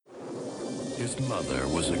His mother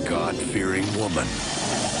was a God-fearing woman.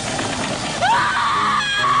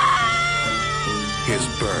 His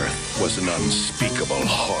birth was an unspeakable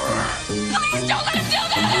horror. Please don't let him do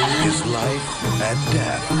that! His life and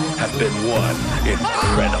death have been one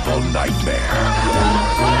incredible nightmare.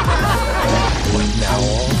 But now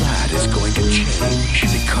all that is going to change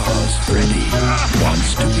because Freddy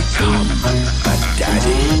wants to become a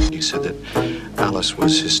daddy. He said that Alice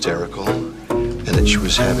was hysterical and that she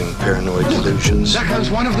was having paranoid delusions. There comes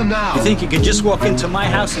one of them now. You think you could just walk into my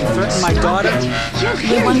house and threaten my daughter?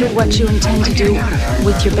 We wondered what you intend to do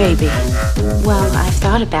with your baby. Well, I've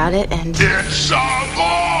thought about it and... It's a boy!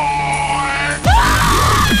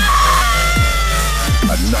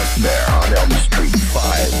 A Nightmare on Elm Street 5,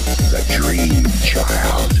 The Dream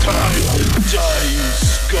Child. Time to die, you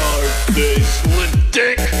scar-faced little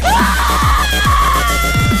dick!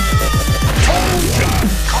 Told ya!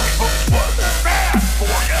 Comic books was bad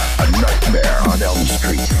for ya! A Nightmare on Elm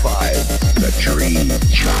Street 5, The Dream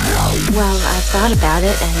Child. Well, I've thought about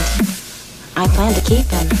it and I plan to keep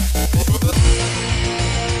him.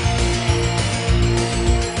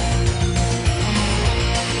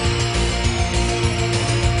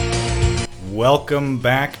 Welcome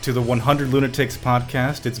back to the 100 Lunatics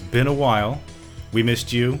podcast. It's been a while. We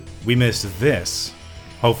missed you. We missed this.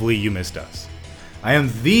 Hopefully you missed us. I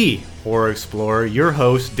am the horror explorer, your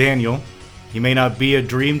host, Daniel. He may not be a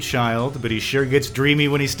dream child, but he sure gets dreamy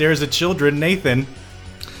when he stares at children, Nathan.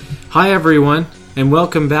 Hi everyone, and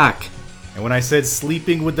welcome back. And when I said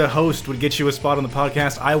sleeping with the host would get you a spot on the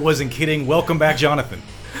podcast, I wasn't kidding. Welcome back, Jonathan.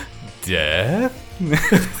 Death?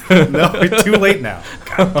 No, it's too late now.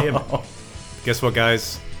 God damn it. Guess what,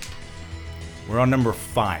 guys? We're on number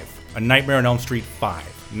 5. A Nightmare on Elm Street 5.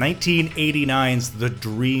 1989's The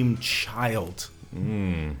Dream Child.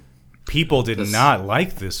 People did not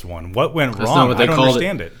like this one. What went wrong? Not what they I don't called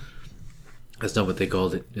understand it. That's not what they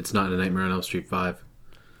called it. It's not a Nightmare on Elm Street 5.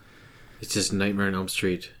 It's just Nightmare on Elm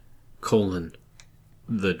Street,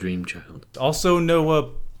 The Dream Child. Also,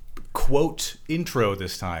 no quote intro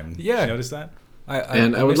this time. Yeah. Did you notice that?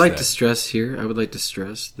 I would like to stress here,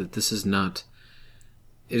 that this is not...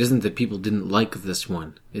 It isn't that people didn't like this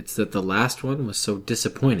one. It's that the last one was so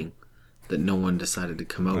disappointing that no one decided to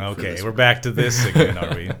come out for this Okay, we're one. back to this again,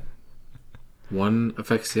 are we? One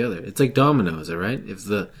affects the other. It's like dominoes, alright? If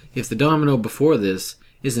the domino before this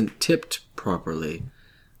isn't tipped properly,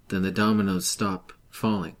 then the dominoes stop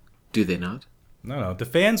falling. Do they not? No. The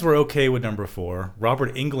fans were okay with number 4.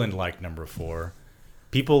 Robert Englund liked number 4.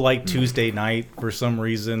 People like Tuesday Night for some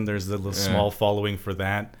reason. There's a little small following for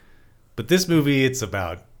that. But this movie, it's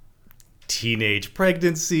about teenage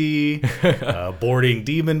pregnancy, boarding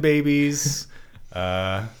demon babies.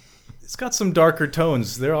 It's got some darker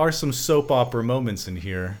tones. There are some soap opera moments in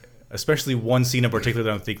here. Especially one scene in particular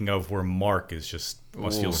that I'm thinking of where Mark is just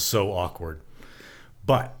must feel so awkward.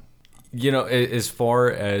 But You know, as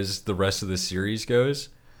far as the rest of the series goes,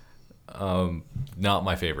 not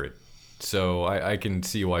my favorite. So I can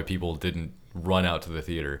see why people didn't run out to the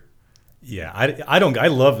theater. yeah, I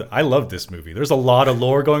love this movie. There's a lot of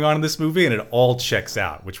lore going on in this movie, and it all checks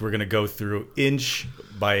out, which we're gonna go through inch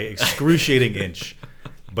by excruciating inch.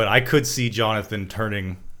 But I could see Jonathan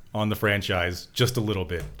turning on the franchise just a little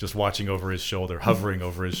bit, just watching over his shoulder, hovering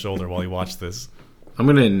over his shoulder while he watched this. I'm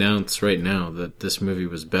going to announce right now that this movie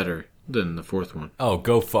was better than the fourth one. Oh,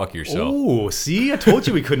 go fuck yourself. Oh, see? I told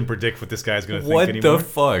you we couldn't predict what this guy's going to think What anymore. the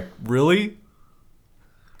fuck? Really?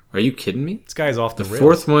 Are you kidding me? This guy's off the rails.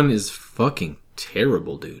 Fourth one is fucking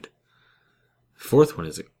terrible, dude. Fourth one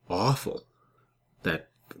is awful. That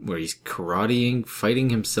where he's karateing, fighting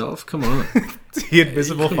himself. Come on. The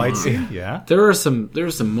invisible Come fight on. scene, yeah. There are some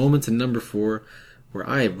moments in number 4 where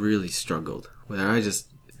I really struggled. Where I just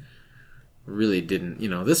really didn't.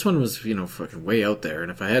 This one was fucking way out there.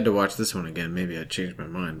 And if I had to watch this one again, maybe I'd change my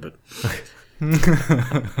mind. But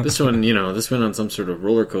this one, this went on some sort of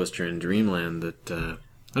roller coaster in dreamland that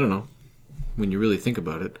I don't know. When you really think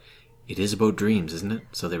about it, it is about dreams, isn't it?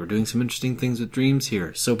 So they were doing some interesting things with dreams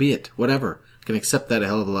here. So be it. Whatever. I can accept that a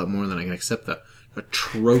hell of a lot more than I can accept the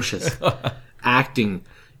atrocious acting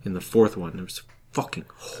in the fourth one. It was fucking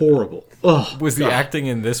horrible. Oh, Was the acting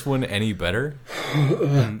in this one any better?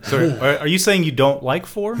 So, are you saying you don't like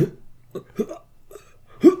 4?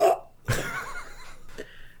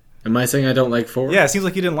 Am I saying I don't like 4? Yeah, it seems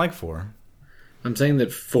like you didn't like 4. I'm saying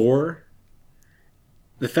that 4,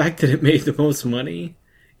 the fact that it made the most money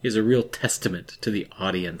is a real testament to the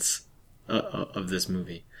audience of this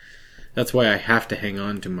movie. That's why I have to hang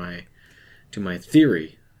on to my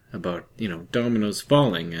theory about dominoes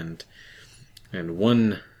falling and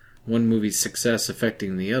one movie's success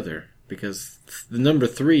affecting the other, because the number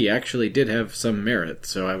 3 actually did have some merit.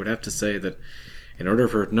 So I would have to say that in order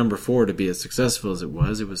for number 4 to be as successful as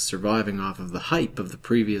it was surviving off of the hype of the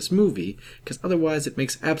previous movie, because otherwise it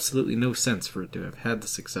makes absolutely no sense for it to have had the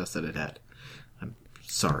success that it had. I'm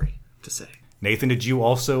sorry to say. Nathan, did you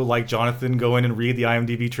also, like Jonathan, go in and read the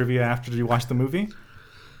IMDb trivia after you watched the movie?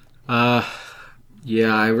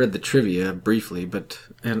 Yeah, I read the trivia briefly,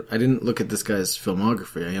 and I didn't look at this guy's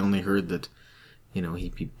filmography. I only heard that,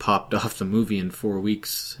 he popped off the movie in 4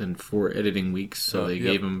 weeks and 4 editing weeks, so they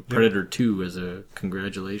gave him Predator 2 as a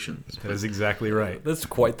congratulations. That is exactly right. That's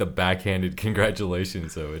quite the backhanded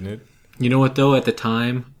congratulations, though, isn't it? You know what, though? At the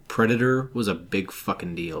time, Predator was a big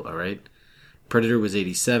fucking deal, alright? Predator was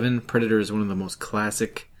 87. Predator is one of the most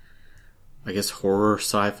classic, I guess, horror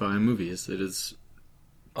sci-fi movies. It is...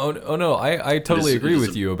 Oh no! I totally agree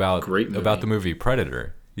with you about the movie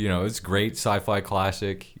Predator. It's great sci-fi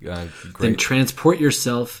classic. Great. Then transport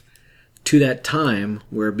yourself to that time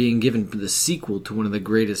where being given the sequel to one of the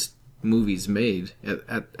greatest movies made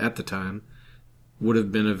at the time would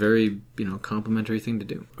have been a very complimentary thing to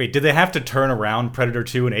do. Wait, did they have to turn around Predator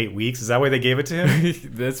 2 in 8 weeks? Is that why they gave it to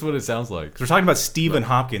him? That's what it sounds like. 'Cause we're talking about Stephen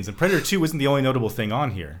Hopkins, and Predator 2 isn't the only notable thing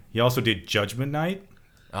on here. He also did Judgment Night.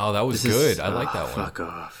 Oh, that was good. I like that one. Fuck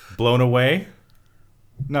off. Blown Away.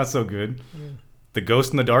 Not so good. The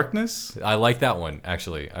Ghost in the Darkness. I like that one,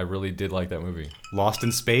 actually. I really did like that movie. Lost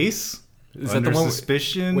in Space. Is Under that the one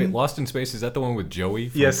Suspicion. Wait, Lost in Space, is that the one with Joey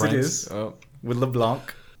from Yes, Friends? it is. Oh. With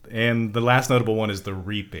LeBlanc. And the last notable one is The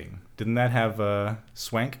Reaping. Didn't that have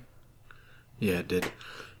Swank? Yeah, it did.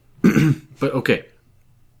 But okay.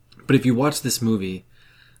 But if you watch this movie,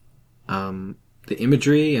 the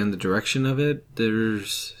imagery and the direction of it, there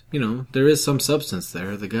is some substance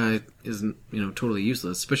there. The guy isn't, totally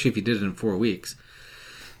useless, especially if he did it in 4 weeks.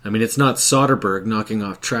 I mean, it's not Soderbergh knocking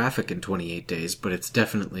off Traffic in 28 days, but it's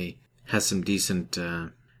definitely has some decent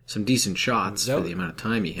shots for the amount of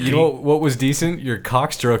time he had. You know what was decent? Your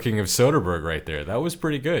cockstroking of Soderbergh right there. That was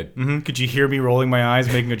pretty good. Mm-hmm. Could you hear me rolling my eyes,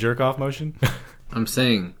 making a jerk-off motion? I'm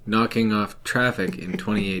saying knocking off Traffic in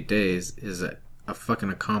 28 days is a fucking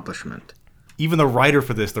accomplishment. Even the writer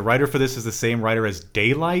for this is the same writer as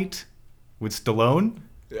Daylight with Stallone.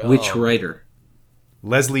 Which writer?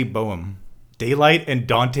 Leslie Boehm. Daylight and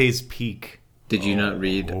Dante's Peak. Did you not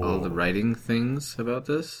read all the writing things about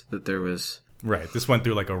this? That there was... Right. This went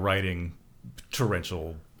through like a writing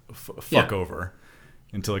torrential fuck over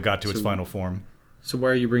until it got to its final form. So why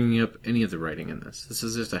are you bringing up any of the writing in this? This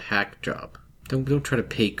is just a hack job. Don't try to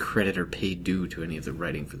pay credit or pay due to any of the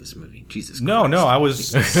writing for this movie. Jesus Christ. No, I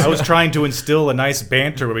was trying to instill a nice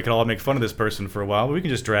banter where we could all make fun of this person for a while, but we can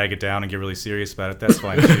just drag it down and get really serious about it. That's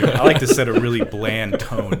fine too. I like to set a really bland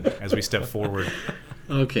tone as we step forward.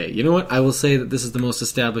 Okay, you know what? I will say that this is the most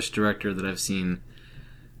established director that I've seen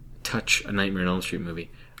touch a Nightmare on Elm Street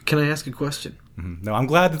movie. Can I ask a question? Mm-hmm. No, I'm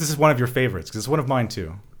glad that this is one of your favorites because it's one of mine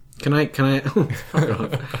too. Can I oh, fuck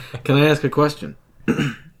off. Can I ask a question?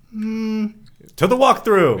 To the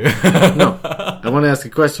walkthrough. No, I want to ask a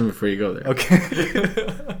question before you go there. Okay.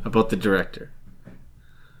 About the director.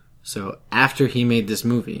 So after he made this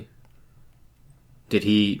movie, did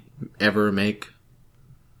he ever make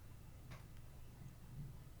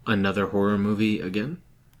another horror movie again?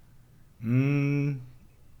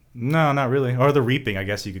 No, not really. Or The Reaping, I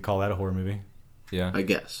guess you could call that a horror movie. Yeah. I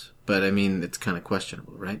guess. But I mean, it's kind of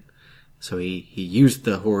questionable, right? So he used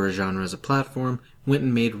the horror genre as a platform, went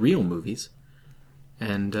and made real movies,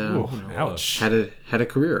 and ouch. had a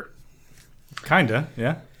career. Kinda,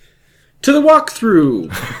 yeah. To the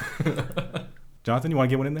walkthrough! Jonathan, you want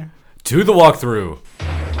to get one in there? To the walkthrough.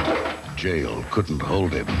 Jail couldn't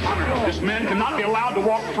hold him, This man cannot be allowed to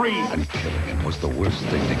walk free. and killing him was the worst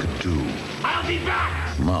thing they could do. I'll be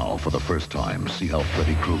back. Now, for the first time, see how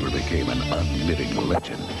Freddy Krueger became an unliving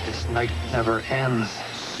legend. This night never ends.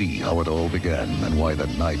 See how it all began and why the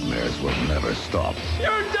nightmares will never stop.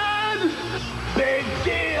 You're dead. Big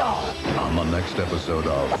deal. On the next episode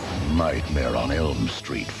of Nightmare on Elm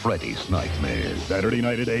Street, Freddy's Nightmares. Saturday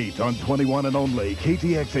night at 8 on 21 and only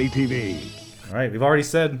KTXA TV. All right, we've already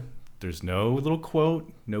said there's no little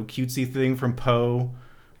quote, no cutesy thing from Poe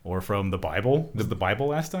or from the Bible. Was it the Bible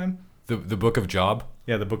last time? The Book of Job?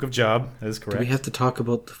 Yeah, the Book of Job. That is correct. Do we have to talk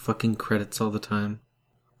about the fucking credits all the time?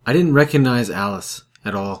 I didn't recognize Alice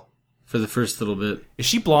at all for the first little bit. Is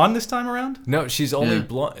she blonde this time around? No, she's only Yeah.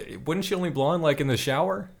 blonde. Wasn't she only blonde like in the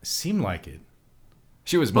shower? Seemed like it.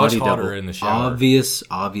 She was much Body hotter double. in the shower.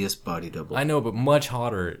 Obvious body double. I know, but much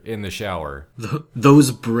hotter in the shower.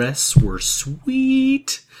 Those breasts were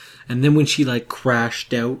sweet. And then when she like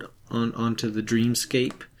crashed out onto the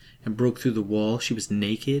dreamscape and broke through the wall, she was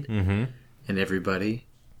naked. Mm-hmm. And everybody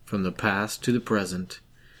from the past to the present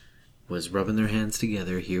was rubbing their hands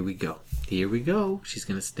together. Here we go. Here we go. She's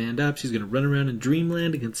going to stand up. She's going to run around in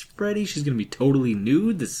Dreamland against Freddy. She's going to be totally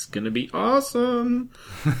nude. This is going to be awesome.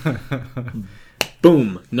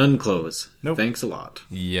 Boom. None clothes. Nope. Thanks a lot.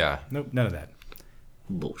 Yeah. Nope, none of that.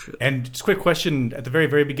 Bullshit. And just a quick question at the very,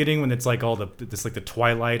 very beginning when it's like all the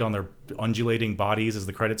twilight on their undulating bodies as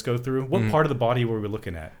the credits go through. What part of the body were we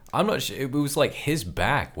looking at? I'm not sure. It was like his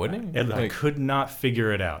back, wasn't it? And I Like, could not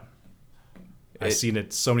figure it out. I've seen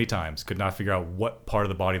it so many times. Could not figure out what part of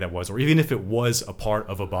the body that was, or even if it was a part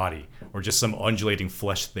of a body, or just some undulating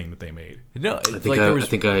flesh thing that they made. no, I think, like there was.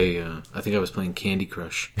 I think I was playing Candy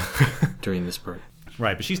Crush during this part.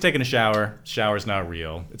 Right, but she's taking a shower. Shower's not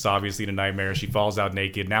real. It's obviously a nightmare. She falls out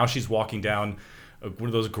naked. Now she's walking down one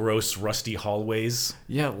of those gross, rusty hallways.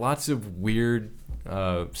 Yeah, lots of weird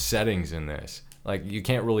settings in this. Like, you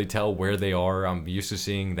can't really tell where they are. I'm used to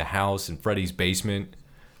seeing the house and Freddy's basement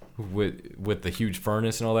with the huge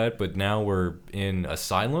furnace and all that, but now we're in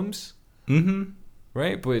asylums. Mm-hmm.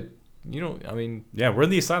 Right? But, you know, I mean... Yeah, we're in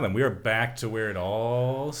the asylum. We are back to where it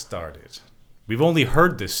all started. We've only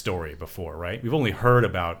heard this story before, right? We've only heard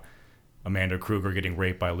about Amanda Kruger getting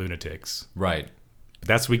raped by lunatics. Right. But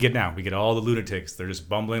that's what we get now. We get all the lunatics. They're just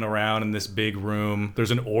bumbling around in this big room.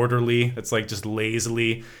 There's an orderly that's like just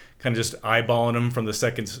lazily kind of just eyeballing them from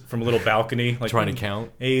a little balcony. Like Trying to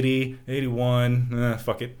count. 80, 81,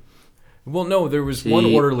 fuck it. Well, no, there was one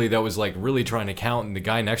orderly that was like really trying to count, and the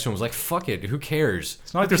guy next to him was like, fuck it, who cares?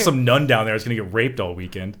 It's not like there's some nun down there that's going to get raped all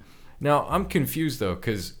weekend. Now, I'm confused, though,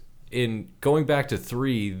 because in going back to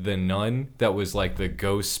 3, the nun that was like the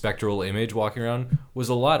ghost spectral image walking around was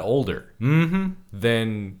a lot older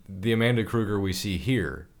than the Amanda Kruger we see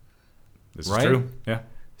here. This right? is true, yeah.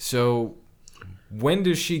 So, when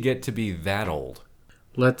does she get to be that old?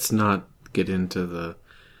 Let's not get into the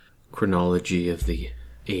chronology of the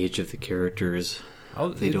age of the characters.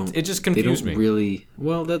 It just confused me. Really,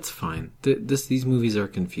 well, that's fine. These movies are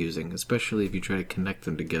confusing, especially if you try to connect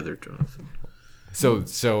them together, Jonathan.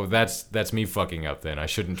 So that's me fucking up then. I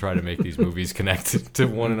shouldn't try to make these movies connected to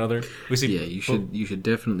one another. Yeah, you should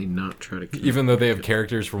definitely not try to connect even though they have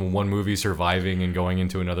characters from one movie surviving and going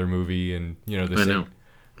into another movie, and you know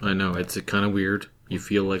I know. It's kind of weird. You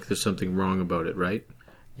feel like there's something wrong about it, right?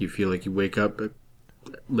 You feel like you wake up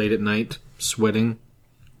late at night, sweating.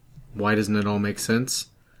 Why doesn't it all make sense?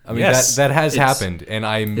 I mean, yes, that has happened, and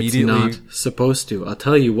I immediately... It's not supposed to. I'll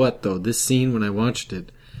tell you what, though. This scene, when I watched it,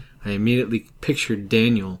 I immediately pictured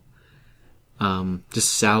Daniel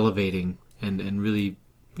just salivating and really,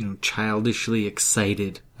 childishly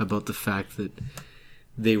excited about the fact that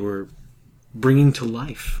they were bringing to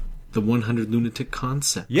life the 100 lunatic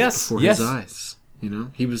concept before his eyes.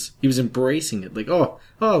 He was embracing it, like,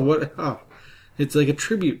 it's like a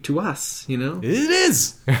tribute to us, It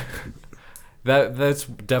is. That's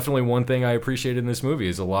definitely one thing I appreciate in this movie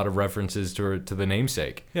is a lot of references to the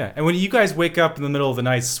namesake. Yeah, and when you guys wake up in the middle of the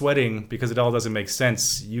night sweating because it all doesn't make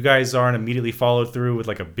sense, you guys aren't immediately followed through with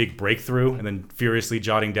like a big breakthrough and then furiously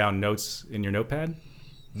jotting down notes in your notepad?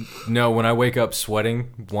 No, when I wake up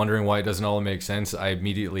sweating, wondering why it doesn't all make sense, I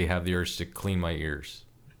immediately have the urge to clean my ears.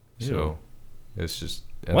 Ew. So it's just...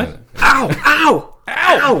 What?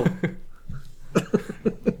 Ow!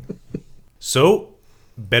 So,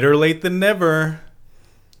 better late than never.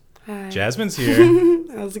 Hi. Jasmine's here.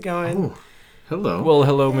 How's it going? Oh, hello. Well,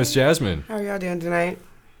 hello, Miss Jasmine. How are y'all doing tonight?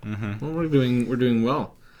 Well, we're doing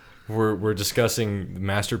well. We're discussing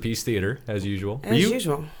Masterpiece Theater as usual. As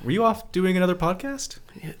usual. Were you off doing another podcast?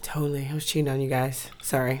 Yeah, totally. I was cheating on you guys.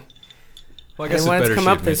 Sorry. Well, I guess I wanted it's to come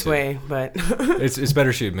up this way, but it's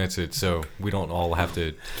better she admits it, so we don't all have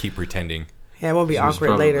to keep pretending. Yeah, it won't be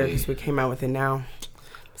awkward later because we came out with it now.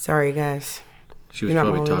 Sorry, guys. She was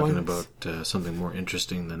probably talking about something more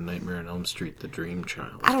interesting than Nightmare on Elm Street: The Dream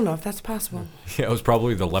Child. I don't know if that's possible. Yeah, it was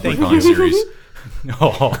probably the Leprechaun series.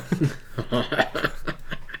 Oh.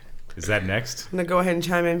 Is that next? I'm going to go ahead and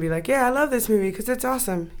chime in and be like, yeah, I love this movie because it's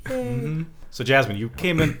awesome. Yay. Mm-hmm. So, Jasmine, you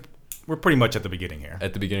came in. We're pretty much at the beginning here.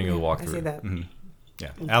 At the beginning of the walkthrough. I see that. Mm-hmm.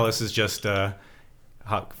 Yeah. Alice is just falling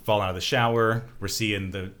out of the shower. We're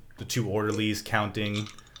seeing the two orderlies counting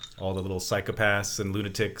all the little psychopaths and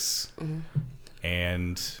lunatics. Mm-hmm.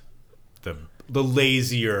 And the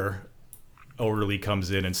lazier orderly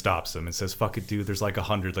comes in and stops them and says, fuck it, dude, there's like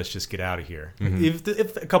 100, let's just get out of here. Mm-hmm.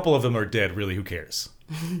 If a couple of them are dead, really, who cares?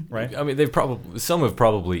 Right? I mean, some have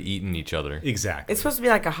probably eaten each other. Exactly. It's supposed to be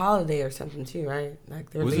like a holiday or something too, right?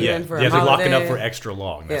 Like they're leaving for a holiday. Yeah, they're locking up for extra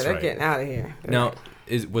long. That's they're right. getting out of here. Now,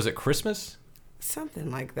 was it Christmas?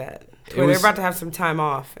 Something like that. Where they're about to have some time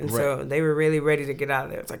off, and so they were really ready to get out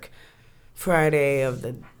of there. It's like Friday of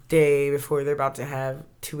the day before they're about to have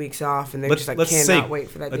 2 weeks off, and they're just like cannot wait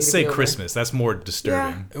for that day Let's to say be over. Christmas. That's more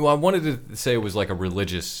disturbing. Well, I wanted to say it was like a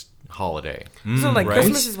religious holiday. So like right?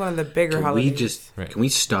 Christmas is one of the bigger Can holidays. Can we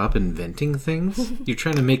stop inventing things? You're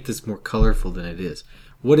trying to make this more colorful than it is.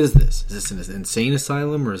 What is this? Is this an insane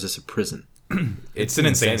asylum or is this a prison? It's an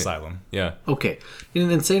insane asylum. Yeah. Okay. In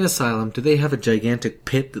an insane asylum, do they have a gigantic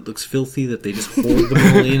pit that looks filthy that they just hold them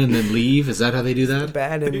all in and then leave? Is that how they do that?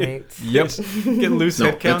 Bad inmates. Yep. Get loose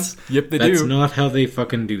head counts. Yep, they That's do. not how they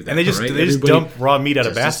fucking do that. And they just right? they just Everybody- dump raw meat out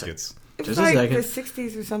of Just a baskets. It's Just a like second. the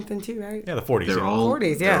 60s or something too, right? Yeah, the 40s. They're yeah. all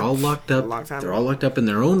 40s, they're yeah. all locked up. A long time They're ago. all locked up in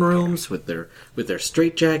their own rooms with their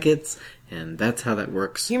straitjackets, and that's how that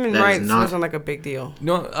works. Human That is rights not wasn't like a big deal.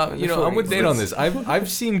 No, I'm with Nate on this.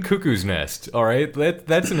 I've seen Cuckoo's Nest. All right,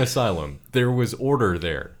 that's an asylum. There was order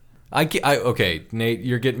there. Okay, Nate,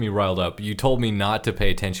 you're getting me riled up. You told me not to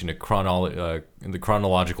pay attention to the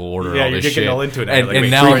chronological order. Yeah, and all you're this getting shit. all into it now. And, Like, and wait,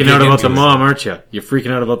 now I'm freaking out getting about the into it. mom, aren't you? You're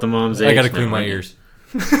freaking out about the mom's age. I gotta clean now, my aren't you? ears.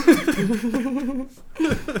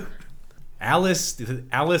 Alice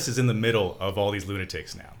is in the middle of all these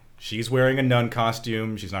lunatics now. She's wearing a nun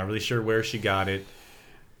costume. She's not really sure where she got it.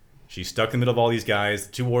 She's stuck in the middle of all these guys.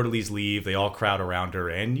 The two orderlies leave. They all crowd around her.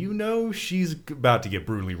 And you know she's about to get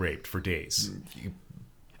brutally raped for days.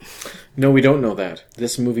 No, we don't know that.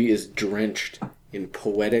 This movie is drenched in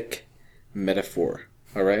poetic metaphor.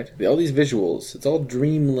 All right? All these visuals, it's all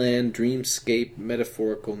dreamland, dreamscape,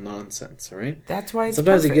 metaphorical nonsense, all right? That's why it's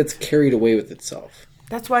Sometimes perfect. it gets carried away with itself.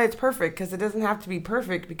 That's why it's perfect, because it doesn't have to be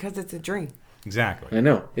perfect because it's a dream. Exactly. I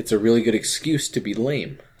know. It's a really good excuse to be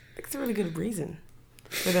lame. It's a really good reason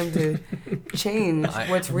for them to change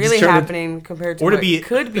what's really trying to- happening compared to Or to what be-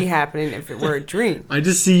 could be happening if it were a dream. I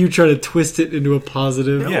just see you trying to twist it into a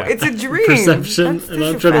positive Yeah. It's a dream. perception, That's and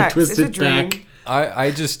I'm just trying facts. to twist It's a it dream. back.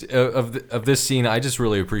 I just of this scene, I just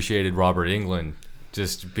really appreciated Robert Englund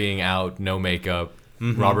just being out, no makeup.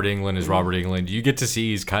 Robert Englund is Robert Englund. You get to see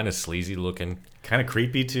he's kind of sleazy looking. Kind of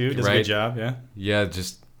creepy, too. Does a Right. good job, yeah. Yeah,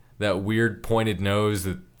 just that weird pointed nose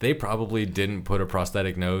that they probably didn't put a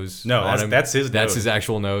prosthetic nose. No, on him. that's his That's nose. his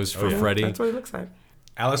actual nose for yeah. Freddy. That's what it looks like.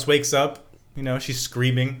 Alice wakes up. You know, she's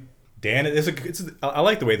screaming. I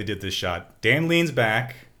like the way they did this shot. Dan leans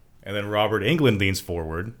back, and then Robert Englund leans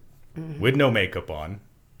forward with no makeup on.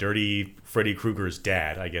 Dirty Freddy Krueger's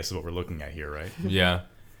dad, I guess is what we're looking at here, right? Yeah.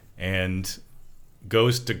 And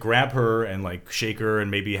goes to grab her and like shake her and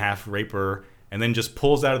maybe half rape her, and then just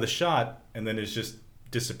pulls out of the shot, and then it just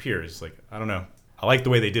disappears. Like, I don't know. I like the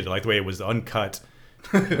way they did it. I like the way it was uncut.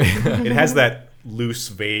 It has that loose,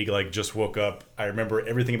 vague, like, just woke up. I remember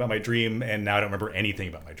everything about my dream, and now I don't remember anything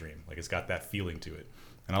about my dream. Like, it's got that feeling to it.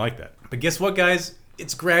 And I like that. But guess what, guys?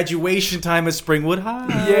 It's graduation time at Springwood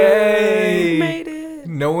High. Yay! Made it.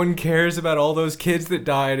 No one cares about all those kids that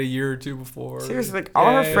died a year or two before. Seriously, like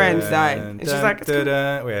all her friends died. And she's like, it's cool.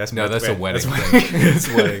 Wait, that's a wedding. That's thing. That's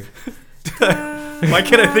a wedding. Why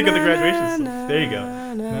can't I think of the graduation song? There you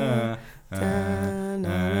go.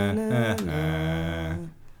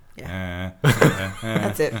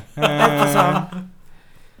 That's it. That's the song.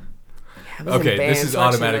 Yeah, I was in Okay, band, this is so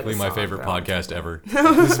I should know automatically the my song, favorite though. podcast ever.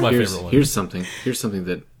 This is my favorite one. Here's something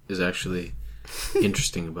that is actually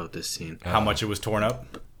interesting about this scene. How much it was torn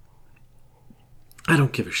up? I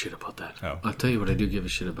don't give a shit about that. Oh. I'll tell you what I do give a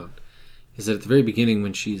shit about. Is that at the very beginning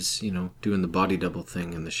when she's, doing the body double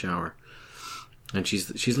thing in the shower, and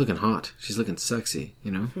she's looking hot, she's looking sexy,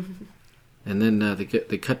 and then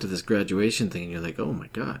they cut to this graduation thing, and you're like, oh my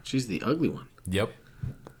god, she's the ugly one. Yep.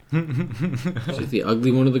 She's the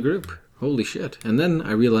ugly one of the group. Holy shit. And then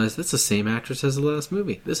I realized that's the same actress as the last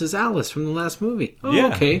movie. This is Alice from the last movie. Oh,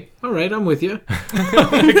 Yeah. okay. All right, I'm with you.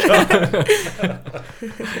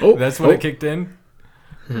 That's when it kicked in?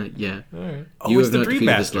 Yeah. All right. Oh, You it's have the not Dream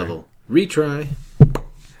defeated this Master. level. Retry.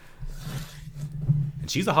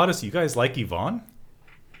 And she's the hottest. You guys like Yvonne?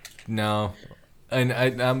 No. And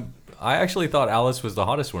I actually thought Alice was the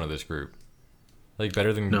hottest one of this group. Like,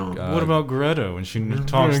 better than... No. What about Greta when she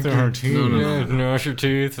talks through her teeth? No. Gnash your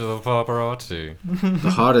teeth for the paparazzi.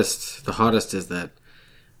 The hottest is that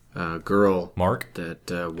girl Mark?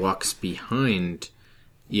 that walks behind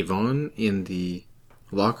Yvonne in the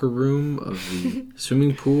locker room of the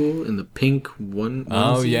swimming pool in the pink one.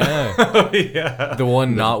 Oh, onesie. yeah. Oh, yeah. The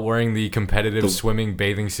one not wearing the competitive swimming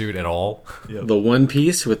bathing suit at all. The one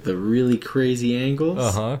piece with the really crazy angles.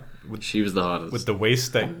 Uh-huh. She was the hottest. With the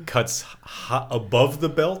waist that cuts above the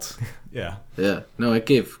belt. Yeah. Yeah. No, it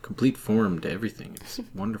gave complete form to everything. It's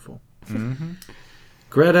wonderful.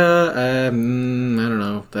 Greta, I don't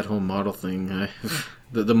know, that whole model thing.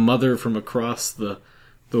 The mother from across the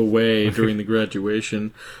the way during the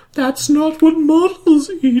graduation. That's not what models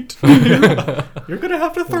eat. You're gonna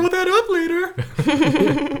have to throw that up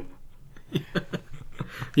later.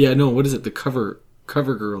 Yeah, no. What is it? The cover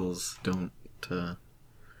girls don't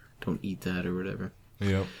eat that or whatever.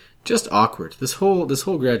 Yep. Just awkward. This whole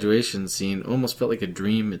graduation scene almost felt like a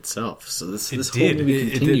dream itself. So this whole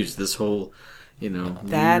movie continues this whole,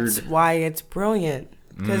 That's weird... why it's brilliant.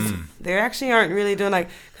 Because they actually aren't really doing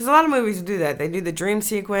because a lot of movies do that. They do the dream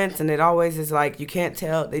sequence, and it always is like you can't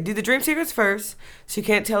tell. They do the dream sequence first, so you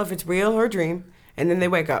can't tell if it's real or a dream. And then they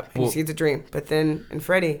wake up and you see it's a dream. But then in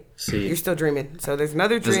Freddy, you're still dreaming. So there's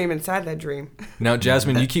another dream inside that dream. Now,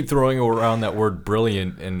 Jasmine, you keep throwing around that word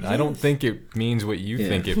brilliant, and I don't think it means what you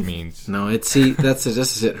think it means. No, that's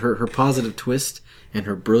it. Her positive twist and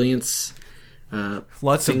her brilliance.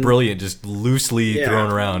 Lots of brilliant just loosely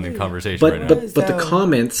thrown around in conversation right now. But the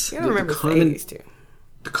comments, the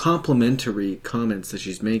complimentary comments that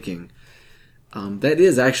she's making, that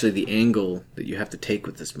is actually the angle that you have to take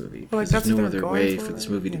with this movie. Because there's no other way for this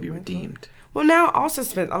movie to be redeemed. Well, now a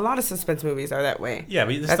lot of suspense movies are that way. Yeah,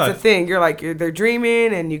 but that's the thing. They're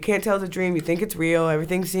dreaming, and you can't tell it's a dream. You think it's real.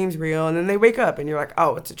 Everything seems real, and then they wake up, and you're like,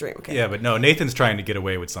 oh, it's a dream. Okay. Yeah, but no, Nathan's trying to get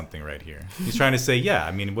away with something right here. He's trying to say, yeah,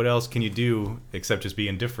 I mean, what else can you do except just be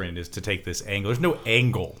indifferent is to take this angle. There's no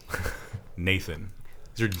angle, Nathan.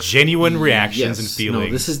 These are genuine reactions and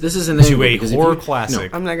feelings. No, this is an angle to a horror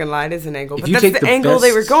classic. No, I'm not gonna lie, it is an angle, but that's the angle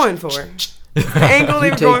they were going for. The angle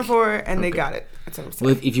they were going for, and they got it. That's what I'm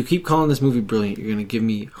saying. Well, if you keep calling this movie brilliant, you're going to give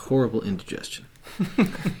me horrible indigestion.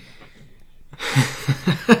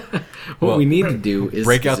 What we need to do is...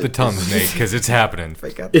 Break out the tongues, Nate, because it's happening.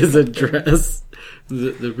 Is address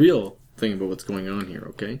the real thing about what's going on here,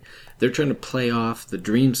 okay? They're trying to play off the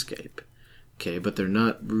dreamscape, okay? But they're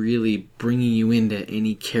not really bringing you into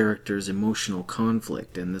any character's emotional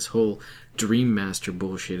conflict. And this whole Dream Master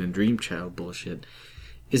bullshit and Dream Child bullshit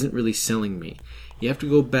isn't really selling me. You have to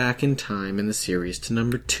go back in time in the series to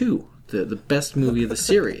number 2, the best movie of the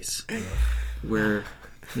series, where,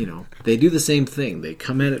 they do the same thing. They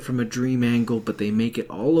come at it from a dream angle, but they make it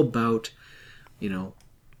all about,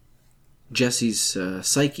 Jesse's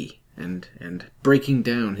psyche and breaking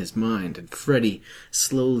down his mind, and Freddy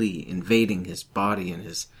slowly invading his body and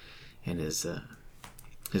his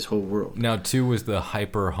whole world. Now, 2 was the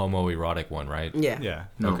hyper homoerotic one, right? Yeah. Yeah.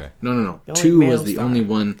 No. Okay. No. 2 was the only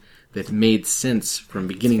one that made sense from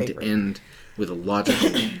beginning to end with a logical,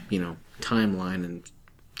 timeline and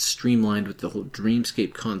streamlined with the whole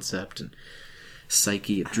dreamscape concept and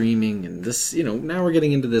psyche of dreaming and this, now we're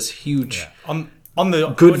getting into this huge on the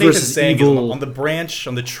good what Nathan's versus saying evil. Is on the branch,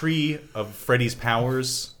 on the tree of Freddy's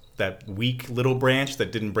powers, that weak little branch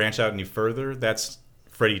that didn't branch out any further, that's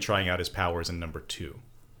Freddy trying out his powers in number 2.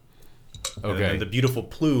 Okay. And the beautiful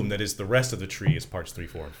plume that is the rest of the tree is parts 3,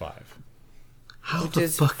 4, and 5. How Which the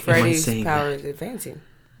is fuck Freddy's am I saying powers that? advancing.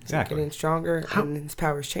 Exactly. Getting stronger and his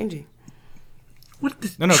powers changing. What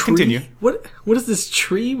the No, tree? continue. What is this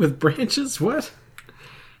tree with branches? What?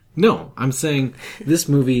 No, I'm saying this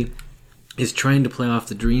movie is trying to play off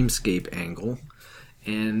the dreamscape angle,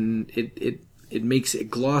 and it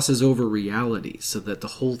glosses over reality so that the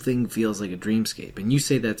whole thing feels like a dreamscape. And you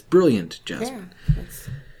say that's brilliant, Jasmine. Yeah.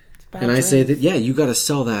 And I say that, you got to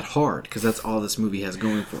sell that hard, because that's all this movie has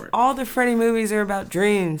going for it. All the Freddy movies are about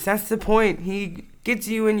dreams. That's the point. He gets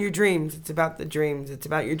you in your dreams. It's about the dreams. It's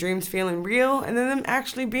about your dreams feeling real and then them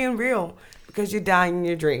actually being real, because you're dying in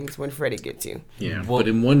your dreams when Freddy gets you. Yeah, but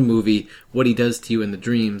in one movie, what he does to you in the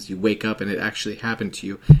dreams, you wake up and it actually happened to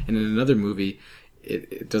you. And in another movie,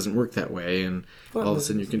 it doesn't work that way. And all of a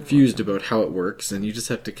sudden you're confused about how it works. And you just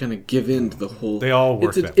have to kind of give in to the whole... They all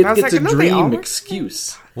work that way. way. It's a dream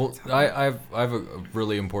excuse. Well, I have a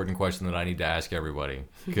really important question that I need to ask everybody,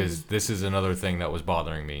 because this is another thing that was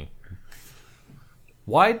bothering me.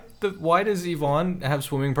 Why does Yvonne have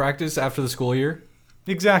swimming practice after the school year?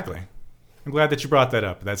 Exactly. I'm glad that you brought that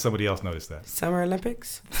up. That somebody else noticed that. Summer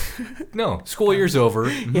Olympics? No, school year's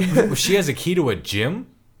over. Yeah. She has a key to a gym?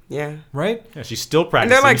 Yeah. Right? Yeah, she's still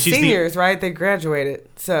practicing. And they're like seniors, right? They graduated.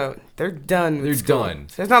 So they're done with school. Done.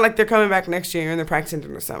 So it's not like they're coming back next year and they're practicing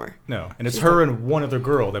during the summer. No. And it's her and one other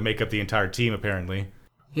girl that make up the entire team, apparently.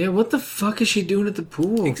 Yeah, what the fuck is she doing at the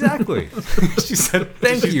pool? Exactly. She said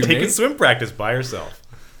Thank she's you, taking Nate. swim practice by herself.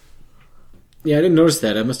 Yeah, I didn't notice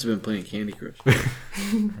that. I must have been playing Candy Crush.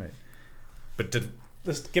 Right. But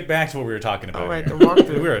let's get back to what we were talking about. All right, here. the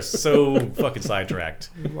walkthrough. We are so fucking sidetracked.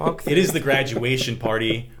 It is the graduation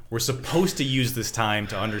party. We're supposed to use this time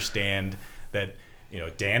to understand that,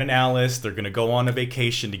 Dan and Alice, they're going to go on a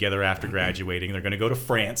vacation together after graduating. They're going to go to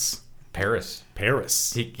France. Paris.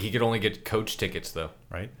 Paris. He could only get coach tickets, though.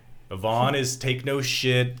 Right? Yvonne is take no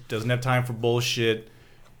shit, doesn't have time for bullshit.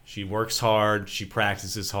 She works hard, she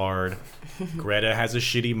practices hard. Greta has a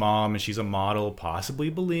shitty mom, and she's a model, possibly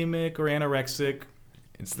bulimic or anorexic.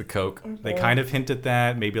 It's the coke. They kind of hint at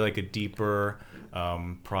that, maybe like a deeper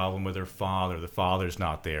problem with her father. The father's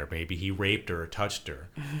not there. Maybe he raped her or touched her,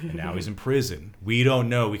 and now he's in prison. We don't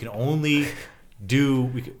know. We can only do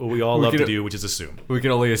what we all love to do, which is assume. We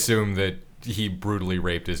can only assume that he brutally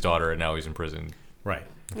raped his daughter and now he's in prison. Right.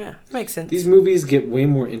 Yeah, makes sense. These movies get way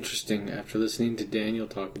more interesting after listening to Daniel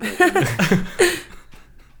talk about them.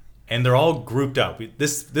 And they're all grouped up.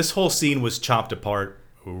 This whole scene was chopped apart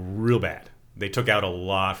real bad. They took out a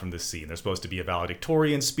lot from this scene. There's supposed to be a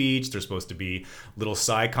valedictorian speech. There's supposed to be little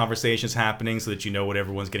side conversations happening so that you know what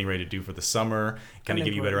everyone's getting ready to do for the summer. Kind of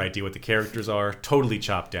give you a better idea what the characters are. Totally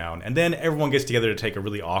chopped down. And then everyone gets together to take a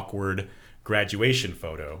really awkward graduation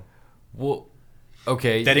photo. Well,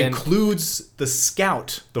 okay. That includes the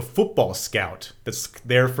scout, the football scout that's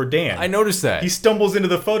there for Dan. I noticed that. He stumbles into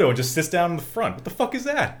the photo and just sits down in the front. What the fuck is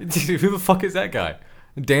that? Who the fuck is that guy?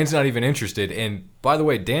 Dan's not even interested. And by the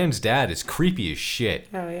way, Dan's dad is creepy as shit.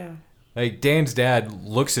 Oh, yeah. Like, Dan's dad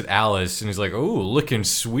looks at Alice and he's like, oh, looking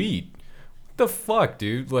sweet. What the fuck,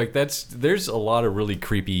 dude? Like, there's a lot of really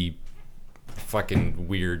creepy, fucking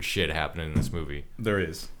weird shit happening in this movie. There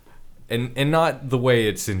is. And not the way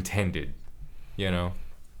it's intended, you know?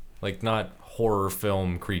 Like, not horror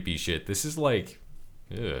film creepy shit. This is like,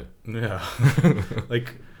 ugh. Yeah.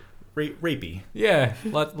 Like, rapey. Yeah.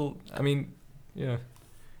 I mean, yeah.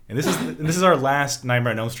 And this is our last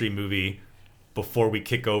Nightmare on Elm Street movie before we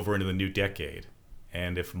kick over into the new decade.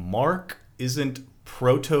 And if Mark isn't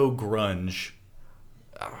proto-grunge,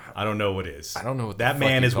 I don't know what is. I don't know what that the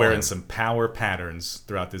man fuck is you wearing call him. some power patterns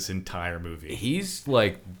throughout this entire movie. He's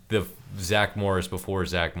like the Zach Morris before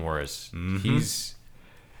Zach Morris. Mm-hmm.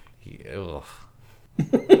 Ugh.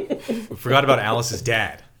 We forgot about Alice's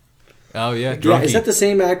dad. Oh yeah, Drunky. Yeah, is that the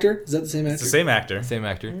same actor? Is that the same actor? It's the same actor. Same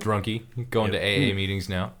actor. Drunky. Going to AA meetings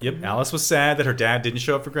now. Yep. Alice was sad that her dad didn't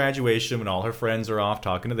show up for graduation when all her friends are off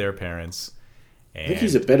talking to their parents. I think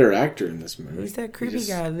he's a better actor in this movie. He's that creepy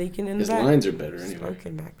guy leaking in the his back. His lines are better anyway.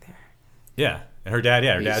 Smoking back there. Yeah. And her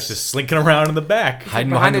dad's just slinking around in the back. Hiding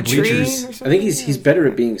behind the bleachers. I think he's better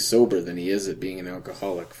at being sober than he is at being an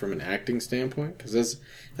alcoholic from an acting standpoint. Because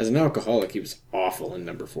as an alcoholic, he was awful in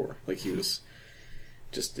number 4. Like, he was...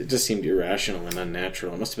 it just seemed irrational and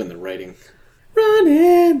unnatural. It must have been the writing.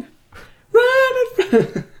 Run!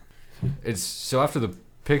 It's so after the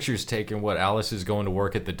picture's taken, Alice is going to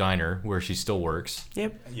work at the diner where she still works.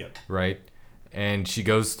 Yep. Right? And she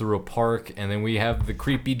goes through a park, and then we have the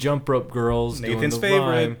creepy jump rope girls. Nathan's doing the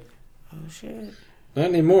favorite. rhyme. Oh shit. Not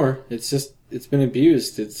anymore. It's been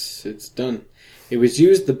abused. It's done. It was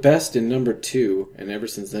used the best in number 2, and ever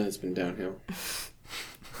since then it's been downhill.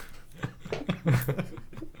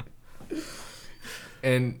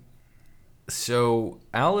 And so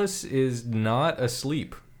Alice is not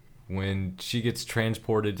asleep when she gets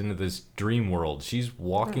transported into this dream world. She's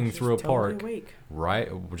walking through a totally park, awake.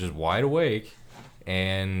 right, which is wide awake,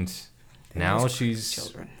 and now she's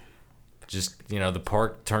children. just, the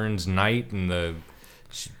park turns night, and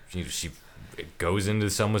she goes into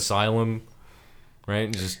some asylum, right?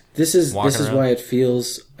 And just This is around. why it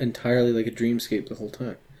feels entirely like a dreamscape the whole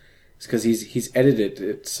time. It's because he's edited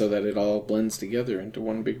it so that it all blends together into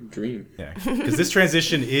one big dream. Yeah, because this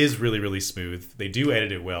transition is really, really smooth. They do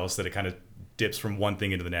edit it well so that it kind of dips from one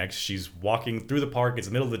thing into the next. She's walking through the park. It's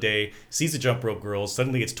the middle of the day. Sees the jump rope girls.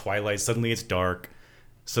 Suddenly it's twilight. Suddenly it's dark.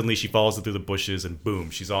 Suddenly she falls through the bushes, and boom,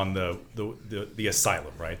 she's on the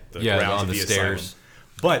asylum, right? The grounds on of the stairs. asylum.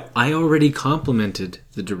 But I already complimented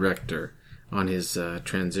the director on his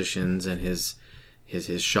transitions and his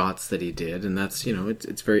shots that he did, and that's,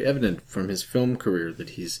 it's very evident from his film career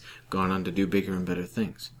that he's gone on to do bigger and better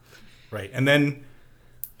things. Right, and then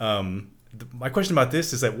my question about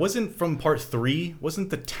this is that wasn't from part 3,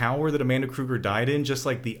 wasn't the tower that Amanda Kruger died in just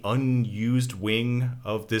like the unused wing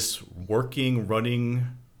of this running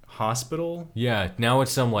hospital? Yeah, now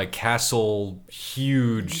it's some like castle,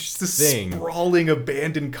 huge It's this thing. sprawling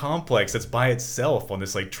abandoned complex that's by itself on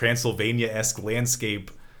this like Transylvania-esque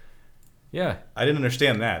landscape. Yeah, I didn't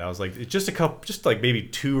understand that. I was like, just like maybe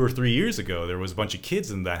 2 or 3 years ago, there was a bunch of kids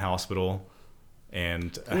in that hospital,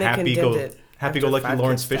 and a And they condemned it happy-go-lucky after 5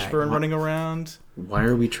 Lawrence kids died. Fishburne running around. Why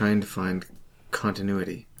are we trying to find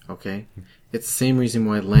continuity, okay? It's the same reason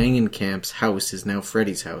why Langenkamp's house is now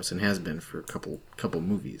Freddy's house and has been for a couple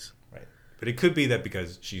movies. Right, but it could be that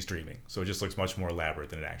because she's dreaming, so it just looks much more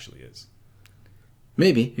elaborate than it actually is.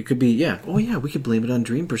 Maybe. It could be, yeah. Oh, yeah, we could blame it on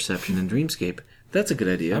dream perception and dreamscape. That's a good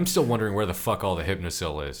idea. I'm still wondering where the fuck all the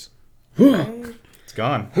Hypnosil is. It's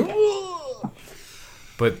gone.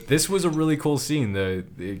 But this was a really cool scene.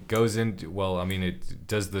 It goes into, well, I mean, it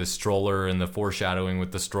does the stroller and the foreshadowing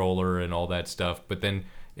with the stroller and all that stuff. But then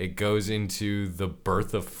it goes into the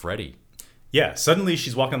birth of Freddy. Yeah, suddenly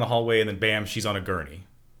she's walking the hallway and then bam, she's on a gurney.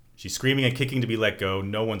 She's screaming and kicking to be let go.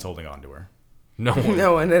 No one's holding on to her. No one.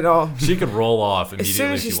 No one at all. She could roll off As immediately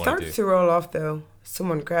soon as if she she wanted starts to roll off, though,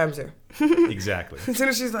 someone grabs her. Exactly. As soon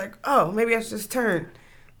as she's like, oh, maybe I should just turn.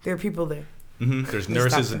 There are people there. There's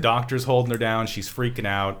nurses and doctors holding her down. She's freaking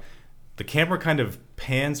out. The camera kind of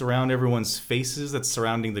pans around everyone's faces that's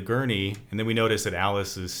surrounding the gurney, and then we notice that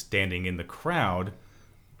Alice is standing in the crowd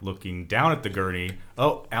looking down at the gurney.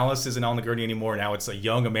 Oh, Alice isn't on the gurney anymore. Now it's a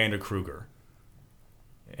young Amanda Kruger.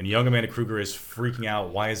 And young Amanda Kruger is freaking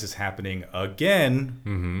out. Why is this happening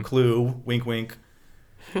again? Clue, wink, wink.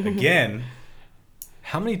 Again.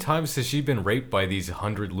 How many times has she been raped by these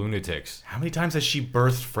 100 lunatics? How many times has she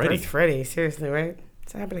birthed Freddy? Birthed Freddy, seriously, right?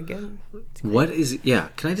 It's happening again. What is... Yeah,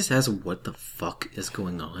 can I just ask what the fuck is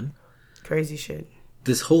going on? Crazy shit.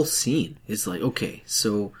 This whole scene is like, okay,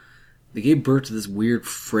 so they gave birth to this weird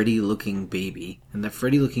Freddy-looking baby, and that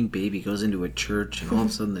Freddy-looking baby goes into a church, and all of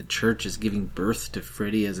a sudden the church is giving birth to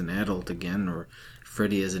Freddy as an adult again, or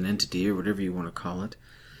Freddy as an entity, or whatever you want to call it.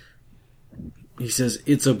 He says,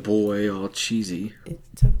 it's a boy, all cheesy.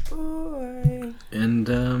 It's a boy.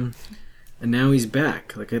 And now he's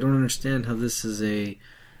back. Like, I don't understand how this is a...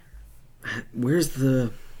 Where's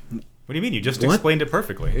the... What do you mean? You just explained it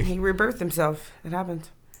perfectly. He rebirthed himself. It happened.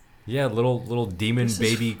 Yeah, little demon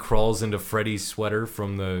baby crawls into Freddy's sweater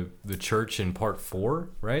from the church in part 4,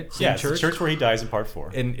 right? Yeah, it's the church where he dies in part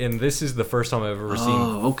 4. And this is the first time I've ever seen...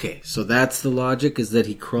 Oh, okay. So that's the logic, is that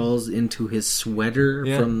he crawls into his sweater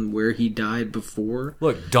from where he died before?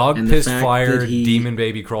 Look, dog piss fire, demon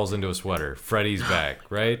baby crawls into a sweater. Freddy's back,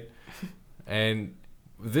 right? And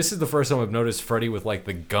this is the first time I've noticed Freddy with, like,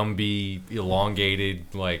 the Gumby,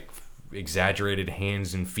 elongated, like... exaggerated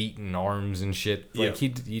hands and feet and arms and shit. Like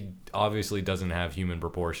he obviously doesn't have human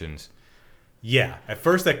proportions. Yeah, at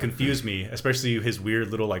first that confused me, especially his weird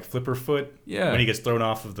little like flipper foot when he gets thrown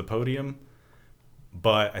off of the podium.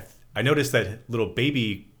 But I noticed that little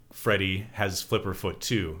baby Freddy has flipper foot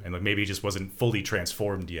too, and like maybe he just wasn't fully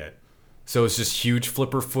transformed yet. So it's just huge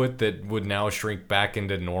flipper foot that would now shrink back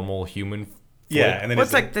into normal human foot. Yeah, and then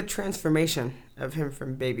what's like the transformation of him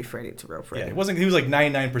from baby Freddy to real Freddy? Yeah, he was like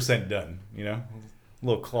 99% done, you know? A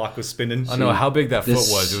little clock was spinning. I know how big that foot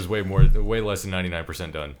was. It was way less than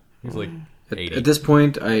 99% done. It was like 80. At this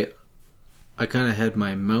point, I kind of had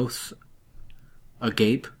my mouth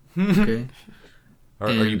agape. Okay. Are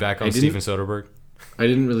you back on Steven Soderbergh? I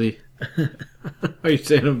didn't really... Are you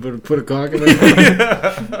saying I'm going to put a cock in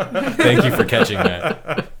there? Thank you for catching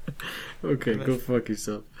that. Okay, go fuck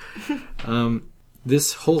yourself.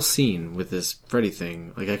 This whole scene with this Freddy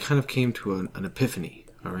thing, like I kind of came to an epiphany,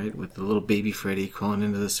 all right, with the little baby Freddy crawling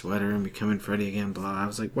into the sweater and becoming Freddy again, blah. I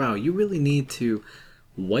was like, wow, you really need to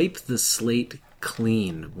wipe the slate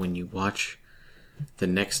clean when you watch the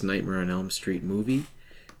next Nightmare on Elm Street movie,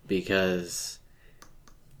 because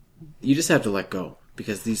you just have to let go,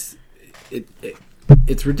 because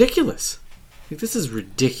it's ridiculous. Like, this is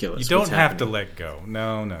ridiculous. You don't have to let go.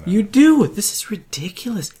 No. You do. This is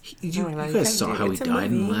ridiculous. You guys saw how he died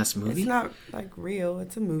in the last movie. It's not like real.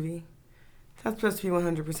 It's a movie. It's not supposed to be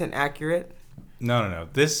 100% accurate. No.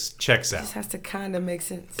 This checks out. It just has to kind of make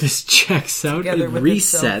sense. This checks out. It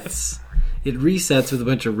resets. It resets with a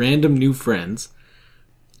bunch of random new friends.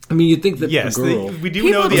 I mean, you'd think that a girl... we do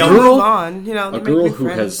know the Elm Street... on, you know, a girl who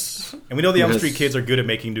has... And we know the Elm Street kids are good at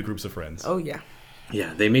making new groups of friends. Oh, yeah.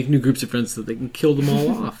 Yeah, they make new groups of friends so they can kill them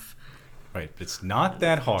all off. Right, it's not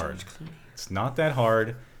that hard. It's not that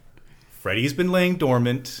hard. Freddy's been laying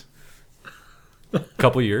dormant.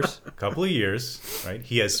 Couple years, right?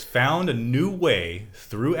 He has found a new way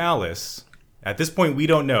through Alice. At this point, we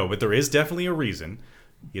don't know, but there is definitely a reason.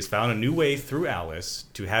 He has found a new way through Alice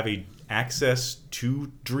to have access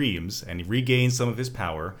to dreams and regain some of his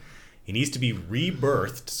power. He needs to be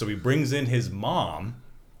rebirthed, so he brings in his mom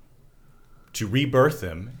to rebirth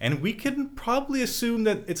him, and we can probably assume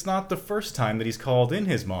that it's not the first time that he's called in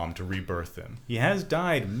his mom to rebirth him. He has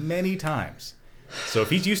died many times. So if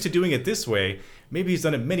he's used to doing it this way, maybe he's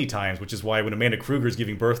done it many times, which is why when Amanda Kruger is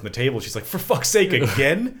giving birth on the table, she's like, for fuck's sake,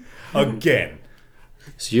 again? Again.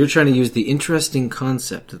 So you're trying to use the interesting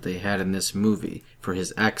concept that they had in this movie for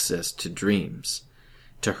his access to dreams,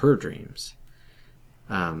 to her dreams,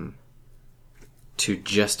 to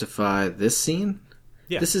justify this scene?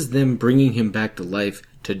 Yeah. This is them bringing him back to life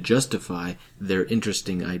to justify their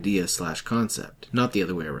interesting idea / concept, not the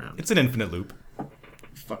other way around. It's an infinite loop.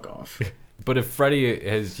 Fuck off. But if Freddy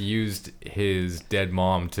has used his dead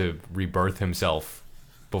mom to rebirth himself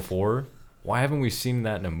before. Why haven't we seen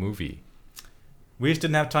that in a movie? We just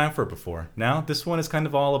didn't have time for it before. Now, this one is kind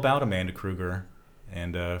of all about Amanda Kruger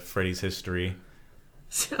and Freddy's history.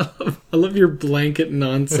 I love your blanket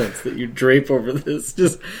nonsense that you drape over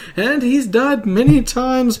this. And he's died many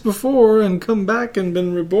times before and come back and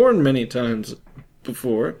been reborn many times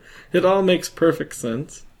before. It all makes perfect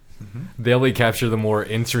sense. Mm-hmm. They only capture the more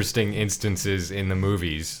interesting instances in the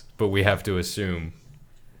movies, but we have to assume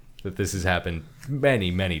that this has happened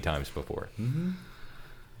many, many times before. Mm-hmm.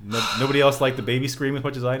 Nobody else liked the baby scream as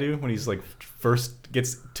much as I do when he's like first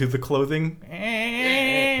gets to the clothing.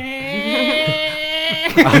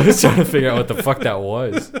 I was trying to figure out what the fuck that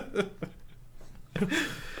was.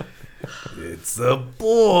 It's a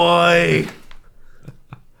boy.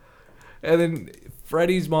 And then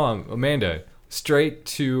Freddy's mom, Amanda, straight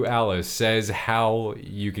to Alice, says how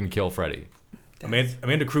you can kill Freddy.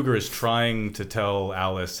 Amanda Kruger is trying to tell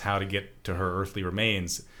Alice how to get to her earthly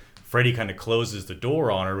remains. Freddy kind of closes the door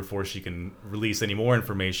on her before she can release any more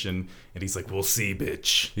information, and he's like, "We'll see,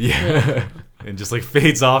 bitch." Yeah. And just like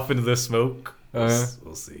fades off into the smoke.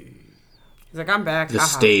 We'll see. He's like, "I'm back." The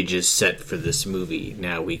stage is set for this movie.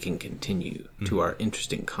 Now we can continue to our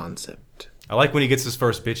interesting concept. I like when he gets his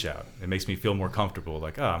first bitch out. It makes me feel more comfortable.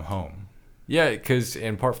 Like, oh, I'm home. Yeah, because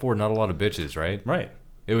in part 4, not a lot of bitches, right? Right.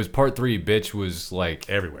 It was part 3, bitch was like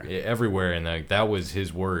everywhere, and like that was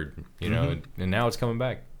his word, you know. And now it's coming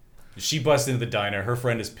back. She busts into the diner. Her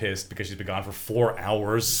friend is pissed because she's been gone for 4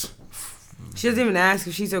 hours. She doesn't even ask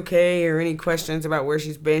if she's okay or any questions about where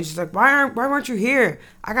she's been. She's like, why weren't you here?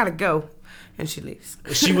 I gotta go. And she leaves.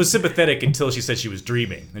 She was sympathetic until she said she was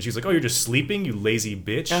dreaming. And she's like, "Oh, you're just sleeping, you lazy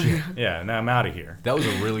bitch." Yeah, now I'm out of here. That was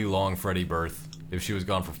a really long Freddy birth if she was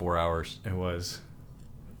gone for 4 hours. It was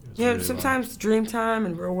yeah, really sometimes long. Dream time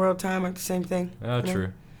and real world time aren't the same thing. Oh, true.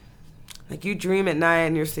 Know? Like you dream at night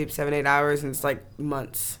and you sleep 7-8 hours and it's like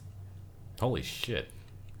months. Holy shit.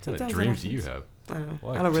 What kind of dreams do you have? I don't know.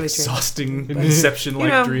 What? I don't really dream. Exhausting,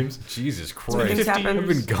 Inception-like dreams. Jesus Christ. I've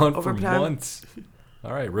been gone for months.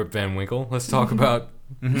 All right, Rip Van Winkle. Let's talk about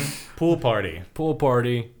Pool party. Pool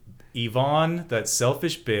party. Yvonne, that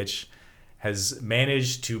selfish bitch, has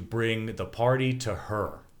managed to bring the party to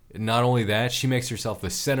her. Not only that, she makes herself the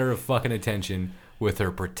center of fucking attention with her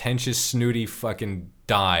pretentious, snooty fucking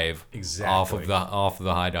dive off of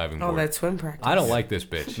the high diving board. Oh, that swim practice. I don't like this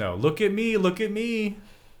bitch. No, look at me.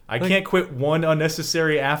 I can't quit one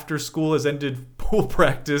unnecessary after school has ended pool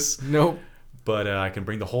practice. Nope. But I can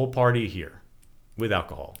bring the whole party here with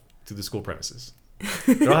alcohol to the school premises.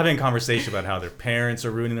 They're all having a conversation about how their parents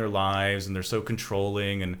are ruining their lives and they're so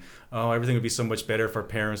controlling and, oh, everything would be so much better if our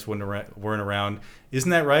parents weren't around.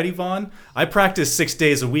 Isn't that right, Yvonne? I practice 6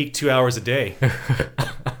 days a week, 2 hours a day.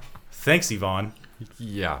 Thanks, Yvonne.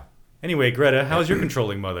 Yeah. Anyway, Greta, how's your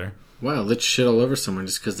controlling mother? Wow, let's shit all over someone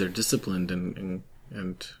just because they're disciplined and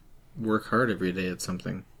work hard every day at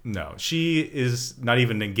something. No, she is not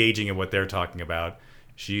even engaging in what they're talking about.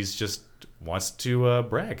 She's just wants to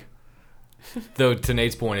brag. Though, to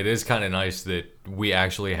Nate's point, it is kind of nice that we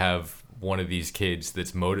actually have one of these kids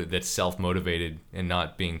that's self-motivated and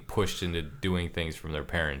not being pushed into doing things from their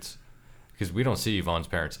parents. Because we don't see Yvonne's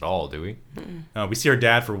parents at all, do we? We see her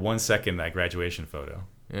dad for 1 second in that graduation photo.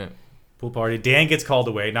 Yeah. Pool party. Dan gets called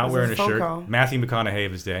away, not wearing a shirt. Call. Matthew McConaughey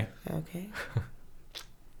of his day. Okay.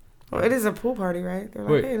 Well, it is a pool party, right? They're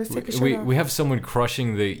like, hey, let's take a shirt off. We have someone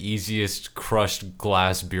crushing the easiest crushed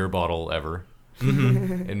glass beer bottle ever.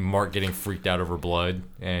 And Mark getting freaked out over blood.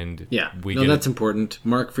 And that's important.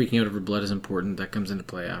 Mark freaking out over blood is important. That comes into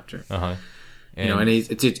play after. And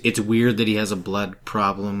it's weird that he has a blood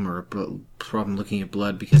problem or a problem looking at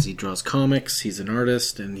blood because he draws comics. He's an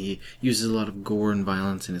artist and he uses a lot of gore and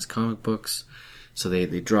violence in his comic books. So they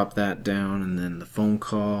drop that down, and then the phone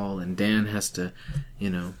call, and Dan has to,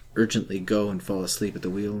 urgently go and fall asleep at the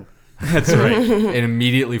wheel. That's right. And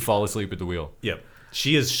immediately fall asleep at the wheel. Yep.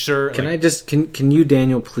 She is sure. Can you,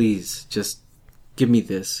 Daniel, please just give me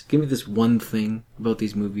this one thing about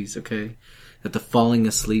these movies, okay? That the falling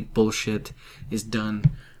asleep bullshit is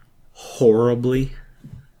done horribly.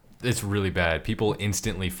 It's really bad. People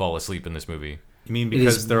instantly fall asleep in this movie. You mean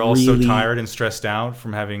because they're all so tired and stressed out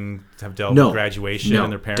from having to have dealt with graduation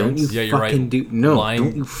and their parents? Don't you you're right.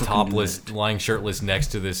 Lying topless, lying shirtless next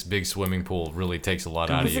to this big swimming pool really takes a lot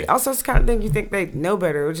out of you. Also, it's kind of thing you think they know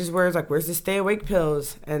better, which is where it's like, where's the stay awake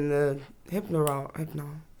pills and the Hypnosil?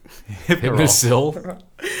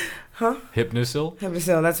 Huh? Hypnosil,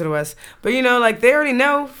 that's what it was. But they already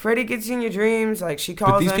know. Freddy gets you in your dreams. Like she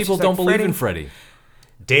calls. But these people don't believe in Freddy.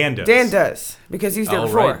 Dan does. Dan does because he's there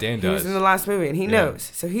before. Right, Dan he was does. in the last movie and he knows,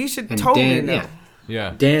 so he should totally know.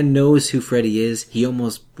 Yeah. Dan knows who Freddy is. He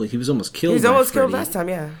was almost killed. He's by almost Freddy. killed last time,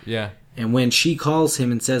 yeah. Yeah. And when she calls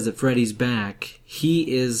him and says that Freddy's back,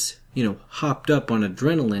 he is, hopped up on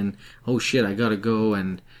adrenaline. Oh shit, I gotta go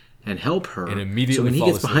and help her. And immediately so when he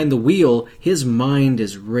falls gets behind the wheel, his mind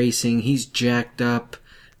is racing. He's jacked up,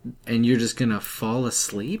 and you're just gonna fall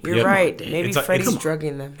asleep. You're right. Maybe Freddy's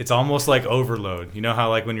drugging them. It's almost like overload. You know how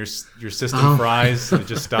like when your system fries and it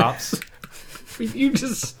just stops? You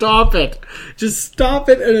just stop it. Just stop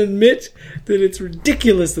it and admit that it's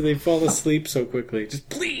ridiculous that they fall asleep so quickly. Just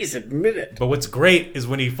please admit it. But what's great is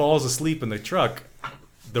when he falls asleep in the truck,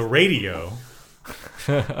 the radio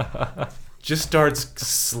just starts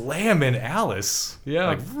slamming Alice. Yeah.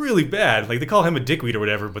 Like really bad. Like they call him a dickweed or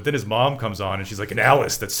whatever, but then his mom comes on and she's like, "And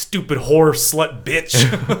Alice, that stupid whore slut bitch."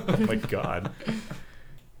 Oh my God.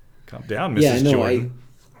 Calm down, Mrs. Yeah, I know. Jordan.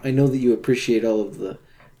 I know that you appreciate all of the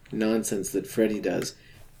nonsense that Freddy does.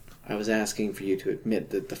 I was asking for you to admit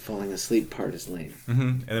that the falling asleep part is lame. Mm-hmm.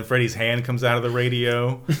 And then Freddy's hand comes out of the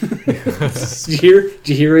radio. Did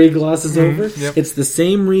you hear he glosses over? Yep. It's the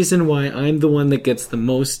same reason why I'm the one that gets the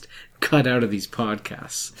most cut out of these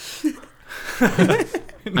podcasts.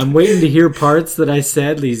 I'm waiting to hear parts that I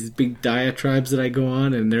said, these big diatribes that I go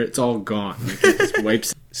on, and it's all gone. Like, it just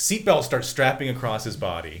wipes. Seatbelt starts strapping across his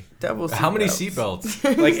body. Double seatbelts. How many seatbelts?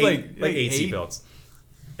 Like eight seatbelts.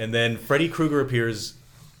 And then Freddy Krueger appears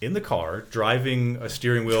in the car, driving a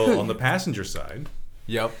steering wheel on the passenger side.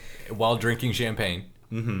 Yep. While drinking champagne.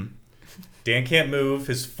 Mm-hmm. Dan can't move.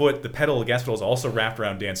 His foot, the gas pedal is also wrapped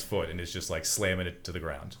around Dan's foot and is just like slamming it to the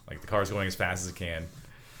ground. Like the car's going as fast as it can.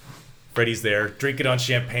 Freddy's there, drinking on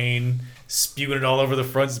champagne, spewing it all over the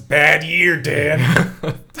front. It's a bad year, Dan.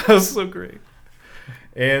 That was so great.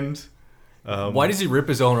 And why does he rip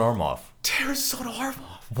his own arm off? Tear his own arm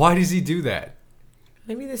off. Why does he do that?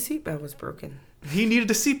 Maybe the seatbelt was broken. He needed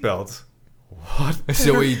a seatbelt. What?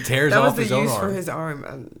 So he tears off his own arm. That was the use for his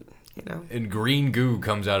arm, And green goo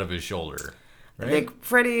comes out of his shoulder. Right? I think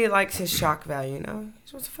Freddy likes his shock value, He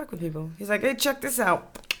wants to fuck with people. He's like, hey, check this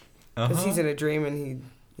out. Because he's in a dream and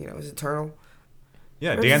he, is eternal.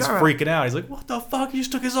 Yeah, Dan's freaking out. He's like, what the fuck? He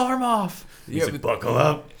just took his arm off. He's like, buckle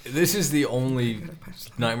up. This is the only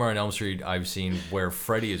Nightmare on Elm Street I've seen where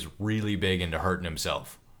Freddy is really big into hurting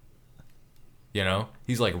himself.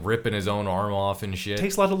 He's like ripping his own arm off and shit.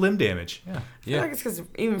 Takes a lot of limb damage. Yeah. I feel like it's because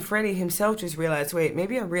even Freddy himself just realized, wait,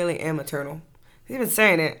 maybe I really am eternal. He's been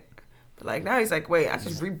saying it. But now he's like, wait, I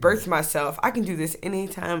just rebirthed myself. I can do this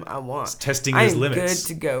anytime I want. It's testing his limits. I'm good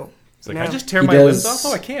to go. It's like, I just tear my limbs off?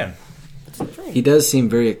 Oh, I can. He does seem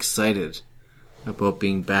very excited about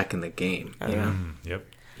being back in the game. Yep.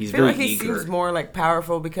 He's I feel very like he eager. seems more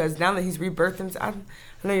powerful because now that he's rebirthed himself,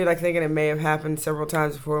 I know you're thinking it may have happened several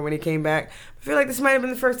times before when he came back. I feel like this might have been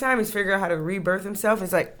the first time he's figured out how to rebirth himself.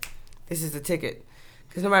 It's like, this is the ticket.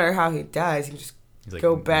 Because no matter how he dies, he can just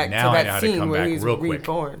go back to that scene where he's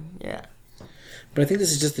reborn. Yeah. But I think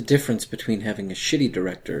this is just the difference between having a shitty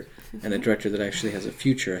director and a director that actually has a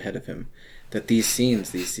future ahead of him. That these scenes,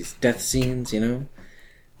 these death scenes,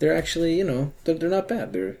 they're actually, they're not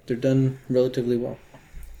bad. They're done relatively well.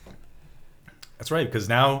 That's right, because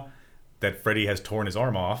now that Freddy has torn his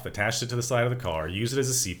arm off, attached it to the side of the car, used it as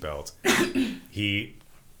a seatbelt, he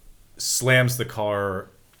slams the car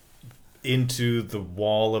into the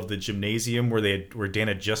wall of the gymnasium where Dan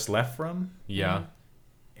had just left from. Yeah.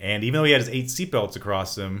 And even though he had his 8 seatbelts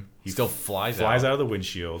across him, he still flies out of the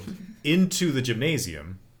windshield into the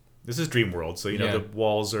gymnasium. This is Dream World, so the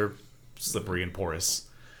walls are slippery and porous.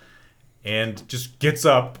 And just gets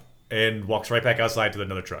up and walks right back outside to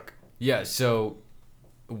another truck. Yeah, so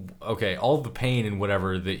okay, all the pain and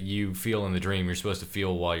whatever that you feel in the dream, you're supposed to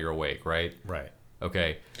feel while you're awake, right? Right.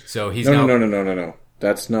 Okay. So he's No.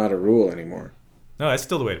 That's not a rule anymore. No, that's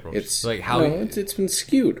still the way it works. It's like how it's been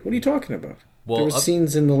skewed. What are you talking about? Well, there were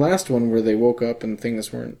scenes in the last one where they woke up and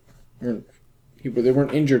things weren't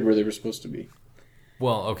injured where they were supposed to be.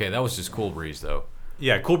 Well, okay, that was just Cool Breeze though.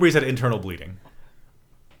 Yeah, Cool Breeze had internal bleeding.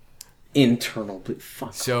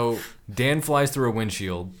 Fuck. So Dan flies through a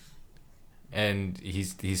windshield, and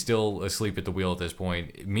he's still asleep at the wheel at this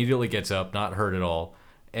point. Immediately gets up, not hurt at all,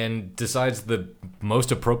 and decides the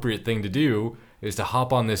most appropriate thing to do is to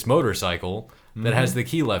hop on this motorcycle that has the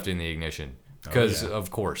key left in the ignition. Because, of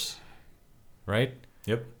course. Right?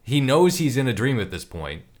 Yep. He knows he's in a dream at this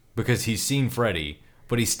point because he's seen Freddy,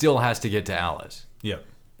 but he still has to get to Alice. Yep.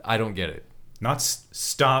 I don't get it. Not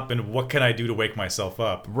stop and what can I do to wake myself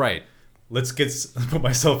up? Right. Let's put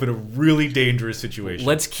myself in a really dangerous situation.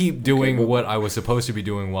 Let's keep doing what I was supposed to be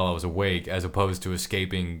doing while I was awake as opposed to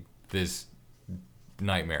escaping this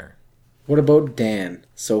nightmare. What about Dan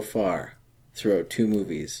so far throughout 2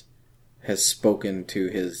 movies? has spoken to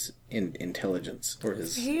his intelligence or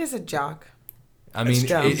his. He is a jock. I mean,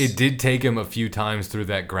 it did take him a few times through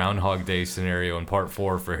that Groundhog Day scenario in part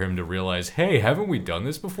 4 for him to realize, hey, haven't we done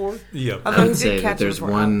this before? Yep. I would say that there's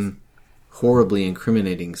one horribly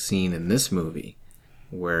incriminating scene in this movie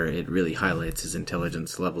where it really highlights his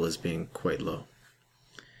intelligence level as being quite low.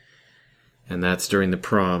 And that's during the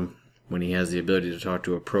prom when he has the ability to talk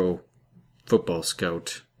to a pro football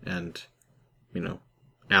scout and, you know,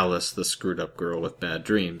 Alice, the screwed up girl with bad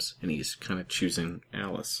dreams, and he's kind of choosing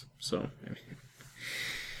Alice. So, I mean,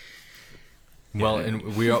 well,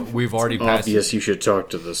 and we've already passed. Obvious, you should talk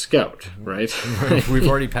to the scout, right? We've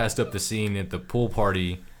already passed up the scene at the pool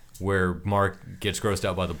party where Mark gets grossed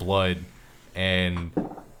out by the blood, and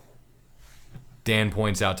Dan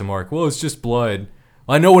points out to Mark, "Well, it's just blood."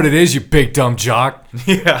 I know what it is, you big dumb jock.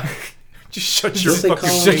 Yeah, just shut your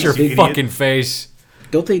fucking face.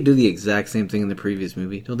 Don't they do the exact same thing in the previous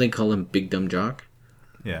movie? Don't they call him Big Dumb Jock?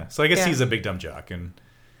 Yeah, so I guess he's a big dumb jock, and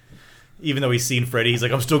even though he's seen Freddy, he's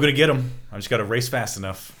like, I'm still going to get him. I just got to race fast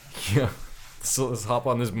enough. Yeah. So let's hop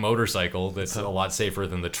on this motorcycle that's a lot safer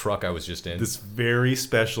than the truck I was just in. This very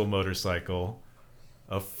special motorcycle,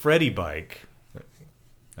 a Freddy bike.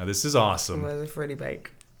 Now, this is awesome. It was a Freddy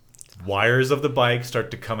bike. Wires of the bike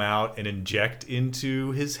start to come out and inject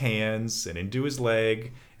into his hands and into his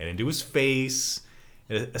leg and into his face.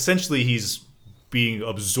 And essentially, he's being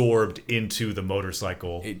absorbed into the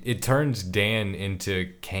motorcycle. It turns Dan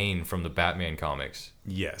into Kane from the Batman comics.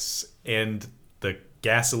 Yes. And the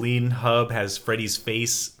gasoline hub has Freddy's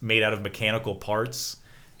face made out of mechanical parts,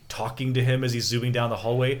 talking to him as he's zooming down the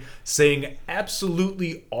hallway, saying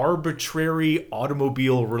absolutely arbitrary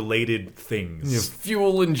automobile-related things. Yeah,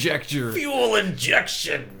 fuel injection. Fuel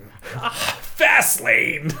injection. Fast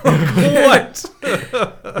lane. What?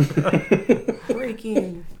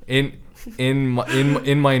 Breaking. In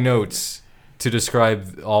my notes to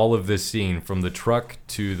describe all of this scene, from the truck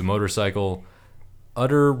to the motorcycle,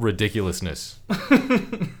 utter ridiculousness.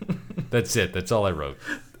 That's it. That's all I wrote.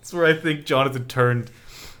 That's where I think Jonathan turned.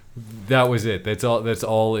 That was it. That's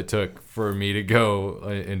all it took for me to go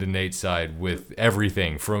into Nate's side with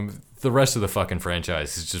everything. From the rest of the fucking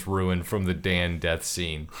franchise is just ruined from the Dan death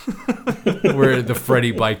scene, where the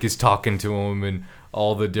Freddy bike is talking to him and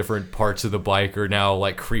all the different parts of the bike are now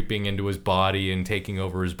like creeping into his body and taking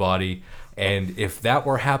over his body. And if that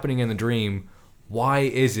were happening in the dream, why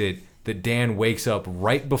is it that Dan wakes up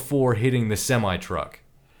right before hitting the semi-truck?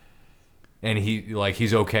 And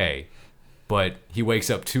he's okay, but he wakes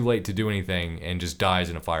up too late to do anything and just dies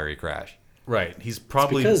in a fiery crash. Right. He's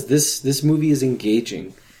probably... It's because this movie is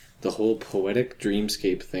engaging the whole poetic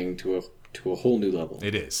dreamscape thing to a whole new level.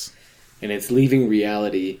 It is. And it's leaving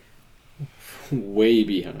reality way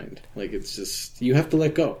behind. Like, it's just, you have to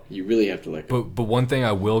let go. You really have to let go. But one thing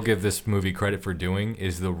I will give this movie credit for doing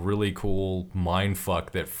is the really cool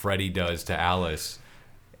mindfuck that Freddy does to Alice.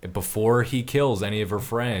 Before he kills any of her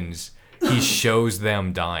friends, he shows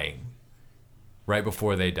them dying right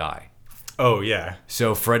before they die. Oh, yeah.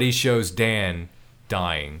 So Freddy shows Dan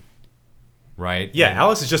dying, right? Yeah, and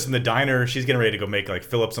Alice is just in the diner. She's getting ready to go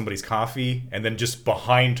fill up somebody's coffee, and then just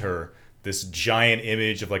behind her, this giant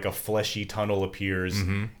image of like a fleshy tunnel appears,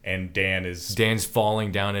 and Dan's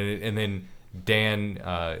falling down in it, and then Dan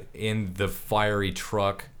in the fiery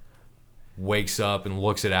truck wakes up and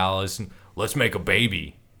looks at Alice and, let's make a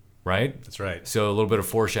baby, right? That's right. So a little bit of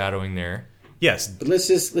foreshadowing there. Yes. But let's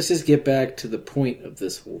just get back to the point of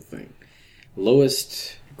this whole thing.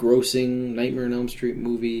 Lowest grossing Nightmare on Elm Street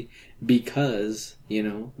movie because,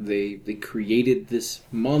 they created this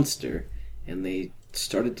monster and they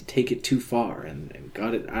started to take it too far and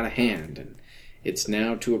got it out of hand, and it's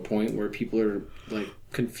now to a point where people are like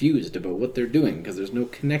confused about what they're doing because there's no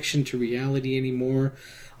connection to reality anymore.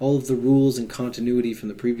 All of the rules and continuity from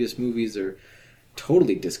the previous movies are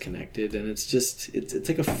totally disconnected, and it's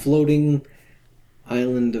like a floating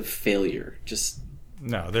island of failure, just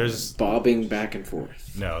there's bobbing back and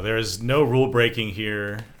forth. No, there's no rule breaking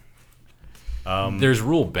here. There's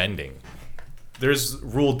rule bending. There's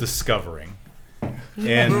rule discovering.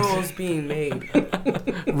 And rules being made.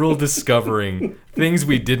 Rule discovering things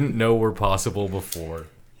we didn't know were possible before.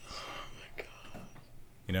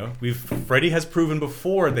 Freddy has proven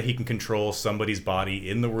before that he can control somebody's body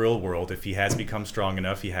in the real world if he has become strong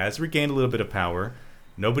enough. He has regained a little bit of power.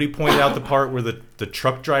 Nobody pointed out the part where the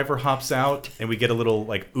truck driver hops out and we get a little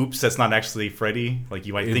oops, that's not actually Freddy. Like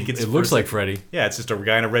you might think it looks like Freddy. Yeah, it's just a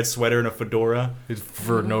guy in a red sweater and a fedora.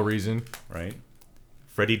 For no reason. Right.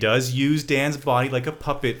 Freddy does use Dan's body like a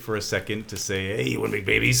puppet for a second to say, hey, you want to make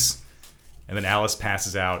babies? And then Alice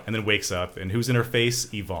passes out and then wakes up. And who's in her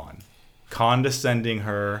face? Yvonne. Condescending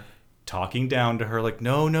her talking down to her like,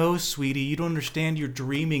 no, sweetie, you don't understand. You're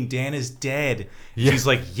dreaming. Dan is dead. Yeah. She's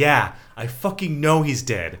like, yeah, I fucking know he's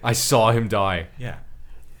dead. I saw him die. Yeah.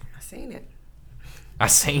 I seen it. I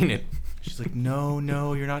seen it. She's like,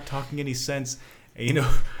 no, you're not talking any sense. And,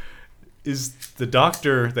 is the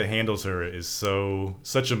doctor that handles her is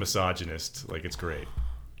such a misogynist. Like, it's great.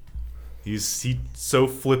 He so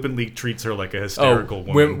flippantly treats her like a hysterical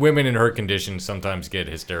woman. Women in her condition sometimes get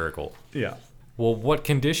hysterical. Yeah. Well, what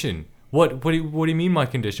condition? What do you mean my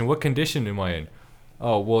condition? What condition am I in?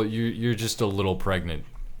 Oh, well, you're just a little pregnant.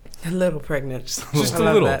 A little pregnant. Just I a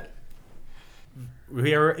love little. that.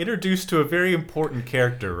 We are introduced to a very important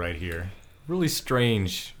character right here. Really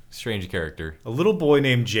strange character. A little boy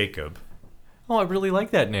named Jacob. Oh, I really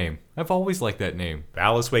like that name. I've always liked that name.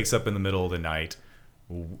 Alice wakes up in the middle of the night.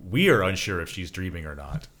 We are unsure if she's dreaming or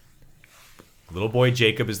not. Little boy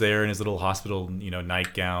Jacob is there in his little hospital,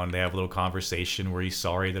 nightgown. They have a little conversation where he's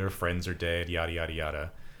sorry that her friends are dead, yada, yada,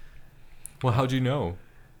 yada. Well, how'd you know?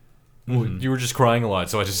 Well, you were just crying a lot,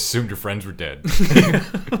 so I just assumed your friends were dead.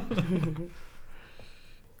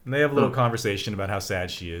 And they have a little conversation about how sad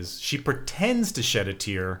she is. She pretends to shed a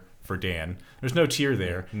tear for Dan. There's no tear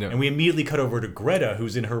there. No. And we immediately cut over to Greta,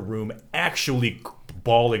 who's in her room, actually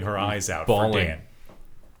bawling her eyes out for Dan.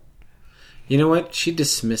 You know what? She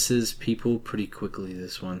dismisses people pretty quickly,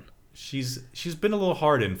 this one. She's been a little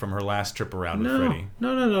hardened from her last trip around with Freddy.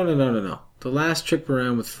 No. The last trip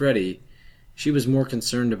around with Freddy, she was more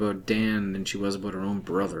concerned about Dan than she was about her own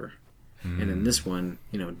brother. And in this one,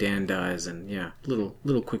 Dan dies and,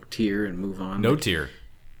 little quick tear and move on. No tear.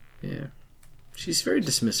 Yeah. She's very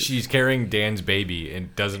dismissive. She's carrying Dan's baby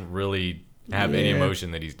and doesn't really have any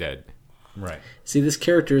emotion that he's dead. Right. See, this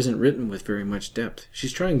character isn't written with very much depth.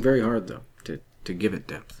 She's trying very hard, though, to give it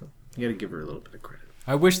depth. You gotta give her a little bit of credit.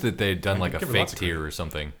 I wish that they'd done like a give her fake lots of tear or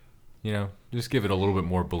something. Just give it a little bit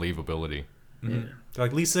more believability. Mm-hmm. Yeah. They're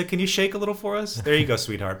like, Lisa, can you shake a little for us? There you go,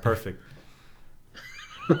 sweetheart. Perfect.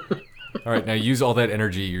 All right, now use all that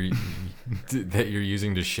energy that you're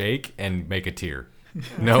using to shake and make a tear.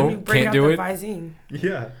 No, can't do it. Visine.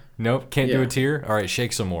 Yeah. Nope, can't do a tear. All right,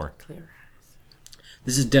 shake some more.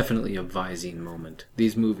 This is definitely a Visine moment.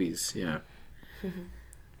 These movies,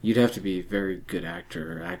 you'd have to be a very good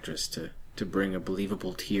actor or actress to bring a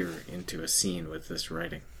believable tear into a scene with this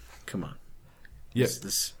writing. Come on.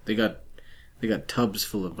 Yes, they got tubs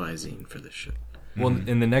full of Visine for this shit. Well,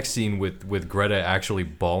 in the next scene with Greta actually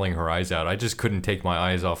bawling her eyes out, I just couldn't take my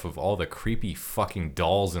eyes off of all the creepy fucking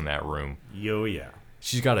dolls in that room. Yo, yeah.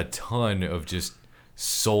 She's got a ton of just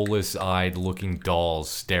soulless-eyed looking dolls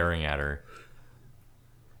staring at her.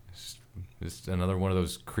 It's another one of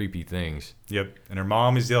those creepy things. Yep. And her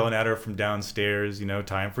mom is yelling at her from downstairs,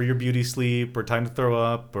 time for your beauty sleep or time to throw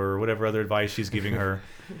up or whatever other advice she's giving her.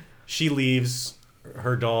 She leaves.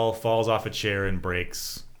 Her doll falls off a chair and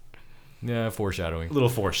breaks. Yeah, foreshadowing. A little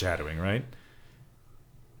foreshadowing, right?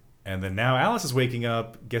 And then now Alice is waking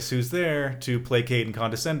up. Guess who's there to placate and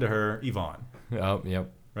condescend to her? Yvonne. Oh,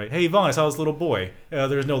 yep. Right. Hey, Yvonne, I saw this little boy.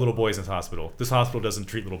 There's no little boys in this hospital. This hospital doesn't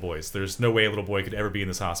treat little boys. There's no way a little boy could ever be in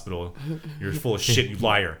this hospital. You're full of shit, you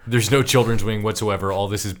liar. There's no children's wing whatsoever. All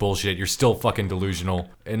this is bullshit. You're still fucking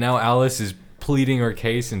delusional. And now Alice is pleading her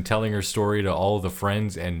case and telling her story to all of the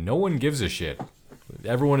friends, and no one gives a shit.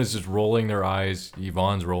 Everyone is just rolling their eyes.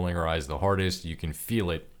 Yvonne's rolling her eyes the hardest. You can feel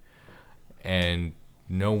it. And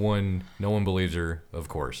no one believes her, of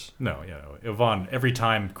course. No. Yvonne, every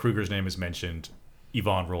time Kruger's name is mentioned,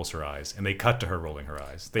 Yvonne rolls her eyes. And they cut to her rolling her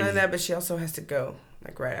eyes. Not that, but she also has to go.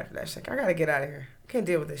 Like, right after that. She's like, I gotta get out of here. I can't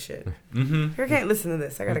deal with this shit. I can't listen to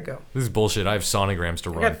this. I gotta go. This is bullshit. I have sonograms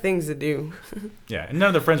to run. I got things to do. Yeah, and none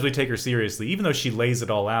of the friends really take her seriously, even though she lays it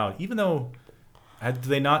all out. Even though... Do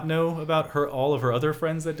they not know about all of her other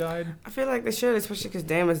friends that died? I feel like they should, especially because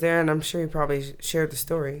Dan was there, and I'm sure he probably shared the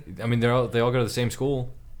story. I mean, they all go to the same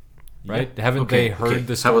school, right? Yeah. Haven't they heard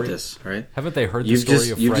the story? How about this? Right? Haven't they heard the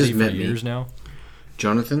story of Freddy for years now?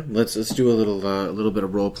 Jonathan, let's do a little bit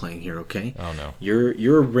of role playing here, okay? Oh no,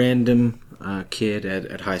 you're a random kid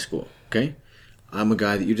at high school, okay? I'm a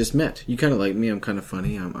guy that you just met. You kind of like me. I'm kind of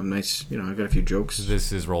funny. I'm nice. I've got a few jokes.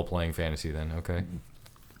 This is role playing fantasy then, okay?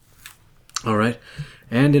 All right.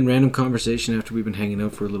 And in random conversation after we've been hanging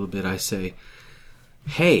out for a little bit, I say,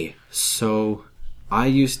 hey, so I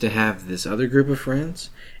used to have this other group of friends,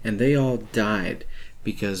 and they all died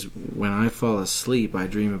because when I fall asleep, I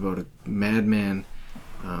dream about a madman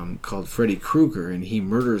called Freddy Krueger, and he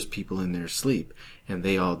murders people in their sleep, and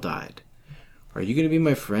they all died. Are you going to be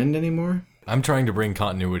my friend anymore? I'm trying to bring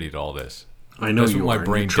continuity to all this. I know you are. My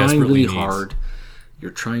brain You're trying desperately really needs. hard. You're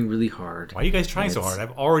trying really hard. Why are you guys trying so hard?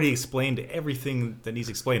 I've already explained everything that needs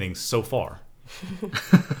explaining so far.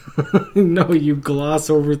 No, you gloss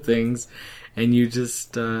over things, and you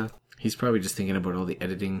just, he's probably just thinking about all the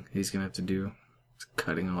editing he's going to have to do,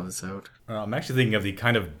 cutting all this out. I'm actually thinking of the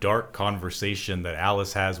kind of dark conversation that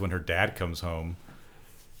Alice has when her dad comes home.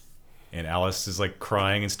 And Alice is like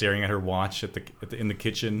crying and staring at her watch in the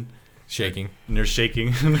kitchen. Shaking. And they're shaking.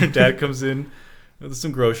 And her dad comes in with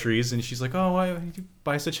some groceries, and she's like, "Oh, why do you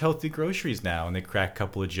buy such healthy groceries now?" And they crack a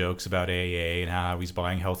couple of jokes about AA and how he's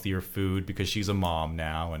buying healthier food because she's a mom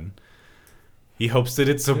now, and he hopes that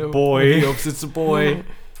it's a boy. He hopes it's a boy.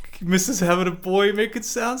 He misses having a boy making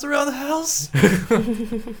sounds around the house.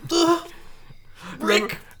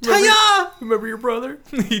 Rick, Taya! Remember your brother?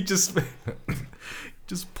 He just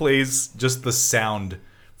plays just the sound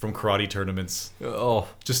from karate tournaments. Oh,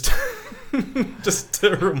 just to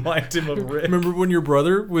remind him of Rick. Remember when your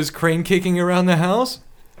brother was crane kicking around the house?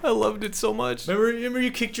 I loved it so much. Remember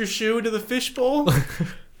you kicked your shoe into the fishbowl?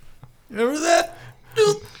 Remember that?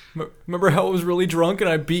 Remember how I was really drunk and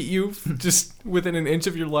I beat you just within an inch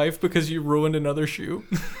of your life because you ruined another shoe?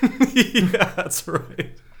 Yeah, that's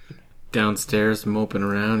right. Downstairs, moping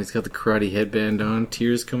around. He's got the karate headband on,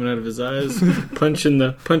 tears coming out of his eyes, punching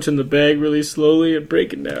the bag really slowly and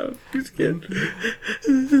breaking down. He's good.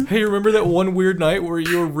 Hey, remember that one weird night where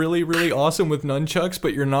you were really, really awesome with nunchucks,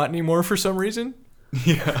 but you're not anymore for some reason?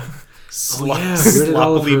 Yeah. Yeah,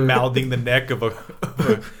 Sloppily mouthing the neck of a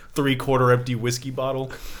 3/4 empty whiskey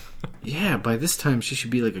bottle. Yeah, by this time she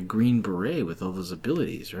should be like a Green Beret with all those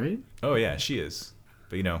abilities, right? Oh yeah, she is.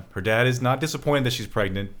 But, her dad is not disappointed that she's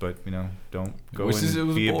pregnant, but, don't go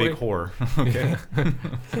and be a big whore. Okay?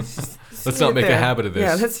 Let's not make a habit of this.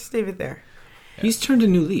 Yeah, let's just leave it there. He's turned a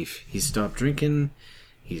new leaf. He's stopped drinking.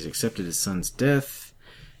 He's accepted his son's death.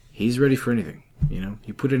 He's ready for anything.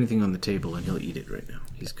 You put anything on the table and he'll eat it right now.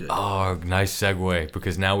 He's good. Oh, nice segue,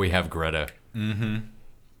 because now we have Greta. Mm-hmm.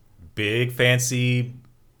 Big, fancy,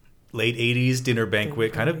 late 80s dinner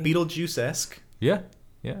banquet, kind of Beetlejuice-esque. Yeah,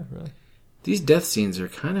 really. These death scenes are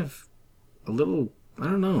kind of a little, I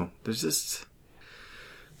don't know. There's just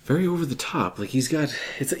very over the top. Like it's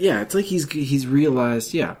like he's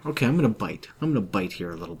realized, yeah, okay, I'm going to bite here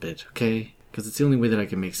a little bit, okay? Because it's the only way that I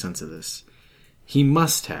can make sense of this. He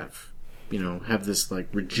must have this like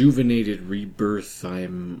rejuvenated rebirth,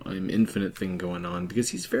 I'm infinite thing going on, because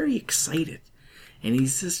he's very excited. And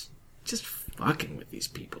he's just fucking with these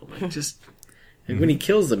people. Like and when he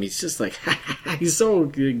kills them, he's just like, he's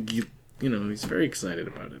so he's very excited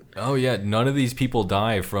about it. Oh, yeah. None of these people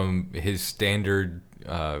die from his standard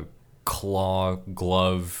claw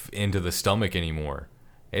glove into the stomach anymore.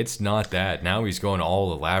 It's not that. Now he's going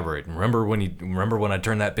all elaborate. Remember when I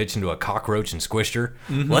turned that bitch into a cockroach and squished her?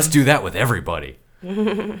 Mm-hmm. Let's do that with everybody.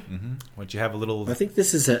 Mm-hmm. Once you have a little... I think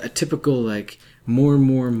this is a typical, like,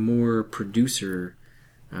 more producer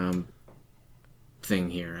thing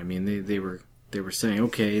here. I mean, they were saying,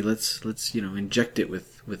 okay, let's inject it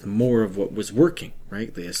with more of what was working,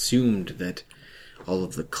 right? They assumed that all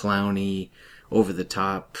of the clowny, over the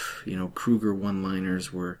top, Kruger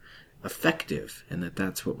one-liners were effective, and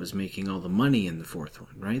that's what was making all the money in the fourth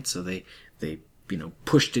one, right? So they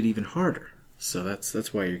pushed it even harder. So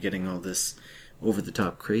that's why you're getting all this over the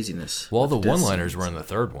top craziness. Well, the one-liners were in the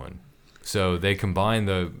third one. So they combined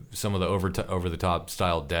some of the over the top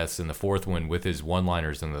style deaths in the fourth one with his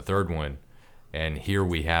one-liners in the third one. And here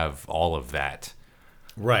we have all of that.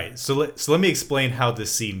 Right. So let me explain how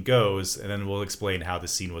this scene goes, and then we'll explain how the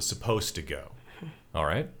scene was supposed to go. All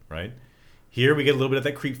right. Right. Here we get a little bit of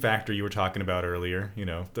that creep factor you were talking about earlier.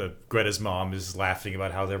 The Greta's mom is laughing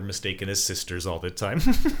about how they're mistaken as sisters all the time.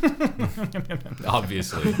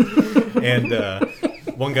 Obviously. And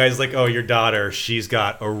one guy's like, "Oh, your daughter, she's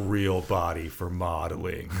got a real body for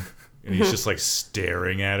modeling." And he's just like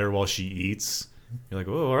staring at her while she eats. You're like,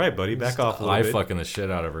 "Oh, all right, buddy, back off a little bit." Fucking the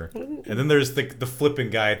shit out of her. And then there's the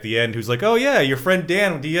flippant guy at the end who's like, "Oh yeah, your friend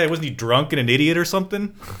Dan, wasn't he drunk and an idiot or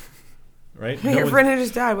something?" Right? Your friend who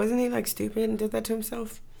just died, wasn't he like stupid and did that to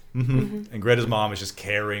himself? Mm-hmm. Mm-hmm. And Greta's mom is just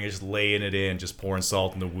carrying, just laying it in, just pouring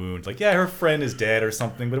salt in the wound. Like, yeah, her friend is dead or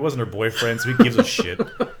something, but it wasn't her boyfriend, so he gives a shit.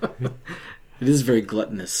 It is very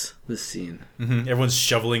gluttonous, this scene. Mm-hmm. Everyone's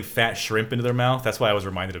shoveling fat shrimp into their mouth. That's why I was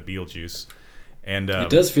reminded of Beetlejuice. And it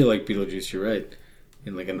does feel like Beetlejuice, you're right.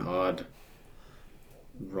 In like an odd,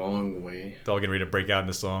 wrong way. It's all getting ready to break out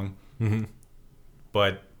into song. Mm-hmm.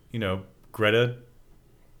 But, Greta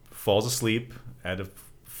falls asleep at a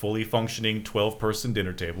fully functioning 12-person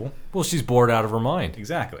dinner table. Well, she's bored out of her mind.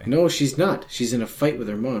 Exactly. No, she's not. She's in a fight with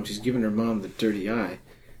her mom. She's giving her mom the dirty eye.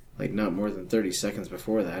 Like, not more than 30 seconds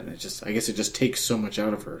before that. And I guess it just takes so much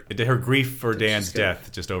out of her. Her grief for Dan's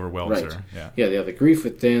death just overwhelms her. Yeah, the grief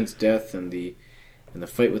with Dan's death and the and the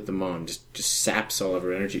fight with the mom just saps all of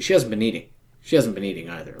her energy. She hasn't been eating. She hasn't been eating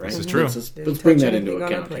either, right? This is true. Let's bring that into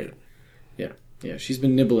account here. Yeah. She's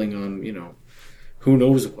been nibbling on, who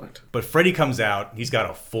knows what. But Freddy comes out. He's got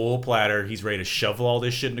a full platter. He's ready to shovel all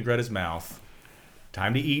this shit into Greta's mouth.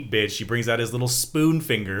 Time to eat, bitch. He brings out his little spoon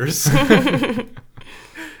fingers.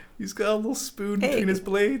 He's got a little spoon between his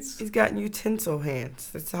blades. He's got utensil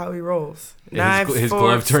hands. That's how he rolls. Yeah, Knives, his forks,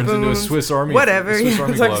 glove turns into a spoons, Swiss Army. Whatever. Swiss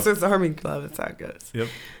Army It's like a glove. Swiss Army glove. That's how it goes. Yep.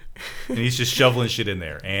 And he's just shoveling shit in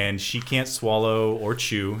there. And she can't swallow or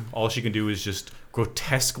chew. All she can do is just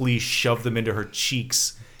grotesquely shove them into her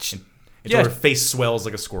cheeks until her face swells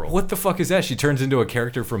like a squirrel. What the fuck is that? She turns into a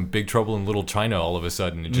character from Big Trouble in Little China all of a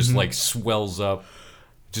sudden. It just like swells up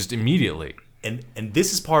just immediately. And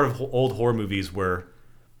this is part of old horror movies where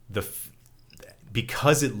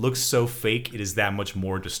because it looks so fake, it is that much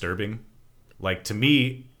more disturbing. Like, to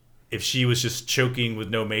me, if she was just choking with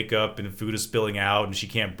no makeup and food is spilling out and she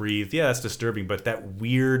can't breathe, yeah, that's disturbing. But that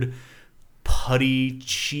weird putty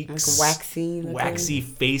cheeks, like waxy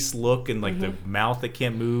face look, and like the mouth that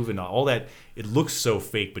can't move and all that, it looks so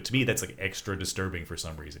fake. But to me, that's like extra disturbing for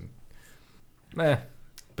some reason.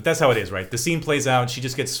 But that's how it is, right? The scene plays out. She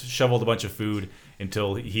just gets shoveled a bunch of food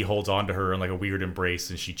until he holds on to her in like a weird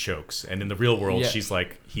embrace and she chokes. And in the real world, she's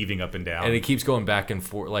like heaving up and down. And it keeps going back and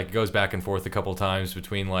forth, like it goes back and forth a couple times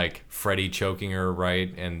between like Freddy choking her,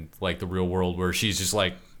 right, and like the real world where she's just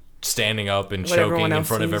like standing up and choking in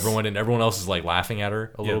front of everyone, and everyone else is like laughing at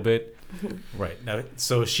her a little bit. Right. Now,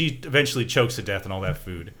 so she eventually chokes to death on all that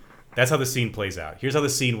food. That's how the scene plays out. Here's how the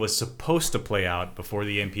scene was supposed to play out before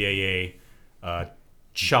the MPAA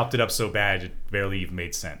chopped it up so bad it barely even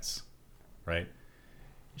made sense. Right?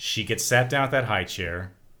 She gets sat down at that high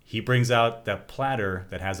chair. He brings out that platter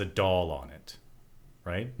that has a doll on it.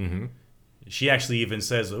 Right? Mm-hmm. She actually even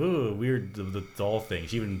says, "Oh, weird, the doll thing."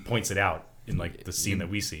 She even points it out in like the scene that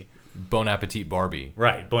we see. Bon Appetit Barbie.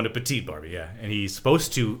 Right, Bon Appetit Barbie, yeah. And he's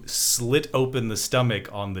supposed to slit open the stomach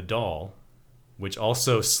on the doll, which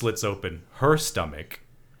also slits open her stomach,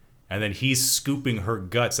 and then he's scooping her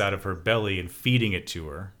guts out of her belly and feeding it to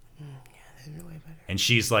her. And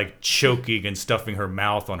she's like choking and stuffing her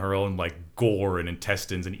mouth on her own like gore and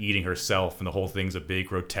intestines and eating herself, and the whole thing's a big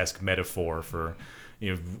grotesque metaphor for,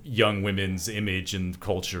 young women's image and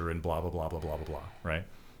culture and blah blah blah blah blah blah blah. Right?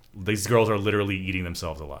 These girls are literally eating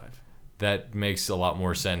themselves alive. That makes a lot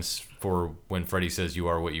more sense for when Freddy says you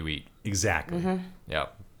are what you eat. Exactly. Mm-hmm. Yeah.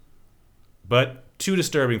 But too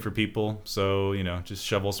disturbing for people, so, just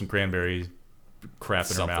shovel some cranberry crap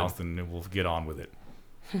in her mouth and we'll get on with it.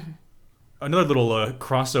 Another little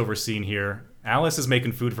crossover scene here. Alice is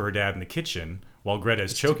making food for her dad in the kitchen while Greta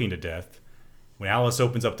is choking to death. When Alice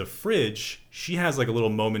opens up the fridge, she has like a little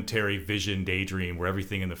momentary vision daydream where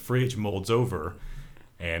everything in the fridge molds over,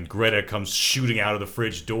 and Greta comes shooting out of the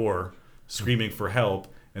fridge door, screaming for help,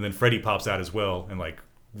 and then Freddy pops out as well and like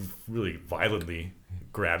really violently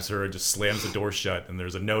grabs her and just slams the door shut, and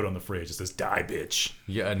there's a note on the fridge that says, "Die, bitch."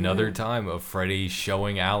 Yeah, another time of Freddy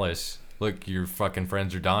showing Alice, look, your fucking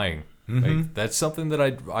friends are dying. Like, that's something that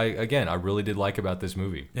I really did like about this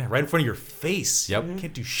movie. Yeah, right in front of your face. Yep.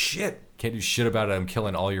 Can't do shit. Can't do shit about it. I'm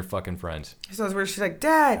killing all your fucking friends. So it's where she's like,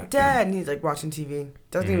 "Dad, Dad," and he's like watching TV.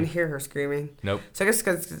 Doesn't even hear her screaming. Nope. So I guess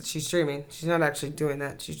because she's streaming. She's not actually doing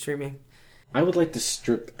that. She's streaming. I would like to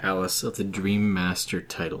strip Alice of the Dream Master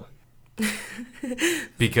title.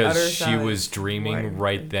 Because Utter she was silence. dreaming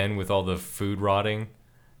right then with all the food rotting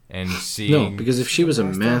and seeing... No, because if she was a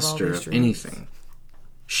master these of dreams. anything,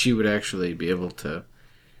 she would actually be able to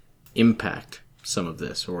impact some of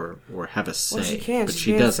this or have a say. Well, she can. But She's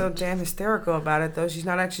she being doesn't. so damn hysterical about it, though. She's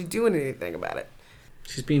not actually doing anything about it.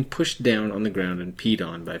 She's being pushed down on the ground and peed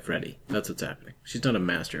on by Freddy. That's what's happening. She's not a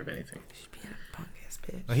master of anything. She's being a punk ass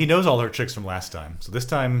bitch. He knows all her tricks from last time, so this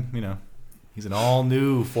time, he's an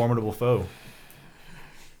all-new formidable foe.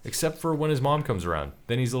 Except for when his mom comes around.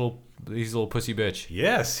 Then he's a little pussy bitch.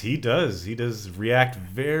 Yes, he does. He does react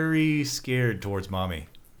very scared towards mommy.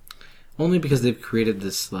 Only because they've created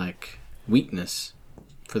this, like, weakness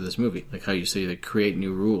for this movie. Like how you say they create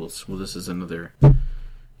new rules. Well, this is another,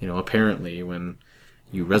 apparently when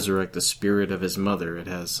you resurrect the spirit of his mother, it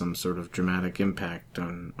has some sort of dramatic impact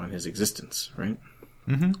on his existence, right?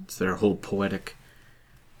 Mm-hmm. It's their whole poetic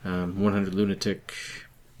 100 lunatic,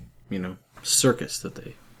 circus that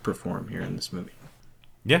they perform here in this movie.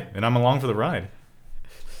 Yeah, and I'm along for the ride.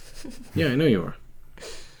 Yeah, I know you are.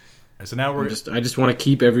 So now I just want to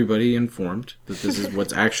keep everybody informed that this is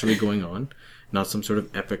what's actually going on, not some sort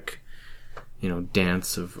of epic,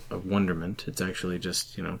 dance of wonderment. It's actually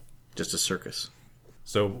just a circus.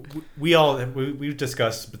 So we've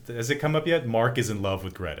discussed, but has it come up yet? Mark is in love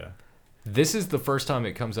with Greta. This is the first time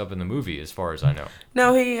it comes up in the movie, as far as I know.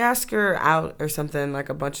 No, he asked her out or something like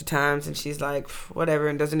a bunch of times, and she's like, whatever,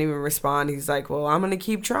 and doesn't even respond. He's like, well, I'm going to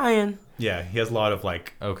keep trying. Yeah, he has a lot of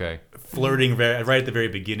like Okay. flirting right at the very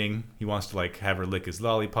beginning. He wants to like have her lick his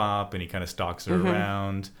lollipop, and he kind of stalks her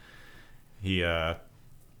around.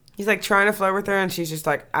 He's like trying to flirt with her, and she's just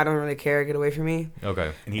like, I don't really care. Get away from me.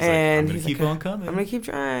 Okay. And he's like, I'm going to keep on coming. I'm going to keep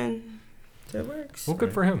trying. So it works. Well,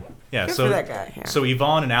 good for him. Yeah, Good so for that guy, yeah. So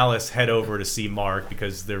Yvonne and Alice head over to see Mark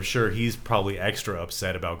because they're sure he's probably extra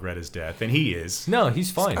upset about Greta's death, and he is. No,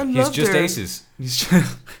 he's fine. I He's loved just her. He's aces.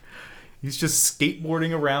 he's just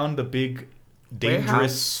skateboarding around the big,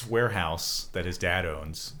 dangerous warehouse that his dad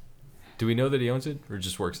owns. Do we know that he owns it, or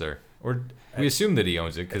just works there? Or we assume that he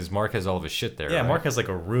owns it because Mark has all of his shit there. Yeah, right? Mark has like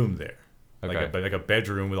a room there, Okay. like a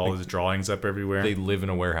bedroom with all his drawings up everywhere. They live in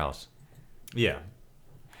a warehouse. Yeah,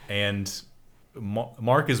 and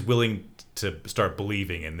Mark is willing to start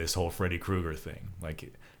believing in this whole Freddy Krueger thing. Like, a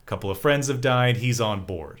couple of friends have died, he's on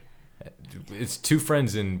board. It's two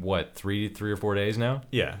friends in what, three or 4 days now?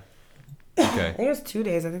 Yeah. Okay. I think it was 2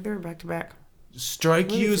 days. I think they were back to back.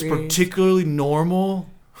 Strike you as 3 days. particularly normal.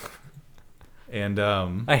 And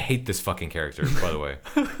I hate this fucking character, by the way.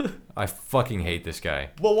 I fucking hate this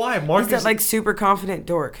guy. well, why? Mark He's is that like super confident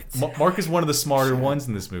dork. Mark is one of the smarter ones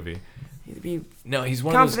in this movie. Be No, he's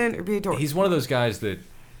one confident of or be a those. dork. He's one of those guys that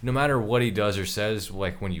no matter what he does or says,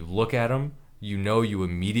 like when you look at him, you know you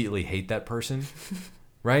immediately hate that person,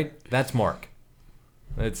 right? That's Mark.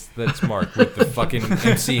 That's Mark with the fucking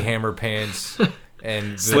MC Hammer pants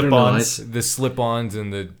and the slip-ons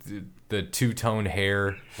and the two-tone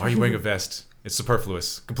hair. Why are you wearing a vest? It's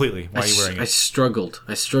superfluous. Completely. Why are you wearing it? I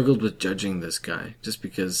struggled with judging this guy just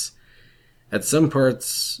because at some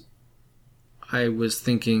parts I was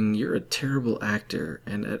thinking you're a terrible actor,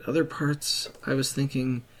 and at other parts I was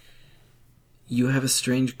thinking you have a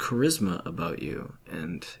strange charisma about you,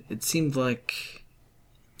 and it seemed like,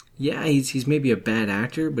 yeah, he's maybe a bad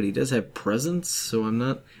actor, but he does have presence. So I'm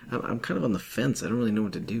kind of on the fence. I don't really know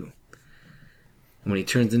what to do. And when he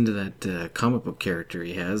turns into that comic book character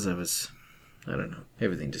he has, I don't know.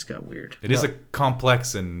 Everything just got weird. It is a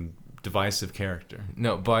complex and divisive character.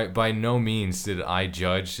 No, by no means did I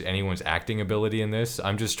judge anyone's acting ability in this.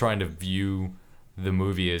 I'm just trying to view the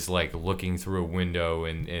movie as like looking through a window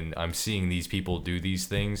and I'm seeing these people do these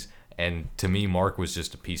things. And to me, Mark was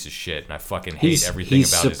just a piece of shit, and I fucking hate everything about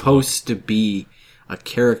his look. He's supposed to be a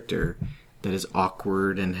character that is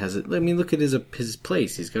awkward and has it. I mean, look at his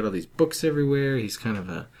place. He's got all these books everywhere. He's kind of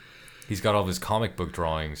a. He's got all of his comic book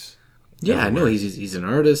drawings. Yeah, everywhere. no, he's an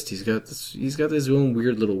artist. He's got his own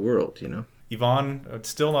weird little world, you know. Yvonne,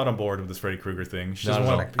 still not on board with this Freddy Krueger thing. She doesn't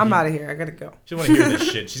want. I'm out of here. I gotta go. She doesn't want to hear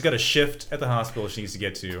this shit. She's got a shift at the hospital she needs to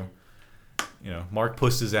get to. You know, Mark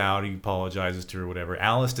pushes out. He apologizes to her, whatever.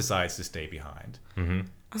 Alice decides to stay behind. Mm-hmm.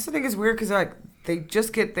 I also think it's weird because like they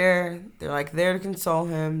just get there. They're like there to console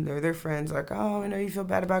him. They're their friends. Like, oh, I know you feel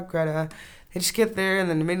bad about Greta. They just get there, and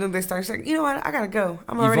then immediately they start. She's like, you know what? I gotta go.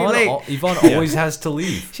 I'm already late. Yvonne always has to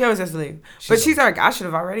leave. She always has to leave. But she's like, I should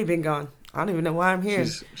have already been gone. I don't even know why I'm here.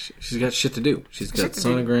 She's got shit to do. She's got Shit to do.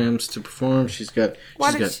 sonograms to perform. She's got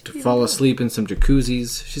Why to she fall asleep in some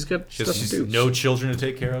jacuzzis. She's got stuff to She's do. no children to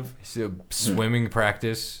take care of. Swimming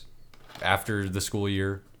practice after the school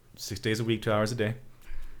year. 6 days a week, 2 hours a day.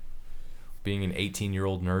 Being an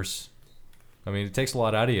 18-year-old nurse. I mean, it takes a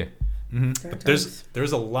lot out of you. Mm-hmm. But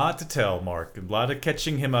there's a lot to tell Mark. A lot of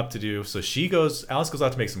catching him up to do. So Alice goes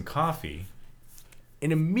out to make some coffee.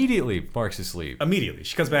 And immediately Mark's asleep. Immediately.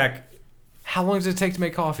 She comes back. How long does it take to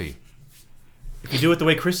make coffee? If you do it the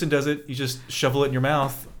way Kristen does it, you just shovel it in your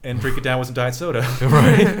mouth and drink it down with some diet soda.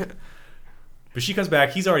 Right. But she comes back.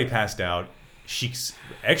 He's already passed out. She's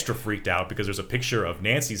extra freaked out because there's a picture of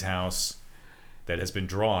Nancy's house that has been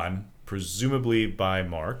drawn, presumably by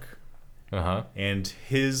Mark. Uh-huh. And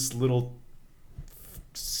his little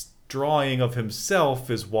drawing of himself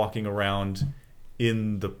is walking around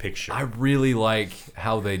in the picture. I really like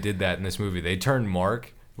how they did that in this movie. They turned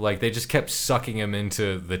Mark, like they just kept sucking him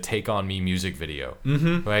into the Take On Me music video.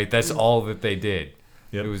 Mm-hmm. Right? That's all that they did.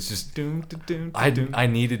 Yep. It was just I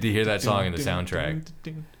needed to hear that song in the soundtrack.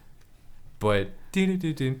 But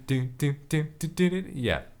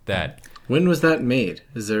yeah, that. When was that made?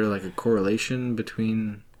 Is there like a correlation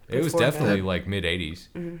between? It was definitely like mid 80s.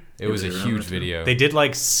 Mm-hmm. It was a huge video. They did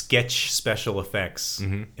like sketch special effects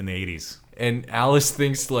in the 80s. And Alice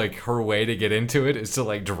thinks like her way to get into it is to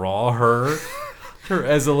like draw her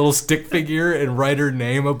as a little stick figure and write her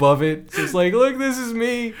name above it. So it's like, look, this is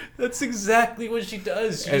me. That's exactly what she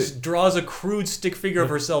does. She just draws a crude stick figure of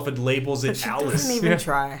herself and labels it She Alice. doesn't even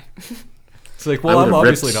try. It's like, well, I'm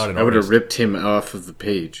obviously ripped, not an I would have artist. ripped him off of the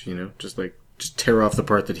page, just tear off the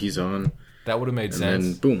part that he's on. That would have made And sense.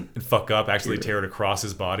 then boom. And fuck up, actually tear it across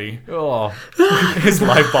his body. Oh, His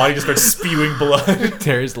live body just starts spewing blood.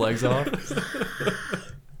 tear his legs off.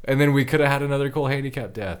 And then we could have had another Cole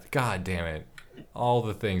handicap death. God damn it. All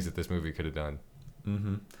the things that this movie could have done.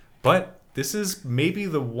 Mm-hmm. But this is maybe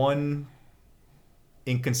the one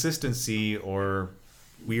inconsistency or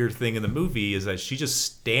weird thing in the movie is that she just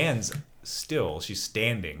stands still. She's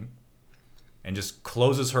standing and just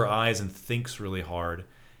closes her eyes and thinks really hard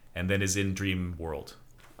and then is in dream world.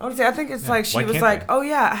 Honestly, I think it's like she Why was can't like, they? "Oh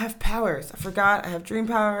yeah, I have powers. I forgot. I have dream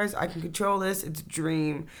powers. I can control this. It's a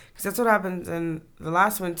dream." Because that's what happens in the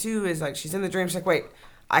last one too. Is like she's in the dream. She's like, "Wait,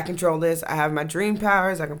 I control this. I have my dream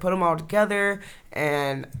powers. I can put them all together,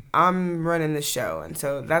 and I'm running this show." And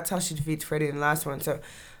so that's how she defeats Freddy in the last one. So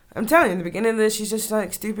I'm telling you, in the beginning of this, she's just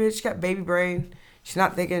like stupid. She's got baby brain. She's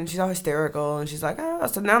not thinking. She's all hysterical, and she's like, "Oh,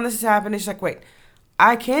 so now this is happening." She's like, "Wait,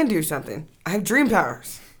 I can do something. I have dream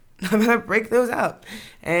powers. I'm gonna break those out,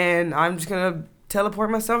 and I'm just gonna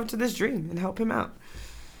teleport myself into this dream and help him out."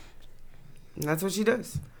 And that's what she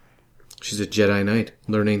does. She's a Jedi Knight,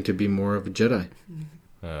 learning to be more of a Jedi.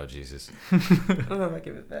 Oh, Jesus. I don't know if I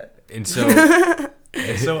give it that. And so, So I don't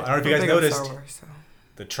know if you guys think I'm noticed, Star Wars, so.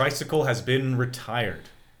 the tricycle has been retired.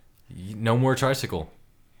 no more tricycle.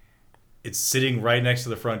 It's sitting right next to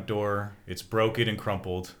the front door. It's broken and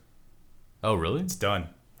crumpled. Oh, really? It's done.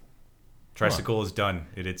 Tricycle is done.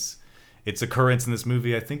 Its occurrence in this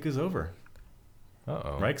movie, I think, is over.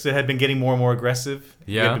 Uh-oh. Right? Because it had been getting more and more aggressive.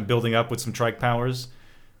 Yeah. It had been building up with some trike powers.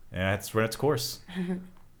 And that's run its course.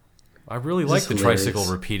 I really This like is the hilarious.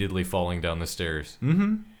 tricycle repeatedly falling down the stairs.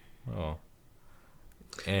 Mm-hmm. Oh.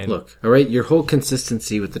 And Look, all right, your whole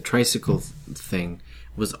consistency with the tricycle thing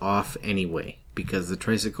was off anyway, because the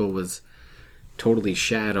tricycle was totally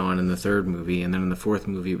shat on in the third movie, and then in the fourth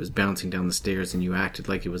movie it was bouncing down the stairs, and you acted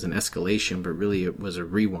like it was an escalation, but really it was a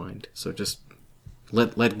rewind. So just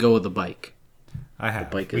let go of the bike. I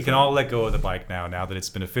have. bike We is can on. all let go of the bike now that it's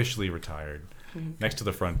been officially retired. Next to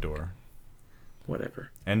the front door. Whatever.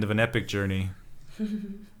 End of an epic journey.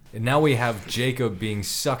 And now we have Jacob being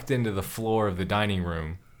sucked into the floor of the dining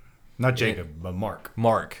room. Not Jacob, but Mark.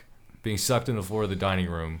 Mark being sucked into the floor of the dining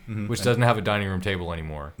room, Mhm. which And- doesn't have a dining room table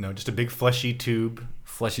anymore. No, just a big fleshy tube.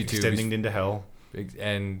 Fleshy tube. Extending into hell.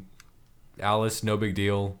 And Alice, no big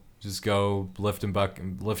deal. Just go lift him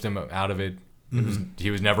out of it. He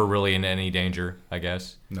was never really in any danger, I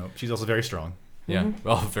guess. No, she's also very strong. Yeah,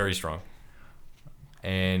 well, very strong.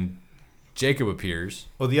 And Jacob appears.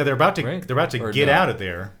 Well, yeah, they're about to Right? Or get no? out of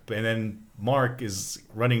there, and then Mark is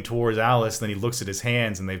running towards Alice. Then he looks at his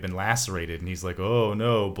hands, and they've been lacerated, and he's like, "Oh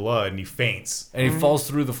no, blood!" And he faints. And he falls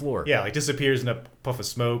through the floor. Yeah, like disappears in a puff of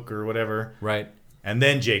smoke or whatever. Right. And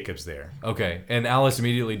then Jacob's there. Okay. And Alice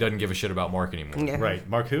immediately doesn't give a shit about Mark anymore. Yeah. Right,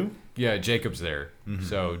 Mark who? Yeah, Jacob's there. Mm-hmm.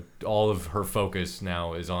 So all of her focus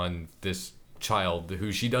now is on this child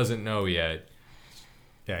who she doesn't know yet.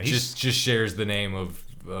 Yeah, Just shares the name of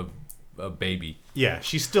a baby. Yeah,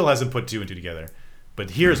 she still hasn't put two and two together.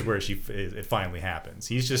 But here's where it finally happens.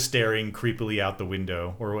 He's just staring creepily out the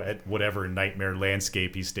window or at whatever nightmare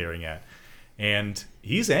landscape he's staring at. And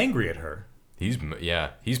he's angry at her. He's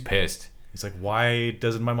pissed. He's like, why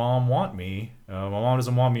doesn't my mom want me? My mom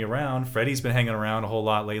doesn't want me around. Freddy's been hanging around a whole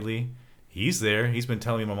lot lately. He's there. He's been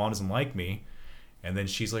telling me my mom doesn't like me. And then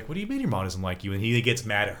she's like, what do you mean your mom doesn't like you? And he gets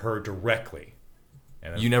mad at her directly.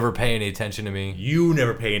 And then, You never pay any attention to me. you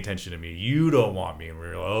never pay attention to me. You don't want me. And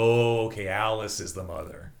we're like, oh, okay, Alice is the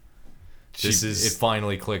mother. It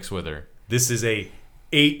finally clicks with her. This is a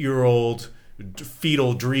 8-year-old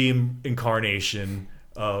fetal dream incarnation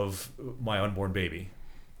of my unborn baby.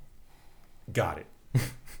 Got it.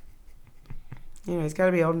 You know, he's got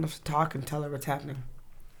to be old enough to talk and tell her what's happening.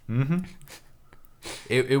 Mm-hmm.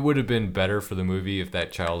 It would have been better for the movie if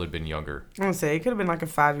that child had been younger. I'm going to say, it could have been like a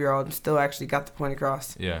 5-year-old and still actually got the point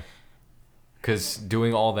across. Yeah. Because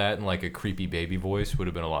doing all that in like a creepy baby voice would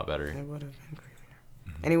have been a lot better. It would have been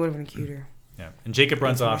creepier. And he would have been cuter. Yeah. And Jacob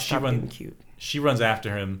runs off. Stop being cute. She runs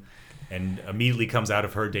after him and immediately comes out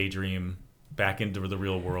of her daydream back into the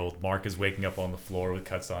real world. Mark is waking up on the floor with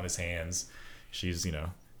cuts on his hands. She's,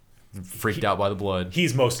 Freaked out by the blood.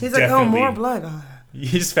 He's like, definitely... oh, more blood. He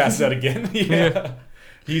just passed out again. Yeah.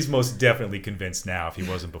 He's most definitely convinced now if he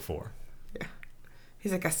wasn't before. Yeah.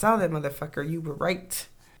 He's like, I saw that motherfucker. You were right.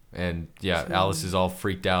 And yeah, Alice is all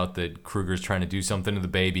freaked out that Kruger's trying to do something to the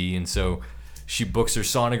baby. And so she books her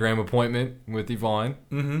sonogram appointment with Yvonne.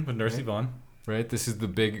 Mm-hmm. With Nurse Yvonne. Right? This is the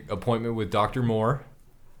big appointment with Dr. Moore.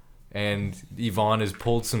 And Yvonne has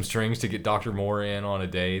pulled some strings to get Dr. Moore in on a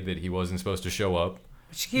day that he wasn't supposed to show up.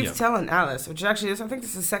 She keeps telling Alice, which actually is, I think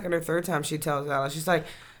this is the second or third time she tells Alice. She's like,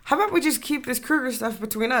 how about we just keep this Kruger stuff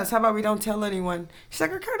between us? How about we don't tell anyone? She's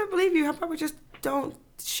like, I kind of believe you. How about we just don't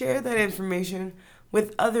share that information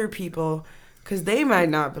with other people because they might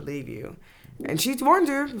not believe you. And she warned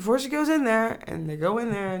her before she goes in there, and they go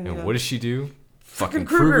in there. And what does she do? Fucking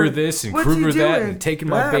Kruger Kruger this and Kruger that and taking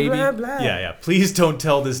my baby. Blah, blah. Yeah. Please don't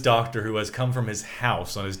tell this doctor who has come from his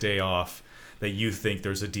house on his day off that you think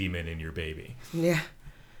there's a demon in your baby. Yeah.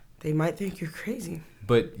 They might think you're crazy.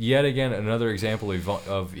 But yet again, another example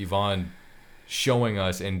of Yvonne showing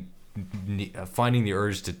us and finding the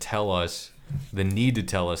urge to tell us, the need to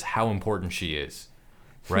tell us how important she is,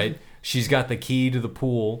 right? She's got the key to the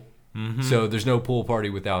pool, so there's no pool party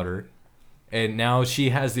without her. And now she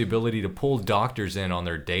has the ability to pull doctors in on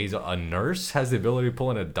their days. A nurse has the ability to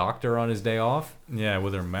pull in a doctor on his day off? Yeah,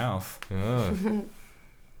 with her mouth.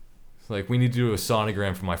 It's like, we need to do a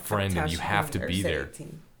sonogram for my friend, and you have to be there.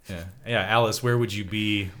 Yeah, Alice, where would you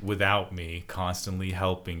be without me constantly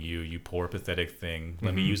helping you, you poor, pathetic thing?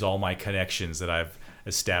 Let me use all my connections that I've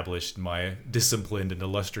established my disciplined and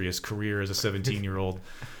illustrious career as a 17-year-old.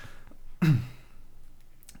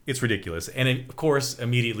 It's ridiculous. And of course,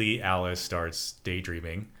 immediately Alice starts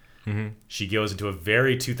daydreaming. She goes into a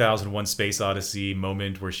very 2001 Space Odyssey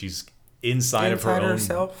moment where she's inside of her own...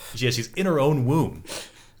 herself. Yeah, she's in her own womb.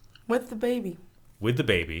 With the baby.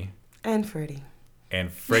 And Freddie. And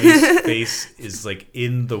Freddie's face is like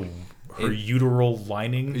in her uteral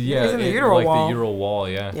lining. Yeah, in the uteral wall. The uteral wall,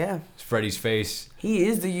 yeah. Yeah. It's Freddie's face. He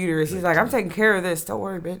is the uterus. He's like, I'm taking care of this. Don't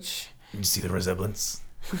worry, bitch. You see the resemblance?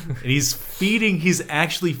 And he's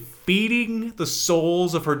actually feeding the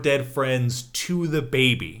souls of her dead friends to the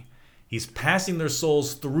baby. He's passing their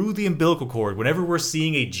souls through the umbilical cord. Whenever we're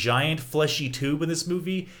seeing a giant fleshy tube in this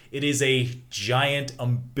movie, it is a giant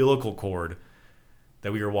umbilical cord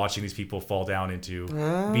that we are watching these people fall down into,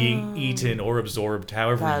 being eaten or absorbed,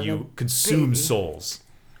 however you consume souls,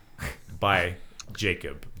 by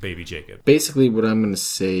Jacob, baby Jacob. Basically, what I'm going to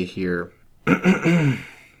say here...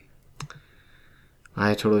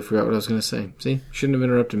 I totally forgot what I was going to say. See? Shouldn't have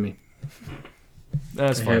interrupted me.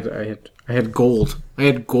 That's fine. I had gold. I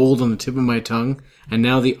had gold on the tip of my tongue, and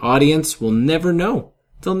now the audience will never know.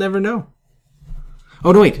 They'll never know.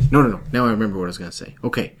 Oh, no, wait. No. Now I remember what I was going to say.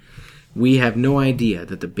 Okay. We have no idea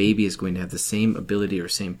that the baby is going to have the same ability or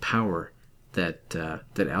same power that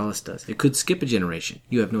Alice does. It could skip a generation.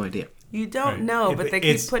 You have no idea. You don't know, but they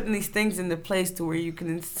keep putting these things into place to where you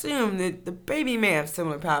can assume that the baby may have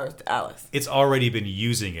similar powers to Alice. It's already been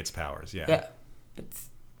using its powers, yeah. Yeah. It's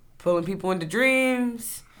pulling people into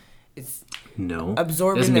dreams. It's it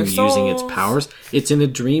absorbing their souls. It hasn't been using its powers. It's in a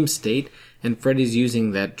dream state, and Freddy's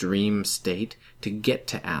using that dream state to get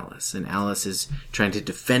to Alice, and Alice is trying to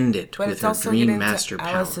defend it with her dream master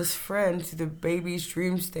power. Alice's friend to the baby's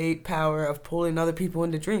dream state power of pulling other people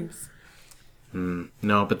into dreams.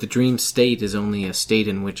 No, but the dream state is only a state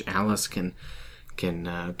in which Alice can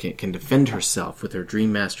defend herself with her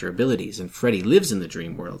dream master abilities, and Freddy lives in the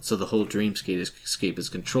dream world, so the whole dreamscape is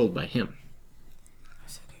controlled by him.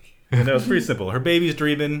 No, it's pretty simple. Her baby's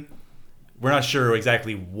dreaming. We're not sure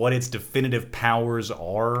exactly what its definitive powers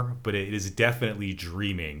are, but it is definitely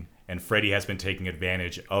dreaming, and Freddy has been taking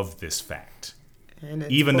advantage of this fact.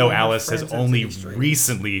 Even though Alice has only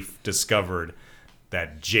recently discovered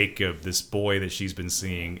that Jacob, this boy that she's been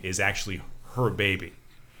seeing, is actually her baby.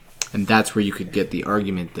 And that's where you could get the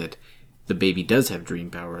argument that the baby does have dream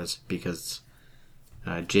powers, because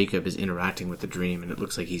Jacob is interacting with the dream, and it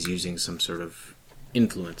looks like he's using some sort of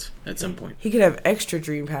influence at some point. He could have extra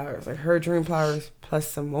dream powers, like her dream powers plus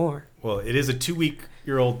some more. Well, it is a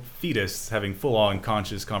 2-week-old fetus having full-on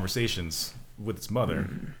conscious conversations with its mother.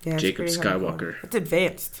 Yeah, Jacob Skywalker. It's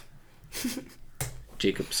advanced.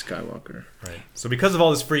 Jacob Skywalker. Right. So because of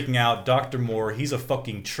all this freaking out, Dr. Moore, he's a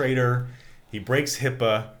fucking traitor. He breaks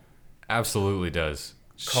HIPAA. Absolutely does.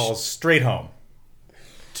 Calls straight home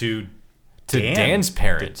to Dan's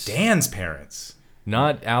parents. To Dan's parents.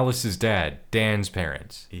 Not Alice's dad. Dan's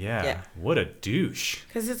parents. Yeah. What a douche.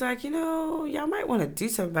 Because it's like, y'all might want to do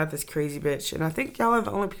something about this crazy bitch. And I think y'all are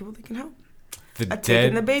the only people that can help.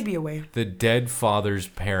 Taking the baby away. The dead father's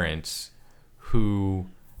parents, who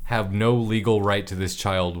have no legal right to this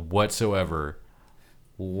child whatsoever.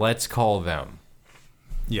 Let's call them.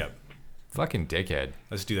 Yep. Fucking dickhead.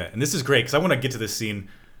 Let's do that. And this is great, because I want to get to this scene.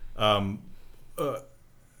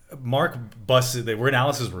 Mark busts it. We're in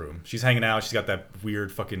Alice's room. She's hanging out. She's got that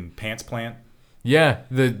weird fucking pants plant. Yeah,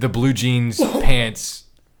 the blue jeans pants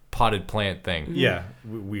potted plant thing. Yeah,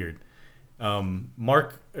 weird.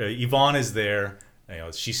 Yvonne is there,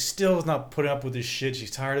 She still is not putting up with this shit.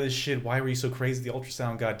 She's tired of this shit. Why were you so crazy at the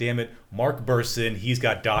ultrasound? God damn it. Mark bursts in. He's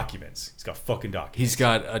got documents. He's got fucking documents. He's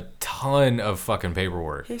got a ton of fucking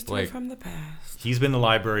paperwork. History from the past. He's been in the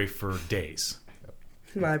library for days.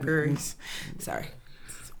 Libraries. Sorry.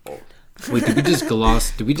 It's old. Wait, did we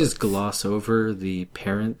just gloss over the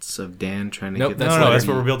parents of Dan trying to get this? No, that's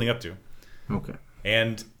what we're building up to. Okay.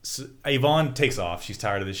 And so Yvonne takes off. She's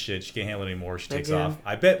tired of this shit. She can't handle it anymore. She takes off.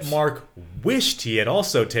 I bet Mark wished he had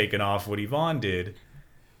also taken off what Yvonne did,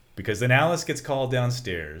 because then Alice gets called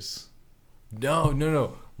downstairs.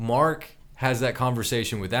 No. Mark has that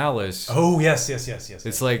conversation with Alice. Oh, yes.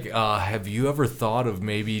 It's like, have you ever thought of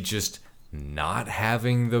maybe just not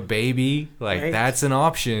having the baby? Like, Right. that's an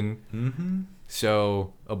option. Mm-hmm.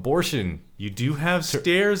 So, abortion. You do have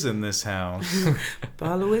stairs in this house.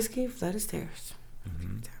 Bottle of whiskey, flight of stairs.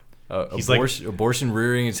 He's abortion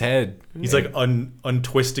rearing its head. He's like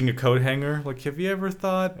untwisting a coat hanger. Like, have you ever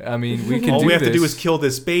thought? I mean, we can all do we have to do this. is kill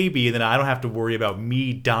this baby, and then I don't have to worry about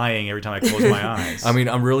me dying every time I close my eyes. I mean,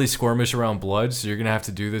 I'm really squirmish around blood, so you're gonna have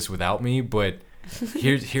to do this without me. But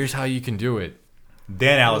here's how you can do it.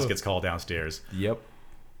 Then Alice gets called downstairs. Yep.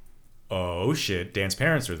 Oh shit! Dan's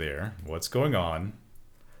parents are there. What's going on?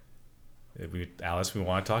 Alice, we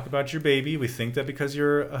want to talk about your baby. We think that because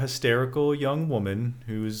you're a hysterical young woman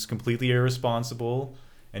who's completely irresponsible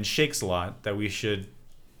and shakes a lot, that we should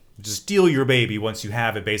just steal your baby once you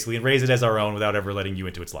have it, basically, and raise it as our own without ever letting you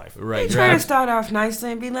into its life. Right. They try to start off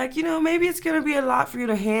nicely and be like, maybe it's going to be a lot for you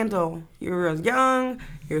to handle. You're real young.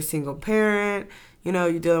 You're a single parent.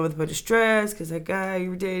 You're dealing with a bunch of stress because that guy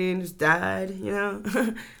you were dating just died,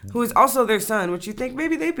 who is also their son, which you think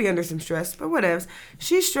maybe they'd be under some stress, but whatever.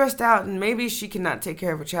 She's stressed out and maybe she cannot take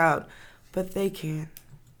care of a child, but they can.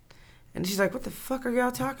 And she's like, what the fuck are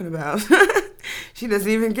y'all talking about? She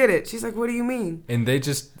doesn't even get it. She's like, what do you mean? And they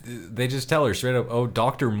just tell her straight up, oh,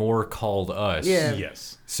 Dr. Moore called us. Yeah.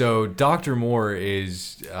 Yes. So Dr. Moore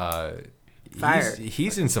is... Fired.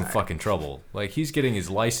 He's in some fucking trouble. Like, he's getting his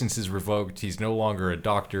licenses revoked. He's no longer a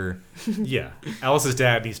doctor. Yeah. Alice's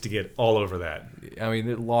dad needs to get all over that. I mean,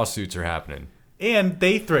 the lawsuits are happening. And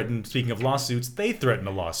they threaten, speaking of lawsuits, they threaten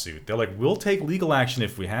a lawsuit. They're like, we'll take legal action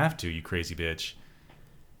if we have to, you crazy bitch.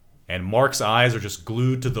 And Mark's eyes are just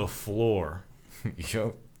glued to the floor.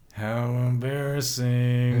 Yup. How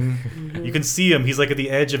embarrassing. You can see him. He's like at the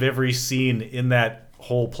edge of every scene in that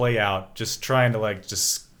whole play out, just trying to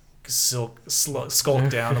just skulk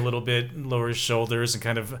down a little bit, lower his shoulders, and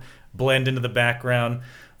kind of blend into the background.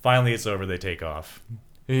 Finally, it's over. They take off.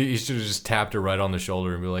 He should have just tapped her right on the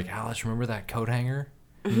shoulder and be like, Alice, remember that coat hanger?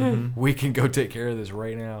 Mm-hmm. We can go take care of this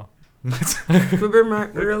right now. Remember my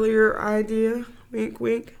earlier idea? Wink,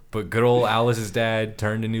 wink. But good old Alice's dad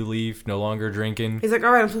turned a new leaf, no longer drinking. He's like,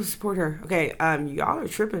 all right, I'm supposed to support her. Okay, y'all are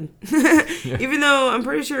tripping. Even though I'm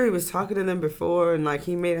pretty sure he was talking to them before and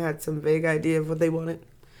he may have had some vague idea of what they wanted.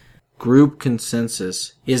 Group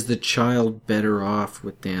consensus: is the child better off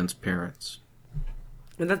with Dan's parents?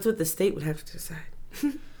 And that's what the state would have to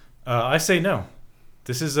decide. I say no.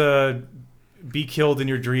 This is a be killed in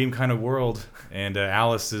your dream kind of world, and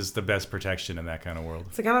Alice is the best protection in that kind of world.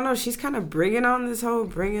 It's like, I don't know, she's kind of bringing on this whole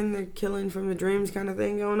bringing the killing from the dreams kind of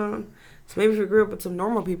thing going on. So maybe if we grew up with some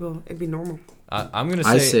normal people, it'd be normal. I'm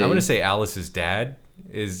gonna say Alice's dad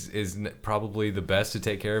is probably the best to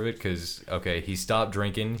take care of it, because he stopped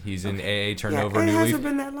drinking, he's in AA, turned over a new leaf,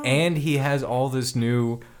 been that long. And he has all this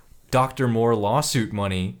new Dr. Moore lawsuit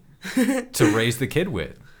money to raise the kid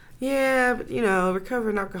with. Yeah, but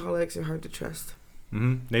recovering alcoholics are hard to trust.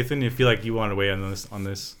 Mm-hmm. Nathan, you feel like you wanted to weigh in on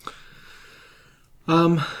this?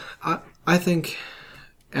 I think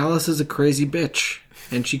Alice is a crazy bitch,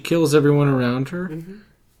 and she kills everyone around her. Mm-hmm.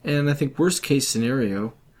 And I think worst case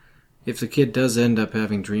scenario, if the kid does end up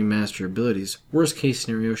having Dream Master abilities, worst case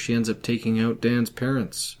scenario, she ends up taking out Dan's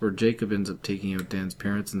parents, or Jacob ends up taking out Dan's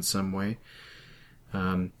parents in some way,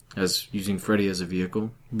 as using Freddy as a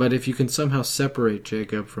vehicle. But if you can somehow separate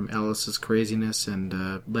Jacob from Alice's craziness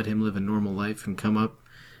and let him live a normal life and come up,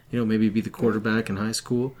 maybe be the quarterback in high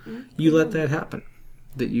school, you let that happen.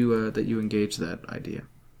 That you engage that idea.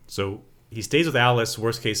 So he stays with Alice.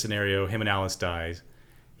 Worst case scenario, him and Alice dies.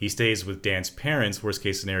 He stays with Dan's parents. Worst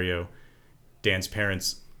case scenario, Dan's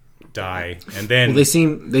parents die, and then they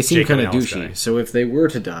seem kind of douchey. Die. So if they were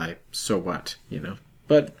to die, so what?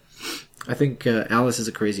 But I think Alice is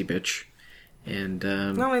a crazy bitch, and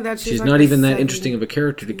not only that, she's not even that interesting of a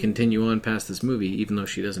character to continue on past this movie, even though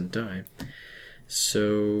she doesn't die.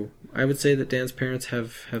 So I would say that Dan's parents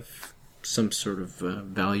have some sort of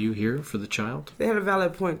value here for the child. They had a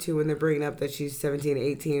valid point, too, when they're bringing up that she's 17,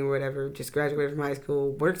 18, whatever, just graduated from high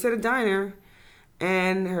school, works at a diner,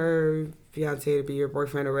 and her fiance to be your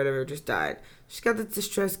boyfriend or whatever just died. She's got this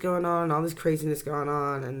distress going on, all this craziness going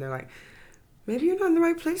on, and they're like, maybe you're not in the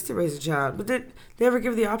right place to raise a child. But did they ever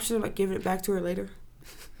give the option of like giving it back to her later?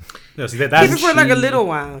 No, see, Keep it for like a little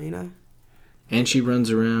while, you know. And she runs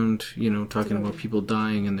around, talking about people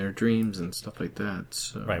dying in their dreams and stuff like that.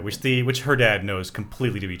 So. Right, which her dad knows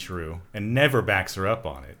completely to be true and never backs her up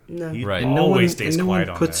on it. No. He Right. And always stays no quiet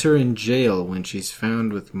one on puts that. her in jail when she's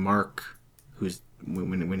found with Mark, who's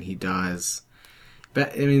when he dies. I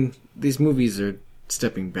mean, these movies are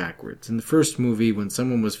stepping backwards. In the first movie, when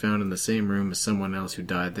someone was found in the same room as someone else who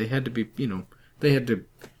died, they had to be, they had to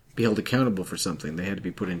be held accountable for something. They had to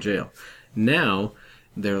be put in jail. Now,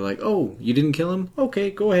 they're like, oh, you didn't kill him?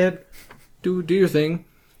 Okay, go ahead. Do your thing.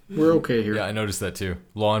 We're okay here. Yeah, I noticed that too.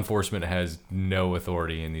 Law enforcement has no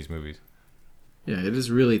authority in these movies. Yeah, it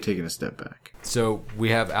is really taking a step back. So we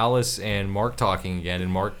have Alice and Mark talking again,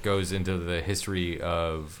 and Mark goes into the history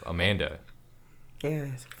of Amanda.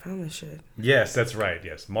 Yes, I found this shit. Yes, that's right.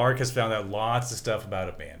 Yes, Mark has found out lots of stuff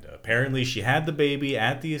about Amanda. Apparently, she had the baby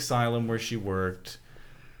at the asylum where she worked.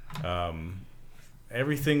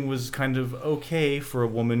 Everything was kind of okay for a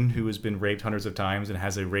woman who has been raped hundreds of times and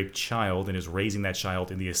has a raped child and is raising that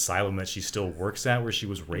child in the asylum that she still works at where she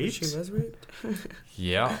was raped. She was raped?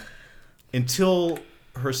 Yeah. Until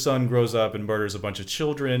her son grows up and murders a bunch of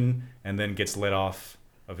children and then gets let off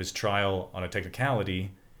of his trial on a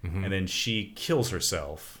technicality, and then she kills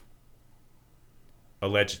herself,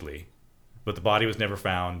 allegedly. But the body was never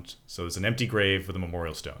found, so there's an empty grave with a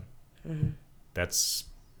memorial stone.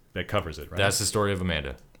 That covers it, right? That's the story of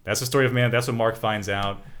Amanda. That's the story of Amanda. That's what Mark finds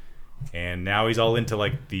out. And now he's all into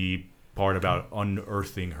like the part about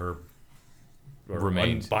unearthing her or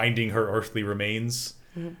Remains. unbinding her earthly remains.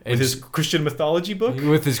 And With his Christian mythology book?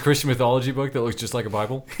 With his Christian mythology book that looks just like a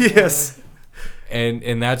Bible. Yes.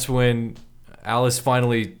 And that's when Alice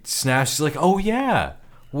finally snaps. She's like, oh yeah,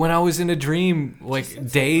 when I was in a dream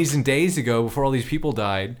like days and days ago before all these people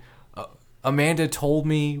died, Amanda told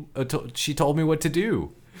me, she told me what to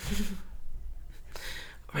do.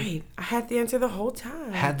 Wait, I had the answer the whole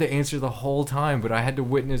time. Had the answer the whole time, but I had to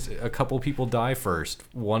witness a couple people die first.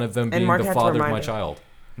 One of them being Mark the had to father of remind my her. child.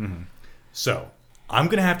 So, I'm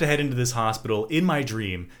going to have to head into this hospital in my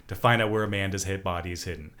dream to find out where Amanda's body is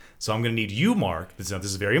hidden. So I'm going to need you, Mark. This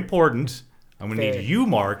is very important. I'm going to need you,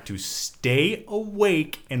 Mark, to stay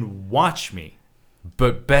awake and watch me.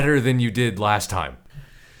 But better than you did last time.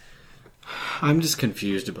 I'm just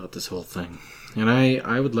confused about this whole thing. And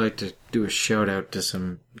I would like to do a shout out to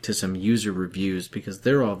some user reviews because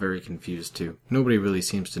they're all very confused too. Nobody really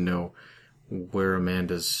seems to know where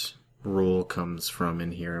Amanda's role comes from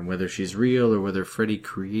in here and whether she's real or whether Freddy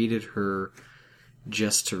created her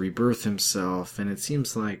just to rebirth himself. And it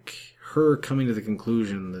seems like her coming to the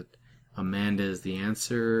conclusion that Amanda is the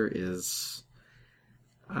answer is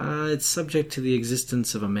it's subject to the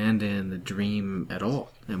existence of Amanda in the dream at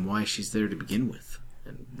all and why she's there to begin with.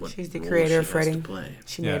 And what She's the role creator of she has to Freddy. play.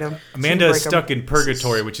 She made him. Amanda is stuck in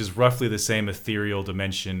purgatory, which is roughly the same ethereal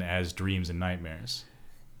dimension as dreams and nightmares.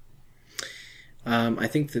 I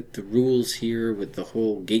think that the rules here with the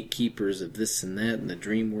whole gatekeepers of this and that and the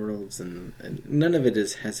dream worlds and none of it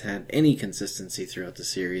has had any consistency throughout the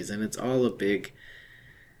series, and it's all a big,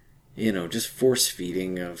 just force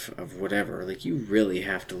feeding of whatever. Like, you really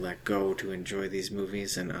have to let go to enjoy these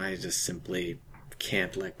movies, and I just simply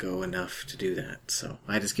can't let go enough to do that. So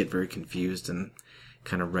I just get very confused and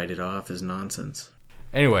kind of write it off as nonsense.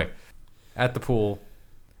 Anyway, at the pool,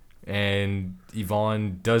 and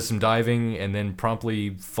Yvonne does some diving and then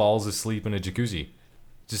promptly falls asleep in a jacuzzi.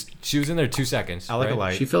 She was in there 2 seconds. I like right? a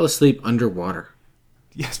light. She fell asleep underwater.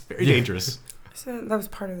 Yes, very dangerous. So that was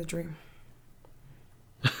part of the dream.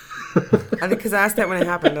 I think because I asked that when it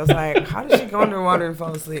happened. I was like, how did she go underwater and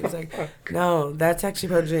fall asleep? It's like, no, that's actually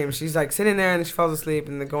part of the dream. She's like sitting there and she falls asleep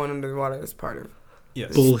and then going under the water is part of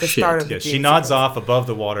Yes. the start of the Yes, she dream nods sequence. off above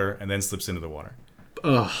the water and then slips into the water.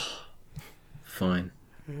 Oh, fine.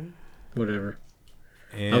 Whatever.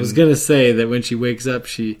 And I was going to say that when she wakes up,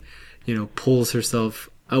 she, pulls herself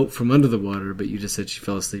out from under the water, but you just said she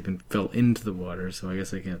fell asleep and fell into the water, so I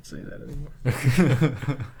guess I can't say that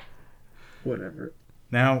anymore. Whatever.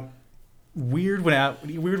 Now, weird when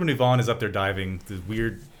Yvonne is up there diving,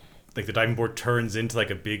 the diving board turns into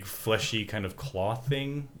like a big fleshy kind of claw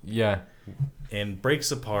thing. Yeah. And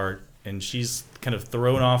breaks apart, and she's kind of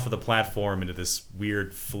thrown off of the platform into this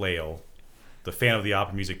weird flail. The Phantom of the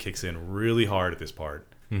Opera music kicks in really hard at this part.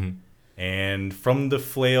 Mm-hmm. And from the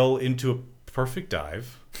flail into a perfect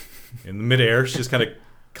dive, in the midair, she just kind of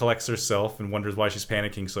collects herself and wonders why she's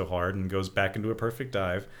panicking so hard and goes back into a perfect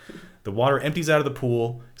dive. The water empties out of the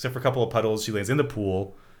pool, except for a couple of puddles. She lands in the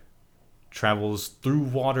pool, travels through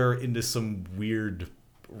water into some weird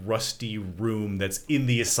rusty room that's in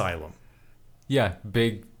the asylum. Yeah,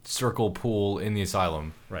 big circle pool in the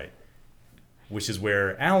asylum. Right. Which is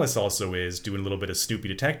where Alice also is, doing a little bit of snoopy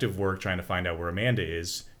detective work, trying to find out where Amanda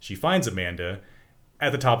is. She finds Amanda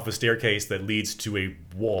at the top of a staircase that leads to a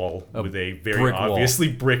wall with a very obviously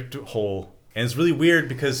bricked hole. And it's really weird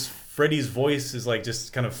because Freddy's voice is like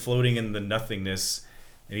just kind of floating in the nothingness.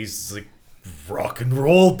 And he's like, rock and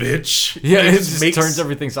roll, bitch. Yeah, and it just turns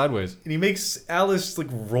everything sideways. And he makes Alice like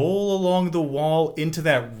roll along the wall into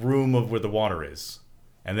that room of where the water is.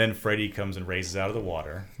 And then Freddy comes and raises out of the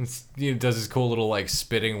water. He does his cool little like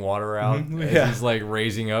spitting water out as he's like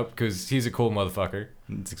raising up because he's a cool motherfucker.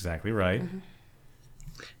 That's exactly right.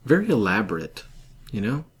 Very elaborate, you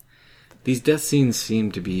know? These death scenes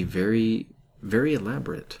seem to be very, very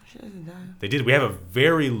elaborate. They did. We have a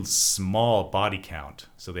very small body count,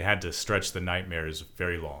 so they had to stretch the nightmares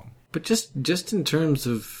very long. But just in terms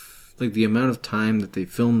of like the amount of time that they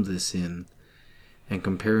filmed this in and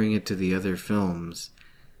comparing it to the other films,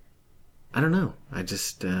 I don't know. I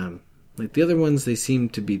just like the other ones, they seem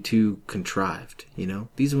to be too contrived, you know?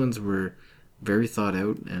 These ones were very thought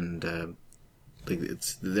out, and like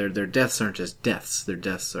it's their deaths aren't just deaths. Their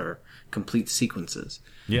deaths are complete sequences.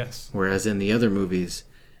 Yes. Whereas in the other movies,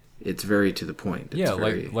 it's very to the point.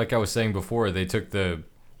 It's like I was saying before, they took the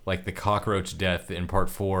cockroach death in part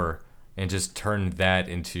 4 and just turned that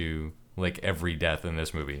into like every death in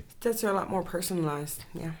this movie. Deaths are a lot more personalized.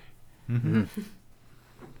 Yeah. Mm-hmm.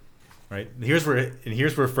 Right. Here's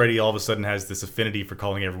where Freddy all of a sudden has this affinity for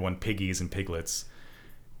calling everyone piggies and piglets,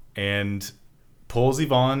 and pulls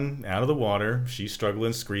Yvonne out of the water. She's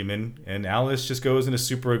struggling, screaming, and Alice just goes into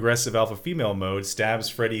super aggressive alpha female mode, stabs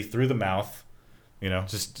Freddy through the mouth, you know,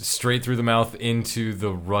 just straight through the mouth into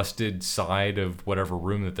the rusted side of whatever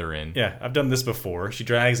room that they're in. Yeah, I've done this before. She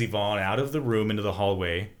drags Yvonne out of the room into the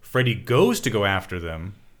hallway. Freddy goes to go after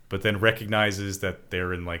them, but then recognizes that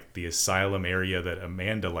they're in like the asylum area that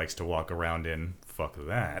Amanda likes to walk around in. Fuck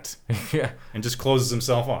that. Yeah. And just closes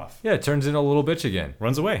himself off. Yeah, turns into a little bitch again.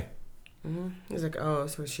 Runs away. Mm-hmm. He's like, oh,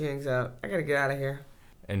 so she hangs out. I gotta get out of here.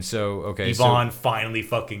 And so, okay. Yvonne finally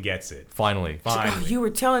fucking gets it. Finally. Oh, you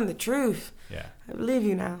were telling the truth. Yeah. I believe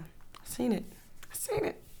you now. I've seen it.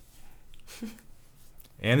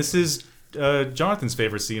 And this is Jonathan's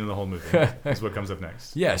favorite scene in the whole movie. Is what comes up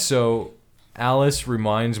next. Yeah, so Alice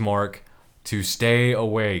reminds Mark to stay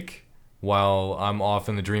awake while I'm off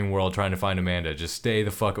in the dream world trying to find Amanda. Just stay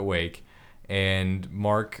the fuck awake. And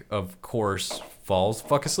Mark, of course, falls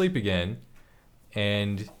fuck asleep again.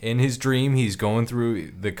 And in his dream, he's going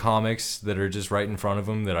through the comics that are just right in front of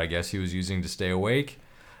him that I guess he was using to stay awake.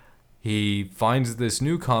 He finds this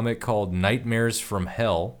new comic called Nightmares from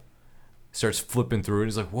Hell. Starts flipping through it.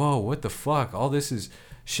 He's like, whoa, what the fuck? All this is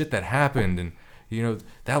shit that happened. And, you know,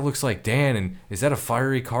 that looks like Dan. And is that a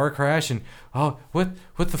fiery car crash? And, oh, what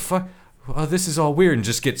the fuck? Oh, this is all weird. And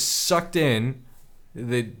just gets sucked in.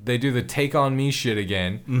 They do the take on me shit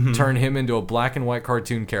again. Mm-hmm. Turn him into a black and white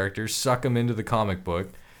cartoon character. Suck him into the comic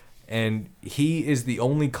book. And he is the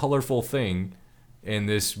only colorful thing in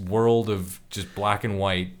this world of just black and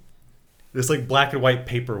white. This like black and white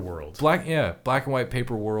paper world. Black and white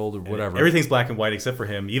paper world or whatever. Everything's black and white except for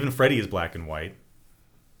him. Even Freddy is black and white.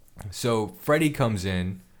 So Freddy comes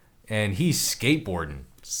in and he's skateboarding.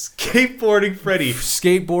 Skateboarding Freddy.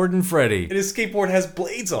 Skateboarding Freddy. And his skateboard has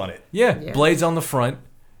blades on it. Yeah, blades on the front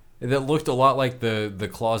that looked a lot like the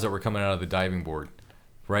claws that were coming out of the diving board.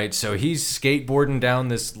 Right? So he's skateboarding down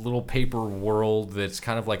this little paper world that's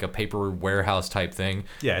kind of like a paper warehouse type thing.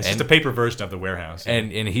 Yeah, it's just a paper version of the warehouse. Yeah.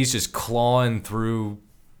 And he's just clawing through,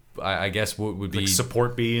 I guess what would be like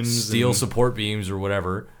support beams. Steel support beams or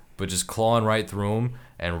whatever, but just clawing right through them.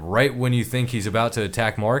 And right when you think he's about to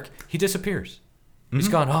attack Mark, he disappears. Mm-hmm. He's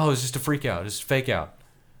gone, oh, it's just a freak out. It's a fake out.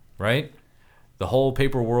 Right? The whole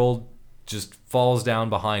paper world just falls down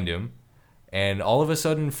behind him. And all of a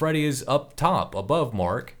sudden, Freddy is up top, above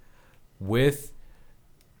Mark, with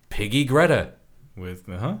Piggy Greta.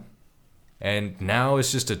 And now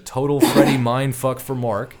it's just a total Freddy mindfuck for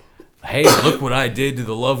Mark. Hey, look what I did to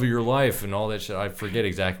the love of your life and all that shit. I forget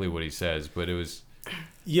exactly what he says, but it was...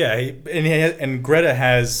 Yeah, and Greta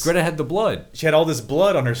had the blood. She had all this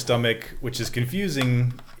blood on her stomach, which is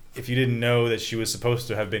confusing if you didn't know that she was supposed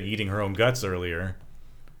to have been eating her own guts earlier.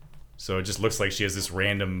 So it just looks like she has this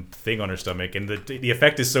random thing on her stomach, and the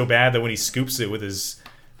effect is so bad that when he scoops it with his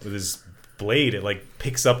blade, it like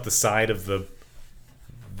picks up the side of the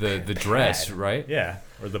dress, right? Yeah,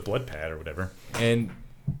 or the blood pad or whatever. And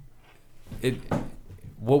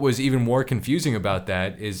what was even more confusing about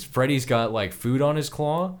that is Freddy's got like food on his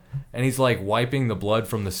claw, and he's like wiping the blood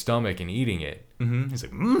from the stomach and eating it. Mm-hmm. He's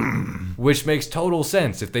like, Which makes total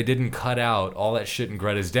sense if they didn't cut out all that shit in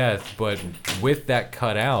Greta's death. But with that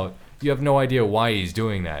cut out, you have no idea why he's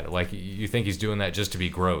doing that. Like, you think he's doing that just to be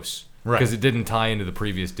gross. Right. Because it didn't tie into the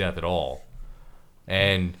previous death at all.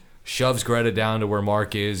 And shoves Greta down to where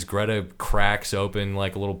Mark is. Greta cracks open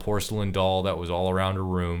like a little porcelain doll that was all around her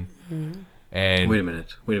room. Mm-hmm. Wait a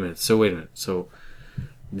minute. So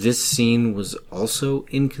this scene was also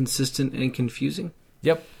inconsistent and confusing?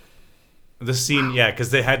 Yep. The scene, yeah, because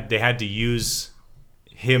they had to use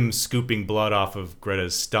him scooping blood off of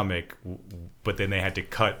Greta's stomach, but then they had to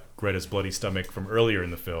cut Greta's bloody stomach from earlier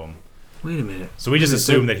in the film. Wait a minute. So we just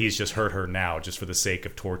assume that he's just hurt her now, just for the sake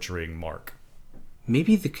of torturing Mark.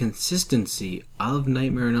 Maybe the consistency of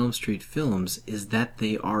Nightmare on Elm Street films is that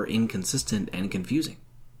they are inconsistent and confusing.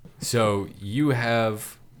 So you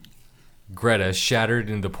have Greta shattered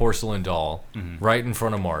into the porcelain doll right in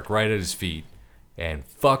front of Mark, right at his feet. And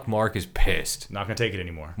fuck, Mark is pissed. Not gonna take it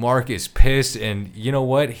anymore. Mark is pissed, and you know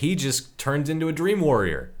what? He just turns into a dream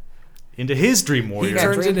warrior. Into his dream warrior. He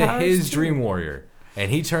turns into his dream warrior.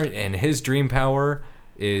 And his dream power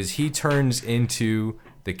is he turns into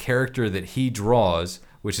the character that he draws,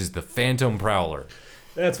 which is the Phantom Prowler.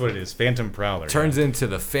 That's what it is, Phantom Prowler. Turns into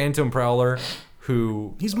the Phantom Prowler,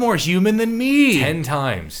 who... He's more human than me! 10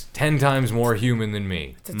 times more human than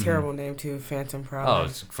me. It's a terrible name, too, Phantom Prowler. Oh,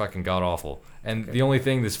 it's fucking god-awful. And the only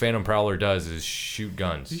thing this Phantom Prowler does is shoot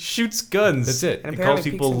guns. He shoots guns. That's it. And He calls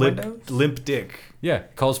apparently people peeks in limp dick. Yeah,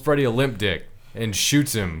 calls Freddy a limp dick and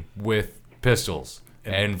shoots him with pistols.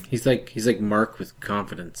 And He's like Mark with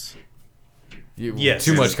confidence. Yes.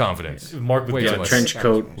 Too much confidence. Mark with Way guns. too much. Trench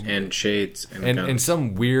coat and shades and And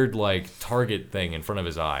some weird like target thing in front of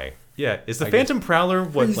his eye. Yeah, is the Phantom Prowler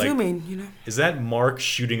what, like... Zooming, you know. Is that Mark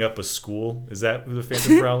shooting up a school? Is that who the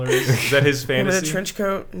Phantom Prowler is? Is that his Him with fantasy? a trench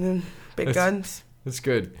coat and then big guns. That's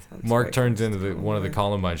good. Sounds Mark great. turns into one of the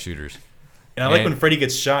Columbine shooters. And I like And- when Freddy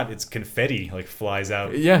gets shot, it's confetti, like, flies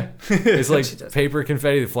out. Yeah. It's She like does. paper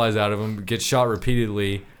confetti that flies out of him, gets shot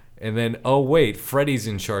repeatedly, and then, oh wait, Freddy's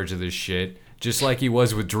in charge of this shit. Just like he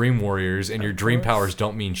was with Dream Warriors, and your dream powers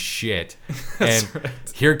don't mean shit. And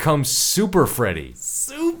here comes Super Freddy.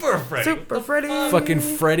 Super Freddy! Super Freddy. Fucking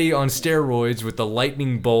Freddy on steroids with the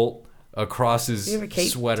lightning bolt across his You have a cape,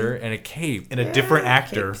 sweater and a cape. And a different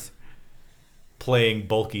actor capes. playing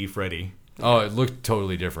bulky Freddy. Oh, it looked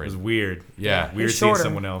totally It was different. weird. Yeah. Weird He's seeing shorter.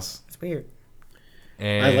 someone else. It's weird.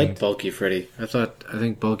 And I like Bulky Freddy. I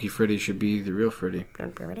think Bulky Freddy should be the real Freddy.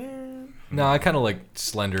 No, I kind of like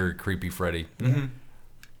slender, creepy Freddy. Mm-hmm.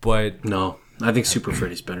 But No, I think Super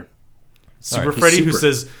Freddy's better. Super Alright, Freddy, he's who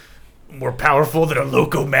super. says, more powerful than a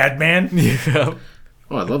loco madman? yeah.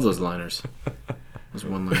 Oh, I love those liners. Those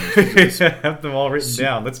one-liners. Have them all written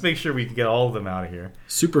down. Let's make sure we can get all of them out of here.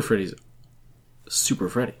 Super Freddy's Super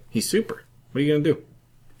Freddy. He's super. What are you gonna do?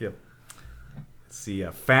 Yep. Let's see.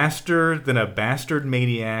 Faster than a bastard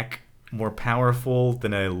maniac, more powerful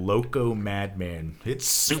than a loco madman. It's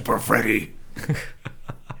Super Freddy.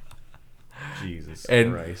 Jesus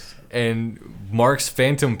Christ. And Mark's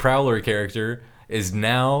Phantom Prowler character is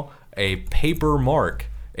now a paper Mark,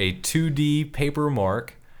 a 2D paper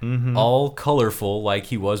Mark, all colorful like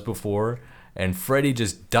he was before. And Freddy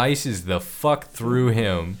just dices the fuck through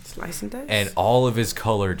him, Slice and dice. and all of his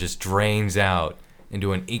color just drains out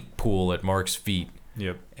into an ink pool at Mark's feet.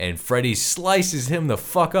 Yep. And Freddy slices him the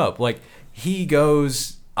fuck up. Like, he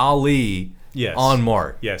goes Ali Yes. on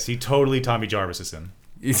Mark. Yes, he totally Tommy Jarvis him.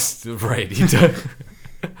 It's right. He does.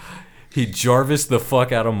 He Jarvis the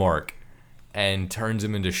fuck out of Mark and turns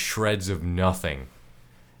him into shreds of nothing.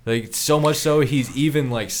 Like, so much so he's even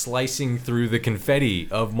like slicing through the confetti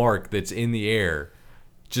of Mark that's in the air,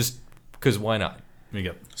 just because why not? There you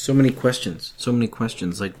go. So many questions.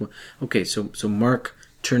 Like, okay, so Mark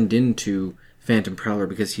turned into Phantom Prowler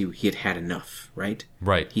because he had had enough, right?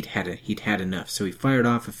 Right. He'd had enough. So he fired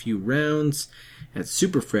off a few rounds at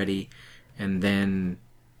Super Freddy, and then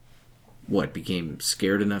became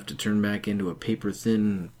scared enough to turn back into a paper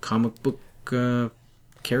thin comic book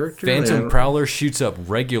character. Phantom Prowler shoots up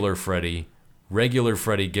regular Freddy. Regular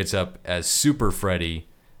Freddy gets up as Super Freddy,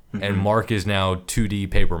 and Mark is now 2D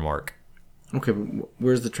paper Mark. Okay, but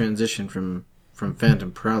where's the transition from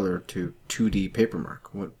Phantom Prowler to 2D paper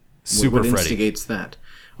Mark? What Super Freddy. instigates that?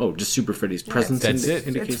 Oh, just Super Freddy's presence That's it.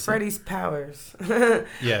 indicates It's Freddy's powers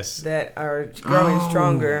Yes. that are growing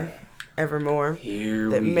stronger evermore. Here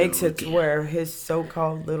That we makes go it to again. where his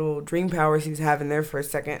so-called little dream powers he was having there for a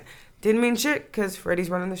second didn't mean shit because Freddy's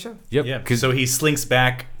running the show. Yep. Yeah, so he slinks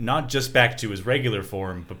back, not just back to his regular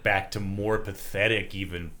form, but back to more pathetic,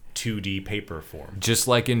 even 2D paper form. Just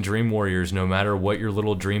like in Dream Warriors, no matter what your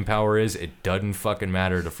little dream power is, it doesn't fucking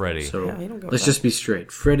matter to Freddy. So let's just be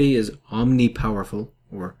straight. Freddy is omnipowerful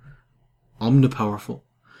or omnipowerful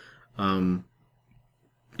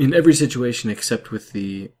in every situation except with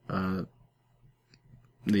the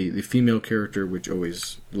female character, which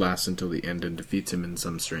always lasts until the end and defeats him in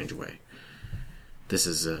some strange way. This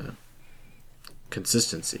is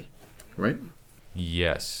consistency, right?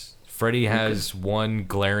 Yes. Freddy has one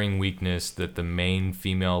glaring weakness that the main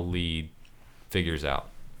female lead figures out.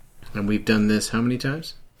 And we've done this how many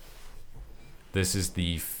times? This is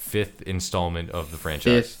the 5th installment of the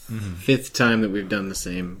franchise. Fifth time that we've done the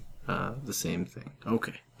same thing.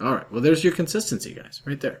 Okay. All right. Well, there's your consistency, guys,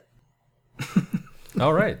 right there.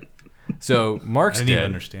 All right. So Mark's I dead. didn't even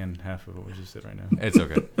understand half of what we just said right now. It's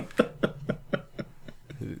okay.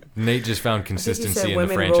 Nate just found consistency in the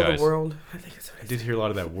Women rule franchise. the world. I think it's I did hear a lot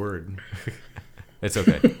of that word. It's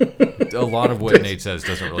okay. A lot of what Nate says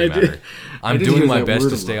doesn't really matter. I'm doing my best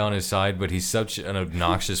to stay on his side, but he's such an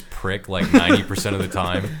obnoxious prick like 90% of the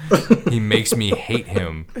time. He makes me hate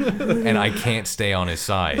him, and I can't stay on his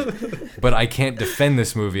side. But I can't defend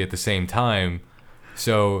this movie at the same time,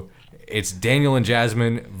 so it's Daniel and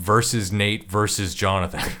Jasmine versus Nate versus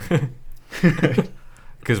Jonathan.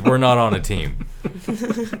 Because we're not on a team.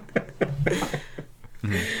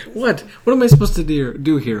 What am I supposed to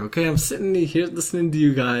do here? Okay, I'm sitting here listening to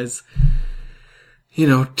you guys,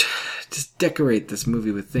 just decorate this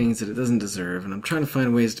movie with things that it doesn't deserve, and I'm trying to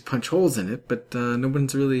find ways to punch holes in it, but no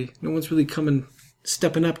one's really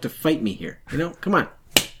stepping up to fight me here. Come on.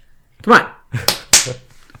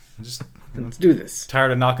 Let's do this.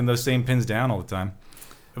 Tired of knocking those same pins down all the time.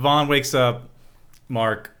 Yvonne wakes up.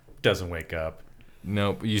 Mark doesn't wake up.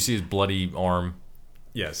 No, you see his bloody arm.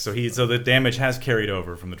 Yes, so the damage has carried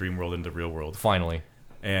over from the dream world into the real world. Finally.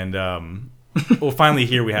 And finally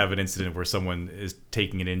here we have an incident where someone is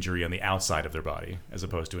taking an injury on the outside of their body as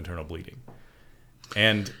opposed to internal bleeding.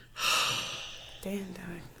 And Dan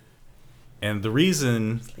died. And the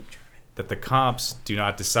reason that the cops do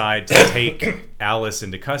not decide to take Alice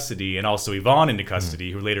into custody and also Yvonne into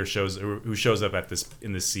custody, who shows up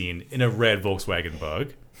in this scene in a red Volkswagen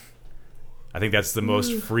Bug. I think that's the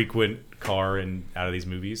most frequent car out of these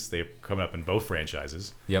movies. They're coming up in both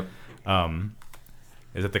franchises. Yep.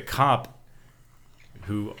 Is that the cop,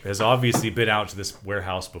 who has obviously been out to this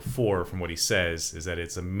warehouse before, from what he says, is that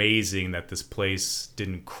it's amazing that this place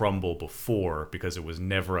didn't crumble before because it was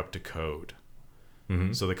never up to code.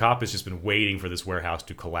 Mm-hmm. So the cop has just been waiting for this warehouse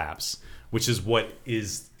to collapse, which is what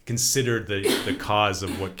is considered the cause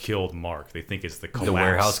of what killed Mark. They think it's the collapse. The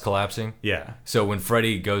warehouse collapsing? Yeah. So when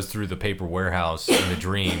Freddy goes through the paper warehouse in the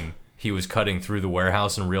dream, he was cutting through the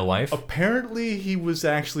warehouse in real life? Apparently he was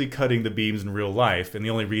actually cutting the beams in real life, and the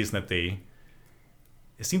only reason that it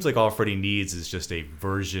seems like all Freddy needs is just a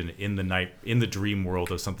version in the dream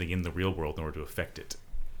world of something in the real world in order to affect it.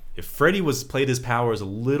 If Freddy played his powers a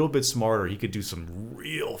little bit smarter, he could do some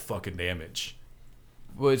real fucking damage.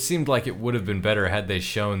 Well, it seemed like it would have been better had they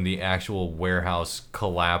shown the actual warehouse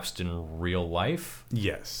collapsed in real life.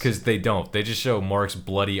 Yes. Because they don't. They just show Mark's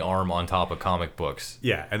bloody arm on top of comic books.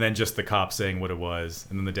 Yeah, and then just the cop saying what it was,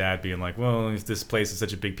 and then the dad being like, well, if this place is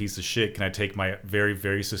such a big piece of shit, can I take my very,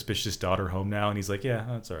 very suspicious daughter home now? And he's like, yeah,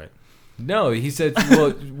 that's all right. No, he said,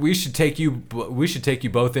 well, we should take you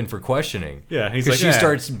both in for questioning. Yeah, he's like, she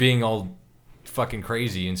starts being all fucking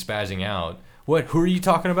crazy and spazzing out. What? Who are you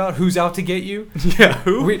talking about? Who's out to get you? Yeah,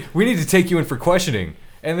 who? We need to take you in for questioning.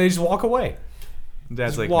 And they just walk away.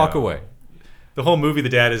 Dad's just like, walk no. away. The whole movie, the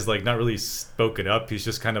dad is like not really spoken up. He's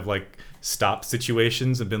just kind of like stopped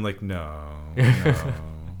situations and been like, no.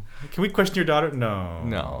 Can we question your daughter?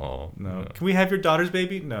 No. Can we have your daughter's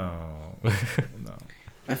baby? No.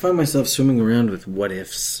 I find myself swimming around with what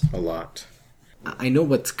ifs a lot. I know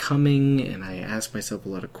what's coming, and I ask myself a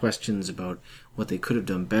lot of questions about what they could have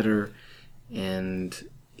done better, and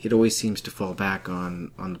it always seems to fall back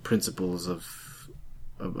on the principles of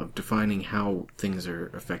defining how things are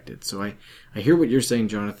affected. So I hear what you're saying,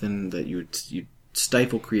 Jonathan, that you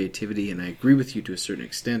stifle creativity, and I agree with you to a certain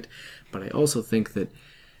extent, but I also think that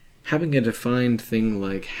having a defined thing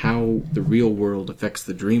like how the real world affects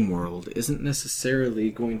the dream world isn't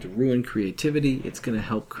necessarily going to ruin creativity. It's going to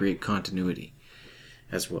help create continuity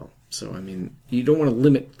as well. So, I mean, you don't want to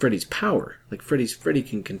limit Freddy's power. Like, Freddy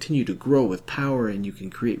can continue to grow with power, and you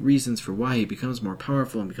can create reasons for why he becomes more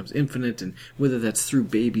powerful and becomes infinite, and whether that's through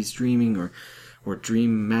babies dreaming or or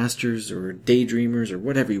dream masters or daydreamers or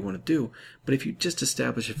whatever you want to do. But if you just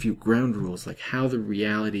establish a few ground rules, like how the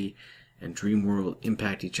reality and dream world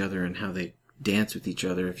impact each other and how they dance with each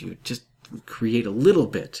other, if you just create a little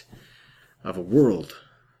bit of a world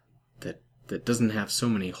that doesn't have so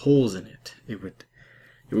many holes in it, it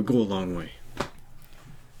would go a long way.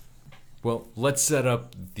 Well, let's set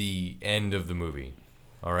up the end of the movie,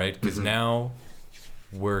 all right? Because now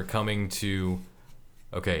we're coming to,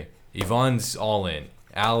 okay, Yvonne's all in.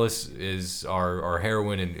 Alice is our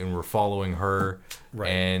heroine, and we're following her. Right.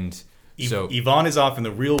 And so Yvonne is off in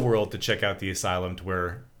the real world to check out the asylum to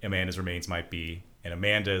where Amanda's remains might be, and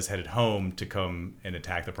Amanda is headed home to come and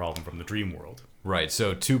attack the problem from the dream world. Right,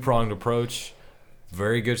 so two-pronged approach,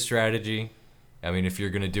 very good strategy. I mean, if you're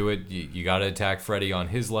going to do it, you got to attack Freddy on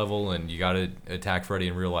his level, and you got to attack Freddy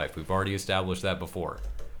in real life. We've already established that before,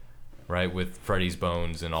 right, with Freddy's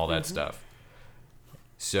bones and all that stuff.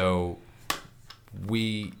 So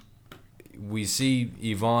we see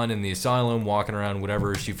Yvonne in the asylum walking around,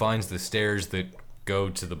 whatever. She finds the stairs that go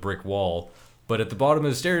to the brick wall, but at the bottom of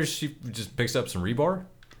the stairs, she just picks up some rebar.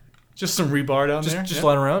 Just some rebar down there? Just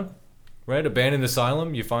lying around. Right, abandoned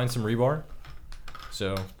asylum, you find some rebar.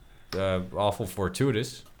 So, awful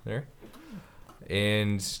fortuitous there.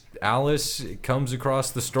 And Alice comes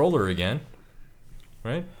across the stroller again,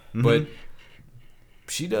 right? Mm-hmm. But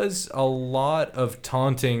she does a lot of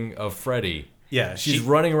taunting of Freddy. Yeah, she's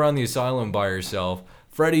running around the asylum by herself.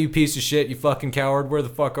 Freddy, you piece of shit, you fucking coward, where the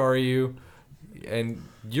fuck are you? And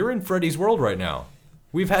you're in Freddy's world right now.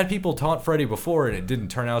 We've had people taunt Freddy before, and it didn't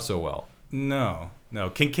turn out so well. No,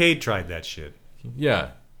 Kincaid tried that shit.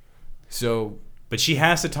 Yeah. So, but she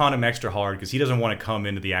has to taunt him extra hard because he doesn't want to come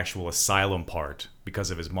into the actual asylum part because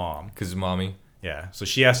of his mom. Because of mommy. Yeah. So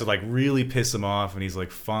she has to like really piss him off, and he's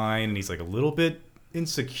like fine, and he's like a little bit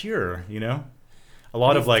insecure, you know. A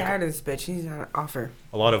lot of like tired of this bitch. He's not off her.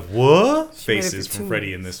 A lot of what faces from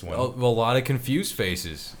Freddy in this one. A lot of confused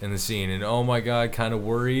faces in the scene, and oh my god, kind of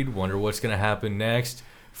worried. Wonder what's gonna happen next.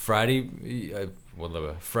 Freddy,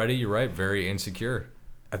 you're right, very insecure.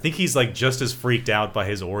 I think he's like just as freaked out by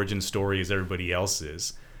his origin story as everybody else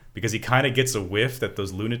is, because he kind of gets a whiff that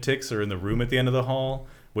those lunatics are in the room at the end of the hall,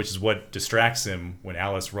 which is what distracts him when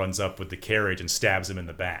Alice runs up with the carriage and stabs him in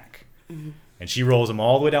the back. Mm-hmm. And she rolls him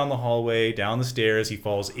all the way down the hallway, down the stairs. He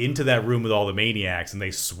falls into that room with all the maniacs, and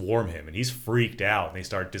they swarm him, and he's freaked out. And they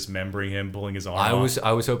start dismembering him, pulling his arm off.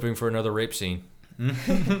 I was hoping for another rape scene.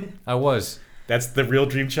 I was. That's the real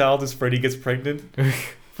dream child, is Freddy gets pregnant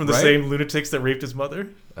from the same lunatics that raped his mother.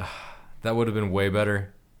 That would have been way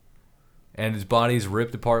better. And his body's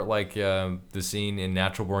ripped apart like the scene in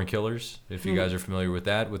Natural Born Killers, if you guys are familiar with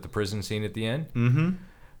that, with the prison scene at the end. Mm-hmm.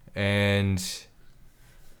 And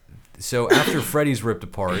so after Freddy's ripped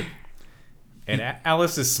apart, and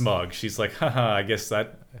Alice is smug. She's like, haha, I guess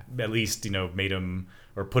that at least, made him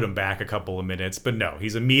or put him back a couple of minutes. But no,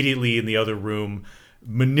 he's immediately in the other room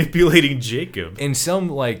manipulating Jacob. In some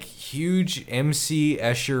like huge MC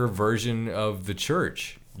Escher version of the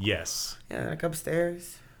church. Yes. Yeah, like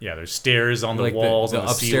upstairs. Yeah, there's stairs on the walls, the on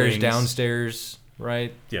the upstairs, ceilings. Downstairs,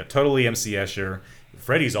 right? Yeah, totally MC Escher.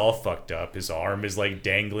 Freddy's all fucked up. His arm is like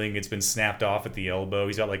dangling. It's been snapped off at the elbow.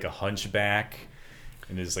 He's got like a hunchback,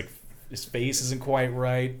 and his face isn't quite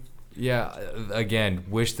right. Yeah, again,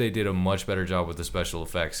 wish they did a much better job with the special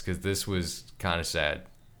effects, because this was kind of sad.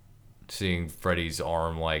 Seeing Freddy's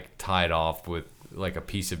arm like tied off with like a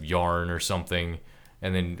piece of yarn or something,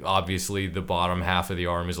 and then obviously the bottom half of the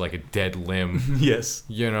arm is like a dead limb. Yes.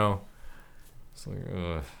 It's like,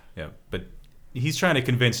 ugh. Yeah, but he's trying to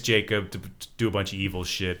convince Jacob to do a bunch of evil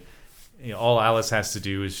shit. All Alice has to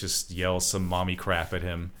do is just yell some mommy crap at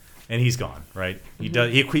him, and he's gone, right?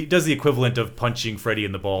 Mm-hmm. He does the equivalent of punching Freddy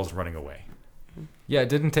in the balls and running away. Yeah, it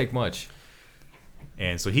didn't take much.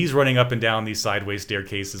 And so he's running up and down these sideways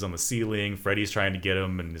staircases on the ceiling. Freddy's trying to get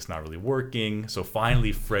him, and it's not really working. So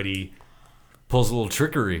finally, Freddy pulls a little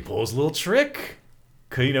trickery. Who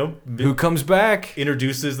comes back?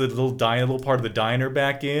 Introduces the little part of the diner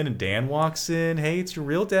back in, and Dan walks in. Hey, it's your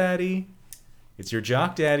real daddy. It's your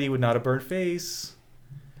jock daddy with not a burnt face.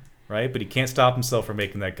 Right? But he can't stop himself from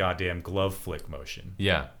making that goddamn glove flick motion.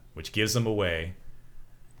 Yeah. Which gives him away.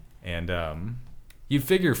 And, you'd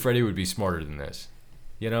figure Freddy would be smarter than this.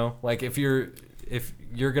 Like if you're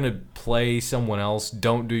gonna play someone else,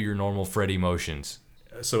 don't do your normal Freddy motions.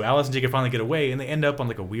 So Alice and Jacob finally get away, and they end up on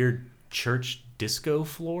like a weird church disco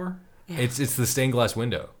floor. Yeah. It's the stained glass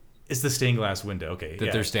window. It's the stained glass window, okay.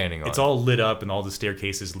 That they're standing on. It's all lit up, and all the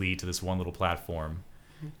staircases lead to this one little platform.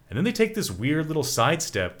 And then they take this weird little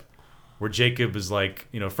sidestep where Jacob is like,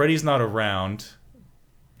 Freddy's not around.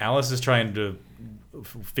 Alice is trying to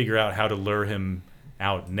figure out how to lure him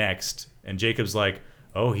out next. And Jacob's like,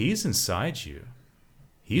 oh, he's inside you.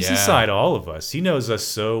 He's inside all of us. He knows us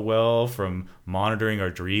so well from monitoring our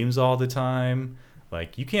dreams all the time.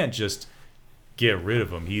 Like, you can't just get rid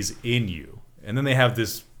of him. He's in you. And then they have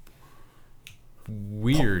this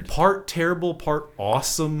weird, part terrible, part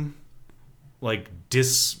awesome, like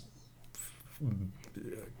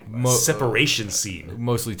separation scene.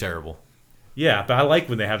 Mostly terrible. Yeah, but I like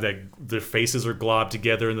when they have that. Their faces are globbed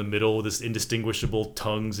together in the middle with this indistinguishable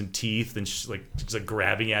tongues and teeth, and she's like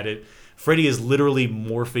grabbing at it. Freddy is literally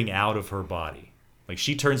morphing out of her body. Like,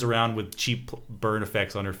 she turns around with cheap burn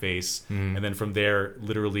effects on her face, and then from there,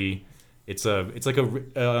 literally, it's like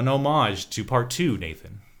an homage to Part 2,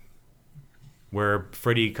 Nathan, where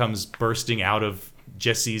Freddy comes bursting out of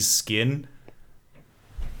Jesse's skin.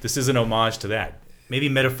 This is an homage to that. Maybe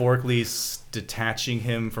metaphorically detaching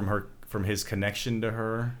him from his connection to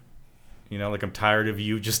her. You know, like, I'm tired of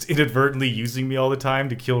you just inadvertently using me all the time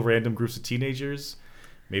to kill random groups of teenagers.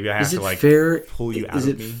 Maybe I have to, like, pull you out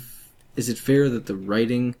of me. Is it fair that the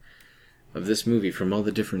writing of this movie, from all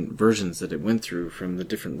the different versions that it went through, from the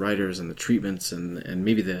different writers and the treatments and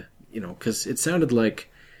maybe the, because it sounded like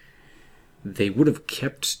they would have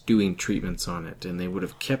kept doing treatments on it and they would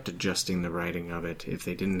have kept adjusting the writing of it if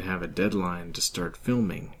they didn't have a deadline to start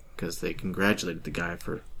filming, because they congratulated the guy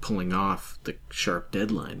for pulling off the sharp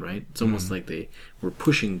deadline, right? It's almost like they were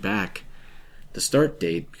pushing back the start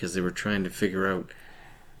date because they were trying to figure out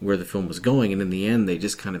where the film was going, and in the end they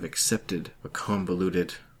just kind of accepted a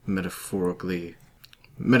convoluted,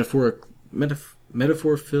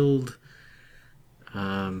 metaphor-filled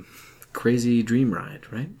crazy dream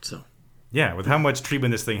ride, right? So yeah, with how much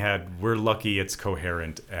treatment this thing had, we're lucky it's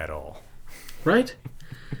coherent at all. Right?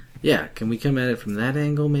 Yeah, can we come at it from that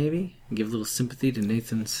angle, maybe? And give a little sympathy to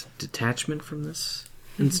Nathan's detachment from this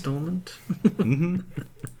installment?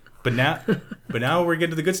 But now we're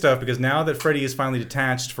getting to the good stuff, because now that Freddy is finally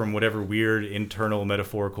detached from whatever weird internal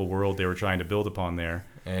metaphorical world they were trying to build upon there.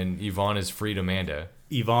 And Yvonne has freed Amanda.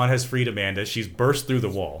 Yvonne has freed Amanda. She's burst through the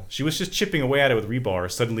wall. She was just chipping away at it with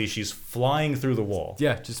rebar. Suddenly she's flying through the wall.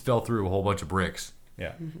 Yeah, just fell through a whole bunch of bricks.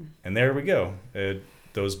 Yeah. And there we go.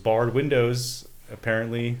 Those barred windows,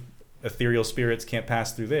 apparently ethereal spirits can't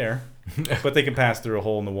pass through there. But they can pass through a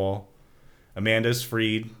hole in the wall. Amanda's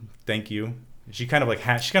freed. Thank you. She kind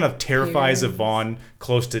of terrifies Yvonne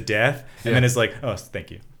close to death, and then is like, oh,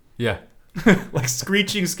 thank you. Yeah. Like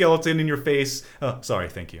screeching skeleton in your face. Oh, sorry,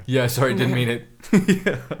 thank you. Yeah, sorry, didn't mean it.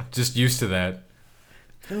 Yeah. Just used to that.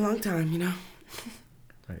 Been a long time,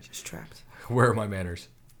 Right. Just trapped. Where are my manners?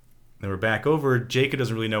 Then we're back over. Jacob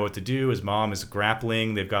doesn't really know what to do. His mom is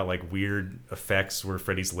grappling. They've got like weird effects where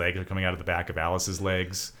Freddy's legs are coming out of the back of Alice's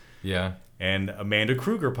legs. Yeah. And Amanda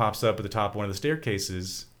Kruger pops up at the top of one of the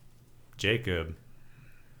staircases. Jacob,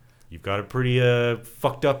 you've got a pretty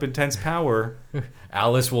fucked up intense power.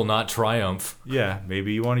 Alice will not triumph. Yeah,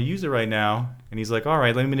 maybe you want to use it right now. And he's like, all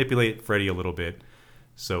right, let me manipulate Freddy a little bit.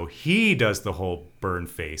 So he does the whole burn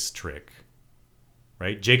face trick.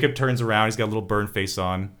 Right? Jacob turns around. He's got a little burn face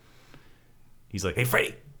on. He's like, hey,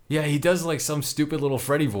 Freddy. Yeah, he does like some stupid little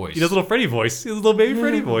Freddy voice. He does a little Freddy voice. He does a little baby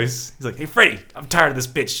Freddy voice. He's like, hey, Freddy, I'm tired of this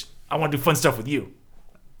bitch. I want to do fun stuff with you.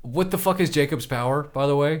 What the fuck is Jacob's power, by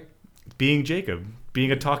the way? Being Jacob.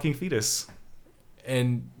 Being a talking fetus.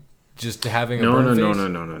 And just having a No. face?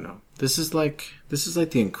 This is like The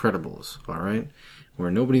Incredibles, all right? Where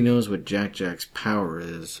nobody knows what Jack's power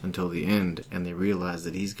is until the end, and they realize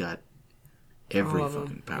that he's got every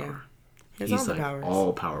fucking power. Yeah. He's like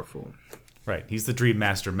all powerful. Right. He's the Dream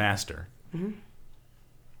Master. Mm-hmm.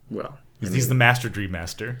 Well, he's the Master Dream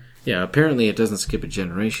Master. Yeah, apparently it doesn't skip a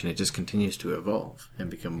generation. It just continues to evolve and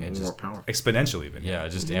become more powerful. Exponentially, even. Yeah, it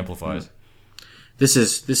just amplifies. This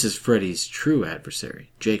is Freddy's true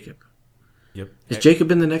adversary, Jacob. Yep. Is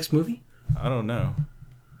Jacob in the next movie? I don't know.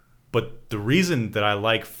 But the reason that I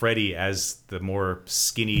like Freddy as the more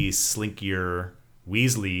skinny, slinkier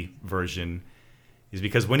Weasley version is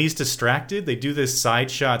because when he's distracted, they do this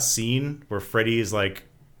side shot scene where Freddy is like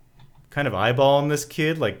kind of eyeballing this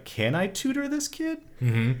kid, like, can I tutor this kid?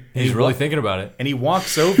 Mm-hmm. He's really thinking about it. And he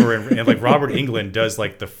walks over and like Robert Englund does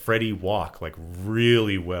like the Freddy walk like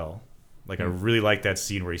really well. Like I really like that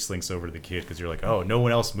scene where he slinks over to the kid, because you're like, oh, no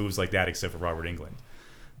one else moves like that except for Robert Englund.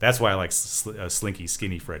 That's why I like slinky,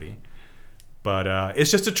 skinny Freddy. But it's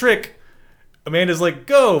just a trick. Amanda's like,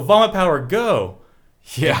 go, vomit power, go.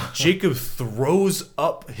 Yeah. And Jacob throws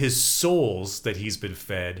up his souls that he's been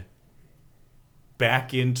fed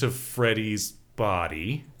back into Freddy's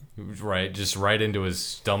body. Right, just right into his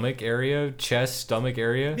stomach area, stomach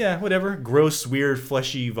area. Yeah, whatever. Gross, weird,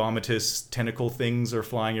 fleshy, vomitous tentacle things are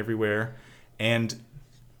flying everywhere. And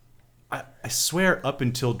I swear up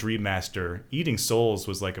until Dream Master, eating souls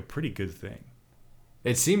was like a pretty good thing.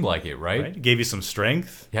 It seemed like it, right? It gave you some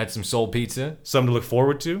strength. You had some soul pizza. Something to look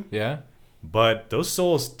forward to. Yeah. But those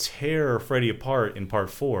souls tear Freddy apart in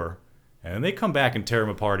part 4, and then they come back and tear him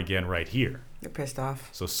apart again right here. They're pissed off.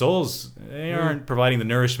 So souls, they aren't providing the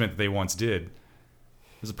nourishment that they once did.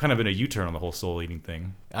 There's kind of been a U-turn on the whole soul-eating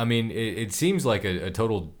thing. I mean, it seems like a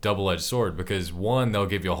total double-edged sword because, one, they'll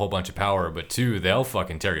give you a whole bunch of power, but two, they'll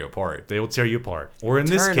fucking tear you apart. They will tear you apart. Or in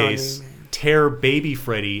this case, tear baby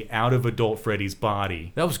Freddy out of adult Freddy's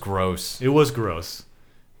body. That was gross. It was gross.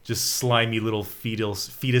 Just slimy little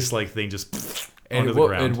fetus-like thing just onto the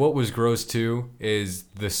ground. And what was gross, too, is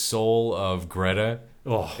the soul of Greta.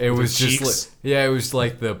 Oh, it was just cheeks. it was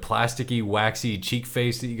like the plasticky, waxy cheek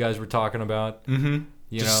face that you guys were talking about. Mm-hmm.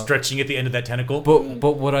 Just stretching at the end of that tentacle.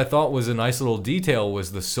 But what I thought was a nice little detail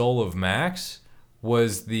was the soul of Max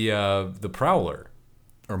was the Prowler.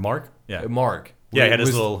 Or Mark? Yeah. Mark. Yeah, he had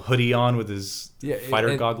his little hoodie on with his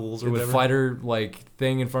fighter goggles or whatever. The fighter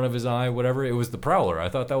thing in front of his eye, whatever. It was the Prowler. I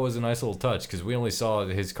thought that was a nice little touch because we only saw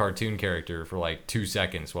his cartoon character for 2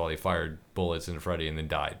 seconds while he fired bullets into Freddy and then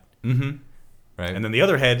died. Mm-hmm. Right. And then the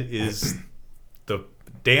other head is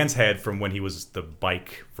Dan's head from when he was the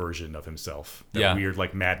bike version of himself. That weird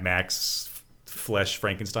Mad Max flesh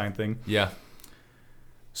Frankenstein thing. Yeah.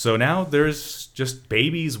 So now there's just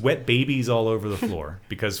wet babies all over the floor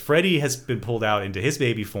because Freddy has been pulled out into his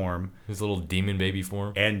baby form. His little demon baby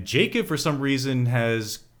form. And Jacob, for some reason,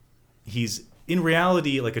 he's in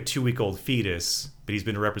reality like a 2-week-old fetus, but he's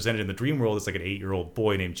been represented in the dream world as like an 8-year-old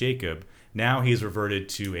boy named Jacob. Now he's reverted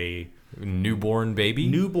to a newborn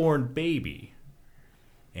baby.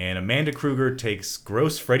 And Amanda Kruger takes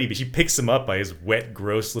gross Freddy, but she picks him up by his wet,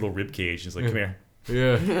 gross little ribcage. She's like, come here.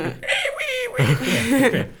 Yeah. Come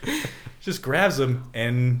here. Just grabs him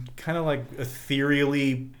and kind of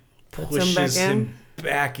ethereally pushes him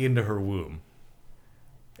back into her womb.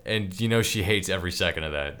 And she hates every second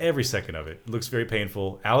of that. Every second of it. It looks very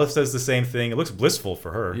painful. Alice does the same thing. It looks blissful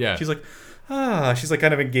for her. Yeah. She's like, she's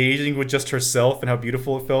kind of engaging with just herself and how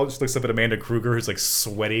beautiful it felt. Just looks up at Amanda Kruger who's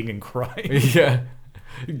sweating and crying. Yeah.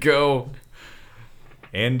 Go.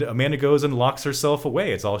 And Amanda goes and locks herself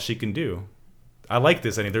away. It's all she can do. I like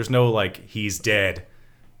this. I mean, there's no he's dead.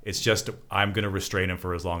 It's just I'm going to restrain him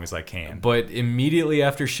for as long as I can. But immediately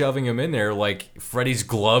after shoving him in there, Freddy's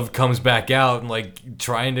glove comes back out and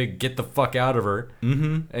trying to get the fuck out of her.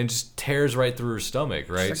 Mm-hmm. And just tears right through her stomach,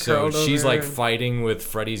 right? So she's fighting with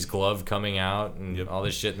Freddy's glove coming out and all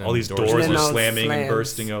this shit. And all these doors are slamming and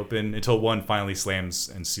bursting open until one finally slams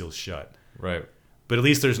and seals shut. Right. But at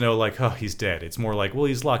least there's no he's dead. It's more well,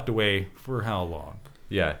 he's locked away for how long?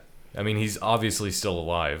 Yeah. I mean, he's obviously still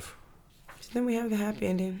alive. So then we have the happy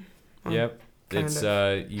ending. Yep. It's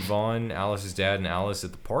Yvonne, Alice's dad, and Alice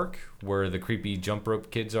at the park where the creepy jump rope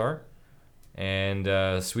kids are.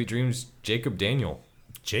 And Sweet Dreams, Jacob Daniel.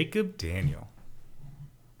 Jacob Daniel.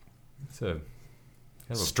 It's a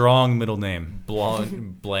strong middle name.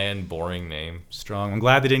 Bland, boring name. Strong. I'm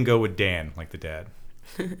glad they didn't go with Dan like the dad.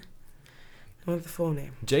 What's the full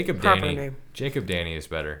name? Jacob Proper Danny. name. Jacob Danny is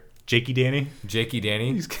better. Jakey Danny? Jakey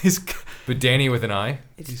Danny. He's but Danny with an I.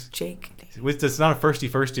 It's Jake. It's not a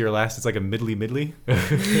firsty or last. It's like a middly.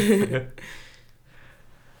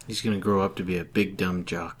 He's going to grow up to be a big dumb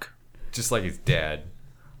jock. Just like his dad.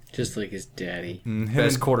 Just like his daddy.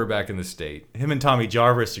 Best quarterback in the state. Him and Tommy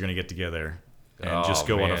Jarvis are going to get together and just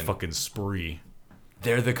go on a fucking spree.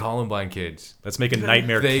 They're the Columbine kids. Let's make a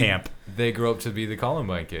nightmare camp. They grow up to be the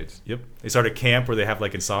Columbine kids. Yep. They start a camp where they have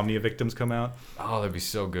insomnia victims come out. Oh, that'd be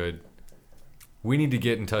so good. We need to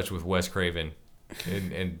get in touch with Wes Craven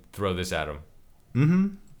and throw this at him. Mm-hmm.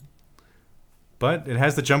 But it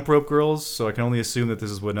has the jump rope girls, so I can only assume that this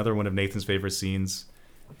is another one of Nathan's favorite scenes.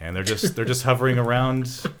 And they're just hovering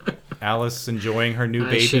around Alice, enjoying her new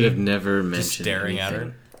baby. I should have never mentioned just staring anything. at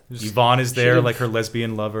her. Yvonne is there like her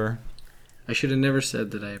lesbian lover. I should have never said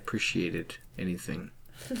that I appreciated anything.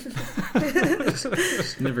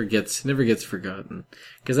 never gets forgotten,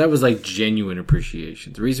 because that was genuine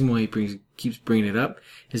appreciation. The reason why he keeps bringing it up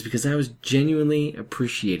is because I was genuinely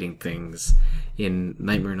appreciating things in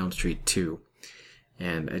Nightmare on Elm Street 2,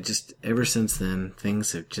 and I just ever since then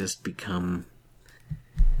things have just become.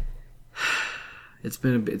 It's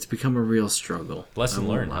become a real struggle. Lesson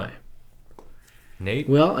learned, huh? Nate?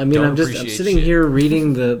 Well, I mean, I'm sitting here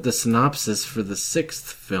reading the synopsis for the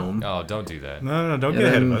 6th film. Oh, don't do that. No, don't get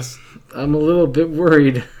ahead of us. I'm a little bit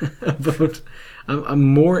worried about... I'm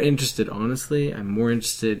more interested, honestly, I'm more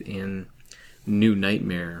interested in New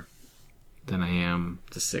Nightmare than I am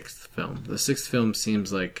the 6th film. The 6th film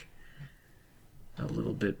seems like a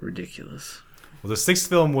little bit ridiculous. Well, the sixth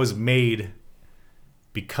film was made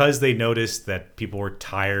because they noticed that people were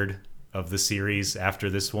tired of the series after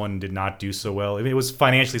this one did not do so well. I mean, it was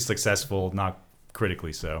financially successful, not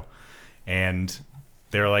critically so. And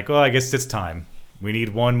they were like, I guess it's time. We need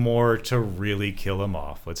one more to really kill him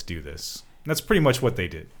off. Let's do this. And that's pretty much what they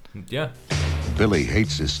did. Yeah. Billy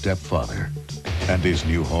hates his stepfather and his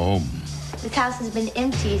new home, This house has been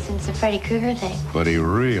empty since the Freddy Krueger thing. but he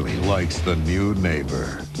really likes the new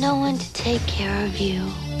neighbor. No one to take care of you.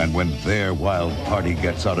 And when their wild party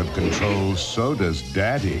gets out of control, so does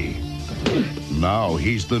Daddy. Now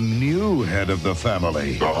he's the new head of the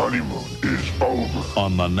family. The honeymoon is over.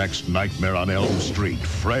 On the next Nightmare on Elm Street,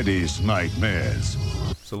 Freddy's Nightmares.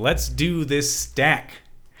 So let's do this stack.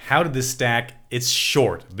 How did this stack? It's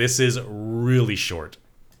short. This is really short.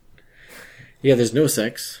 Yeah, there's no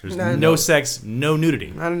sex. There's no sex, no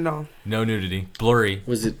nudity. I don't know. No nudity. Blurry.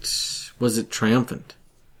 Was it triumphant?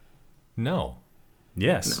 No.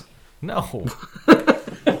 Yes. No.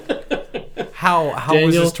 How was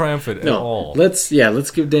Daniel? this triumphant at all? Let's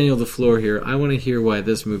give Daniel the floor here. I want to hear why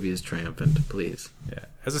this movie is triumphant, please. Yeah.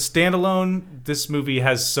 As a standalone, this movie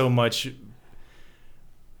has so much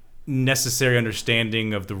necessary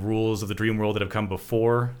understanding of the rules of the dream world that have come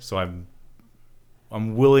before, so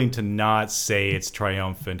I'm willing to not say it's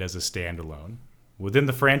triumphant as a standalone. Within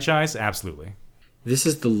the franchise, absolutely. This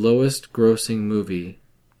is the lowest grossing movie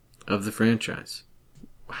of the franchise.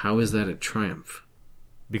 How is that a triumph?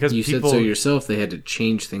 Because you people said so yourself, they had to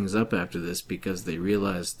change things up after this because they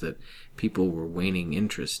realized that people were waning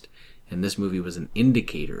interest, and this movie was an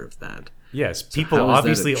indicator of that. Yes, So people how is that a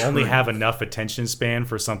obviously only triumph? have enough attention span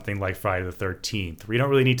for something like Friday the 13th. We don't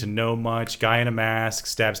really need to know much. Guy in a mask,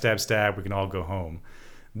 stab, stab, stab, we can all go home.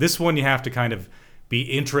 This one you have to kind of be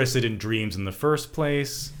interested in dreams in the first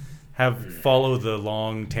place, follow the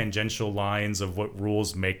long tangential lines of what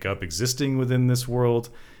rules make up existing within this world.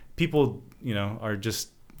 People, are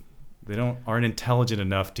just aren't intelligent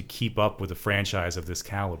enough to keep up with a franchise of this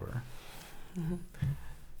caliber.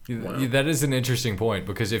 Wow. That is an interesting point,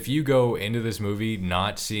 because if you go into this movie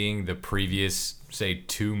not seeing the previous, say,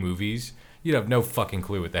 2 movies, you'd have no fucking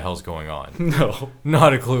clue what the hell's going on. No.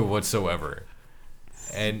 Not a clue whatsoever.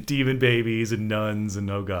 And demon babies and nuns and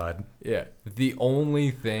oh god. Yeah. The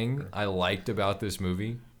only thing I liked about this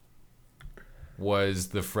movie was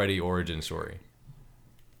the Freddy origin story.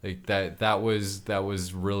 Like that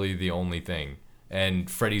was really the only thing. And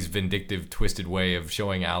Freddy's vindictive, twisted way of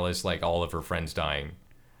showing Alice like all of her friends dying.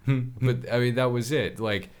 But I mean, that was it.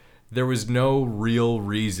 Like, there was no real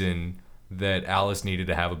reason that Alice needed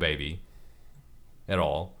to have a baby at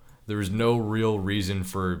all. There was no real reason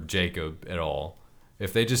for Jacob at all.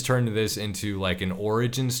 If they just turned this into like an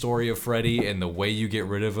origin story of Freddy, and the way you get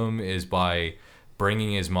rid of him is by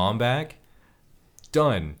bringing his mom back,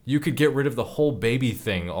 done. You could get rid of the whole baby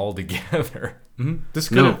thing altogether. Mm-hmm. This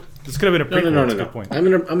could have been a prequel. No. That's a good point. I'm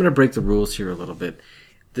gonna break the rules here a little bit.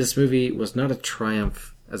 This movie was not a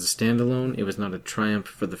triumph as a standalone. It was not a triumph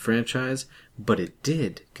for the franchise, but it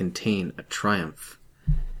did contain a triumph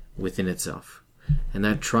within itself. And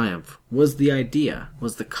that triumph was the idea,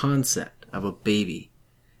 was the concept of a baby,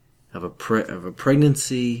 of a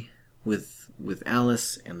pregnancy with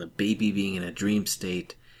Alice, and the baby being in a dream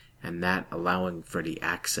state, and that allowing Freddy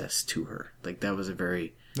access to her. Like, that was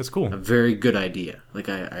that's cool. A very good idea. Like,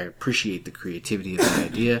 I appreciate the creativity of the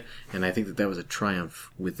idea, and I think that was a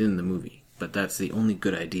triumph within the movie. But that's the only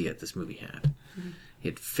good idea this movie had.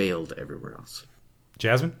 It failed everywhere else.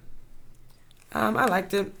 Jasmine? I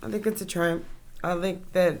liked it. I think it's a triumph. I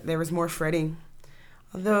think that there was more Freddy.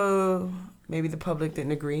 Although maybe the public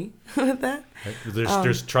didn't agree with that.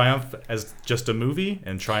 There's Triumph as just a movie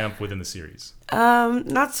and Triumph within the series.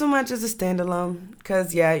 Not so much as a standalone.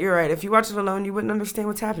 Because, yeah, you're right. If you watch it alone, you wouldn't understand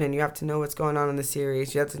what's happening. You have to know what's going on in the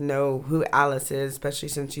series. You have to know who Alice is, especially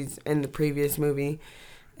since she's in the previous movie.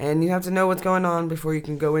 And you have to know what's going on before you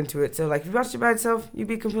can go into it. So, like, if you watched it by itself, you'd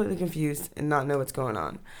be completely confused and not know what's going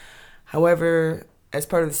on. However, as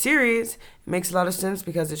part of the series, it makes a lot of sense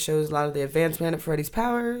because it shows a lot of the advancement of Freddy's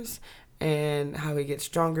powers and how he gets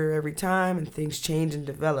stronger every time and things change and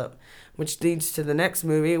develop, which leads to the next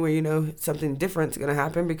movie where something different's going to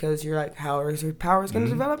happen because you're like, how is your powers going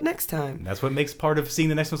to develop next time? And that's what makes part of seeing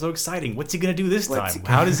the next one so exciting. What's he going to do this time?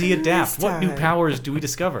 How does he adapt? What new powers do we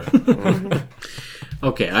discover?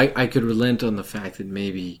 Okay, I could relent on the fact that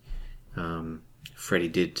maybe Freddy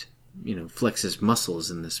did, flex his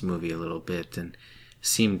muscles in this movie a little bit and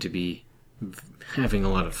seemed to be having a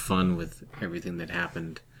lot of fun with everything that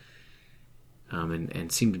happened,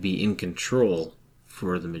 and seemed to be in control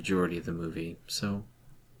for the majority of the movie. So,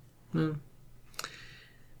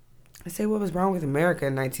 I say, what was wrong with America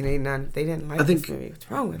in 1989? If they didn't like this movie, what's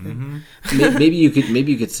wrong with it? maybe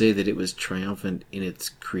you could say that it was triumphant in its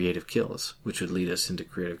creative kills, which would lead us into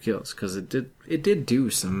creative kills, because it did do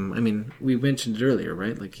some. I mean, we mentioned it earlier,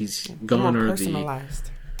 right? Like he's gone are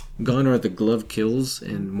the glove kills,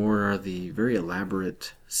 and more are the very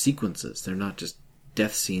elaborate sequences. They're not just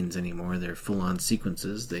death scenes anymore. They're full-on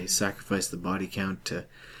sequences. They sacrifice the body count to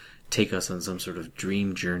take us on some sort of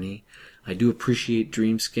dream journey. I do appreciate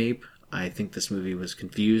Dreamscape. I think this movie was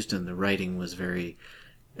confused, and the writing was very.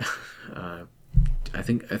 I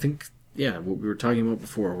think, what we were talking about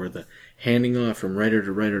before, where the handing off from writer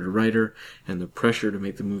to writer to writer, and the pressure to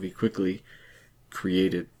make the movie quickly,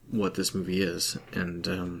 created what this movie is,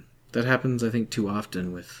 and that happens, I think, too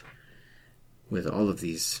often with all of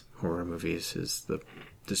these horror movies.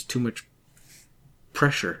 There's too much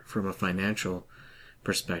pressure from a financial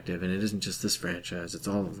perspective, and it isn't just this franchise; it's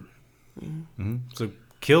all of them. Mm-hmm. So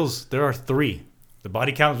kills, there are 3. The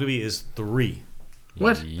body count movie is 3.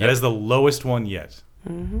 What? That is the lowest one yet.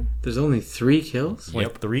 Mm-hmm. There's only 3 kills?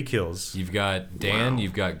 Yep, 3 kills. You've got Dan,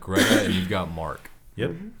 you've got Greta, and you've got Mark.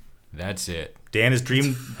 Yep. That's it. Dan is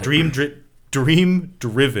dream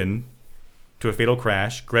driven to a fatal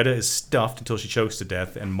crash. Greta is stuffed until she chokes to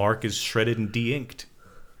death, and Mark is shredded and de-inked.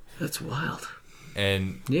 That's wild.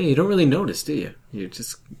 And yeah, you don't really notice, do you? You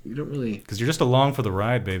don't really, because you're just along for the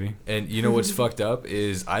ride, baby. And you know what's fucked up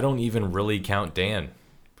is I don't even really count Dan,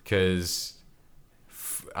 because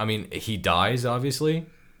I mean he dies obviously,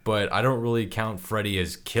 but I don't really count Freddy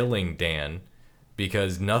as killing Dan,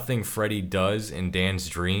 because nothing Freddy does in Dan's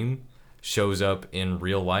dream shows up in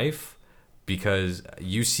real life, because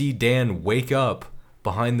you see Dan wake up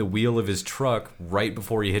behind the wheel of his truck right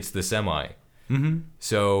before he hits the semi. Mm-hmm.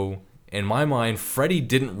 So in my mind, Freddy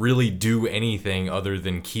didn't really do anything other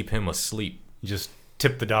than keep him asleep. He just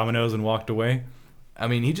tipped the dominoes and walked away? I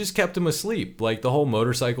mean, he just kept him asleep. Like, the whole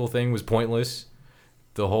motorcycle thing was pointless.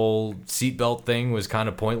 The whole seatbelt thing was kind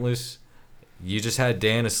of pointless. You just had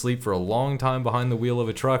Dan asleep for a long time behind the wheel of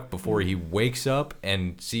a truck before he wakes up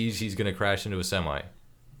and sees he's going to crash into a semi.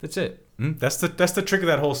 That's it. That's the trick of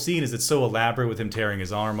that whole scene, is it's so elaborate with him tearing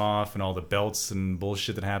his arm off and all the belts and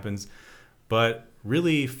bullshit that happens. But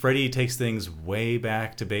really, Freddy takes things way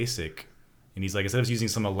back to basic. And he's like, instead of using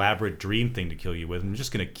some elaborate dream thing to kill you with, I'm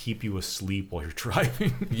just going to keep you asleep while you're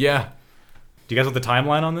driving. Yeah. Do you guys want the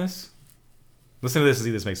timeline on this? Listen to this and see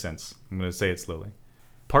if this makes sense. I'm going to say it slowly.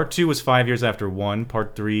 Part 2 was 5 years after 1.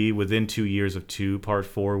 Part 3 within 2 years of 2. Part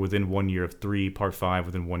 4 within 1 year of 3. Part 5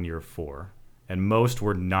 within 1 year of 4. And most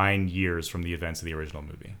were 9 years from the events of the original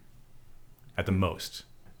movie. At the most.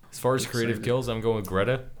 As far as creative kills, I'm going with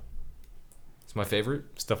Greta. It's my favorite.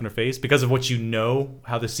 Stuff in her face? Because of what you know,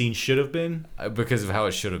 how the scene should have been? Because of how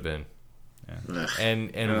it should have been. Yeah.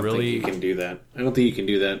 And I don't really... think you can do that. I don't think you can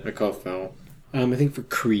do that. I call foul. I think for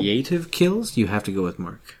creative kills, you have to go with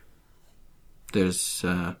Mark. There's,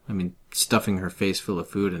 stuffing her face full of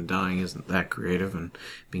food and dying isn't that creative, and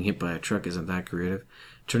being hit by a truck isn't that creative.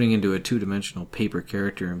 Turning into a 2-dimensional paper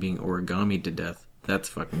character and being origamied to death, that's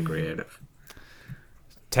fucking creative.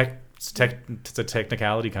 It's a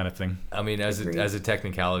technicality kind of thing. I mean, as a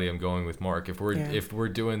technicality, I'm going with Mark. If we're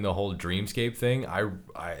doing the whole Dreamscape thing, I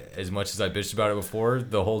as much as I bitched about it before,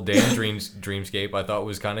 the whole Dan Dreamscape I thought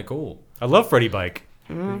was kind of cool. I love Freddy Bike.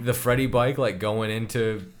 Mm-hmm. The Freddy Bike, like going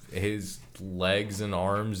into his legs and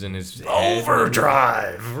arms and his head.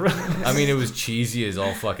 Overdrive. I mean, it was cheesy as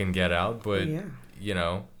all fucking get out, but you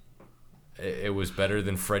know, it was better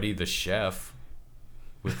than Freddy the Chef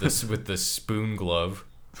with the spoon glove.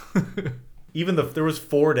 Even there was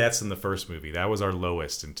 4 deaths in the first movie. That was our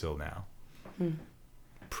lowest until now.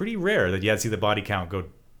 Pretty rare that you had to see the body count go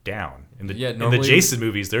down. In the Jason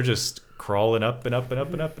movies, they're just crawling up and up and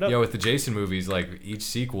up and up and up. Yeah, with the Jason movies, like each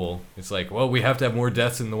sequel, it's like, well, we have to have more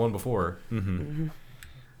deaths than the one before. Mm-hmm. Mm-hmm.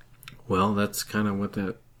 Well, that's kind of what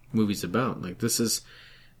that movie's about. Like, this is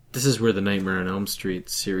where the Nightmare on Elm Street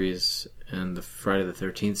series and the Friday the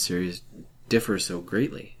 13th series differ so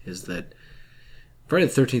greatly, is that Friday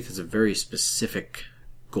the 13th is a very specific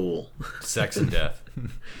goal. Sex and death.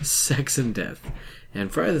 Sex and death. And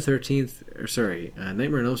Friday the 13th,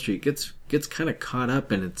 Nightmare on Elm Street gets kind of caught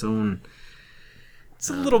up in its own... It's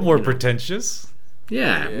a little more pretentious.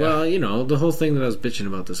 Yeah, well, the whole thing that I was bitching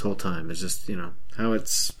about this whole time is just, how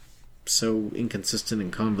it's so inconsistent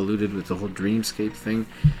and convoluted with the whole Dreamscape thing.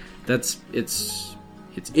 That's its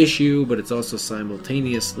issue, but it's also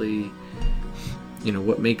simultaneously...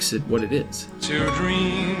 what makes it what it is. To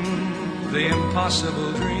dream the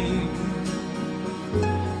impossible dream,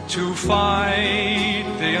 to fight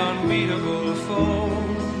the unbeatable foe,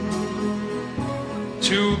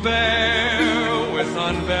 to bear with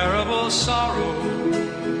unbearable sorrow,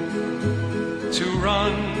 to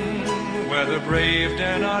run where the brave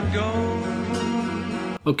dare not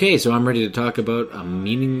go. Okay, so I'm ready to talk about a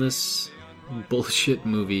meaningless bullshit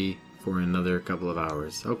movie for another couple of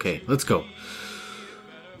hours. Okay, let's go.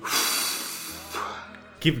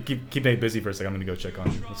 Keep Nate busy for a second. I'm gonna go check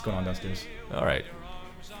on what's going on downstairs. All right,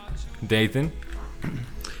 Dathan,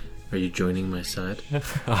 are you joining my side?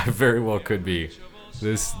 I very well could be.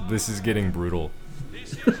 This is getting brutal.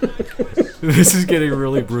 This is getting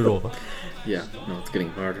really brutal. Yeah, no, it's getting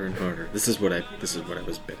harder and harder. This is what I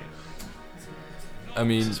was betting on. I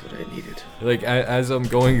mean, this is what I needed. Like, as I'm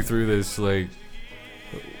going through this, like,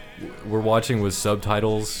 we're watching with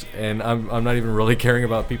subtitles, and I'm not even really caring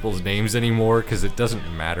about people's names anymore because it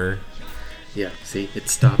doesn't matter. Yeah, see, it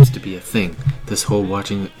stops to be a thing. This whole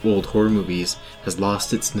watching old horror movies has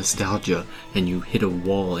lost its nostalgia, and you hit a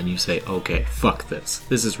wall and you say, okay, fuck this.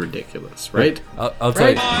 This is ridiculous, right? I'll tell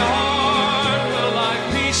you. My heart will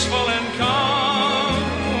lie peaceful and calm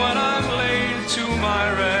when I'm laid to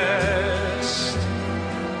my rest,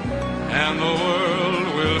 and the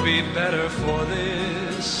world will be better for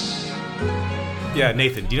this. Yeah,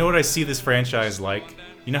 Nathan, do you know what I see this franchise like?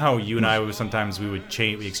 You know how you and I would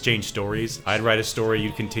we exchange stories? I'd write a story,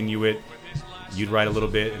 you'd continue it, you'd write a little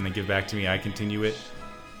bit, and then give back to me, I'd continue it.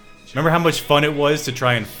 Remember how much fun it was to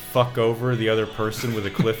try and fuck over the other person with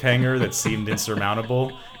a cliffhanger that seemed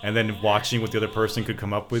insurmountable, and then watching what the other person could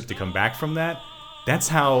come up with to come back from that? That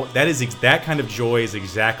kind of joy is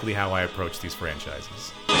exactly how I approach these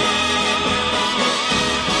franchises.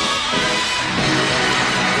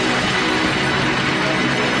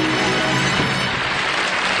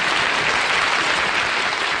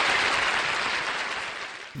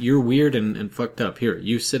 You're weird and fucked up. Here,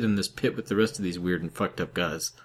 you sit in this pit with the rest of these weird and fucked up guys.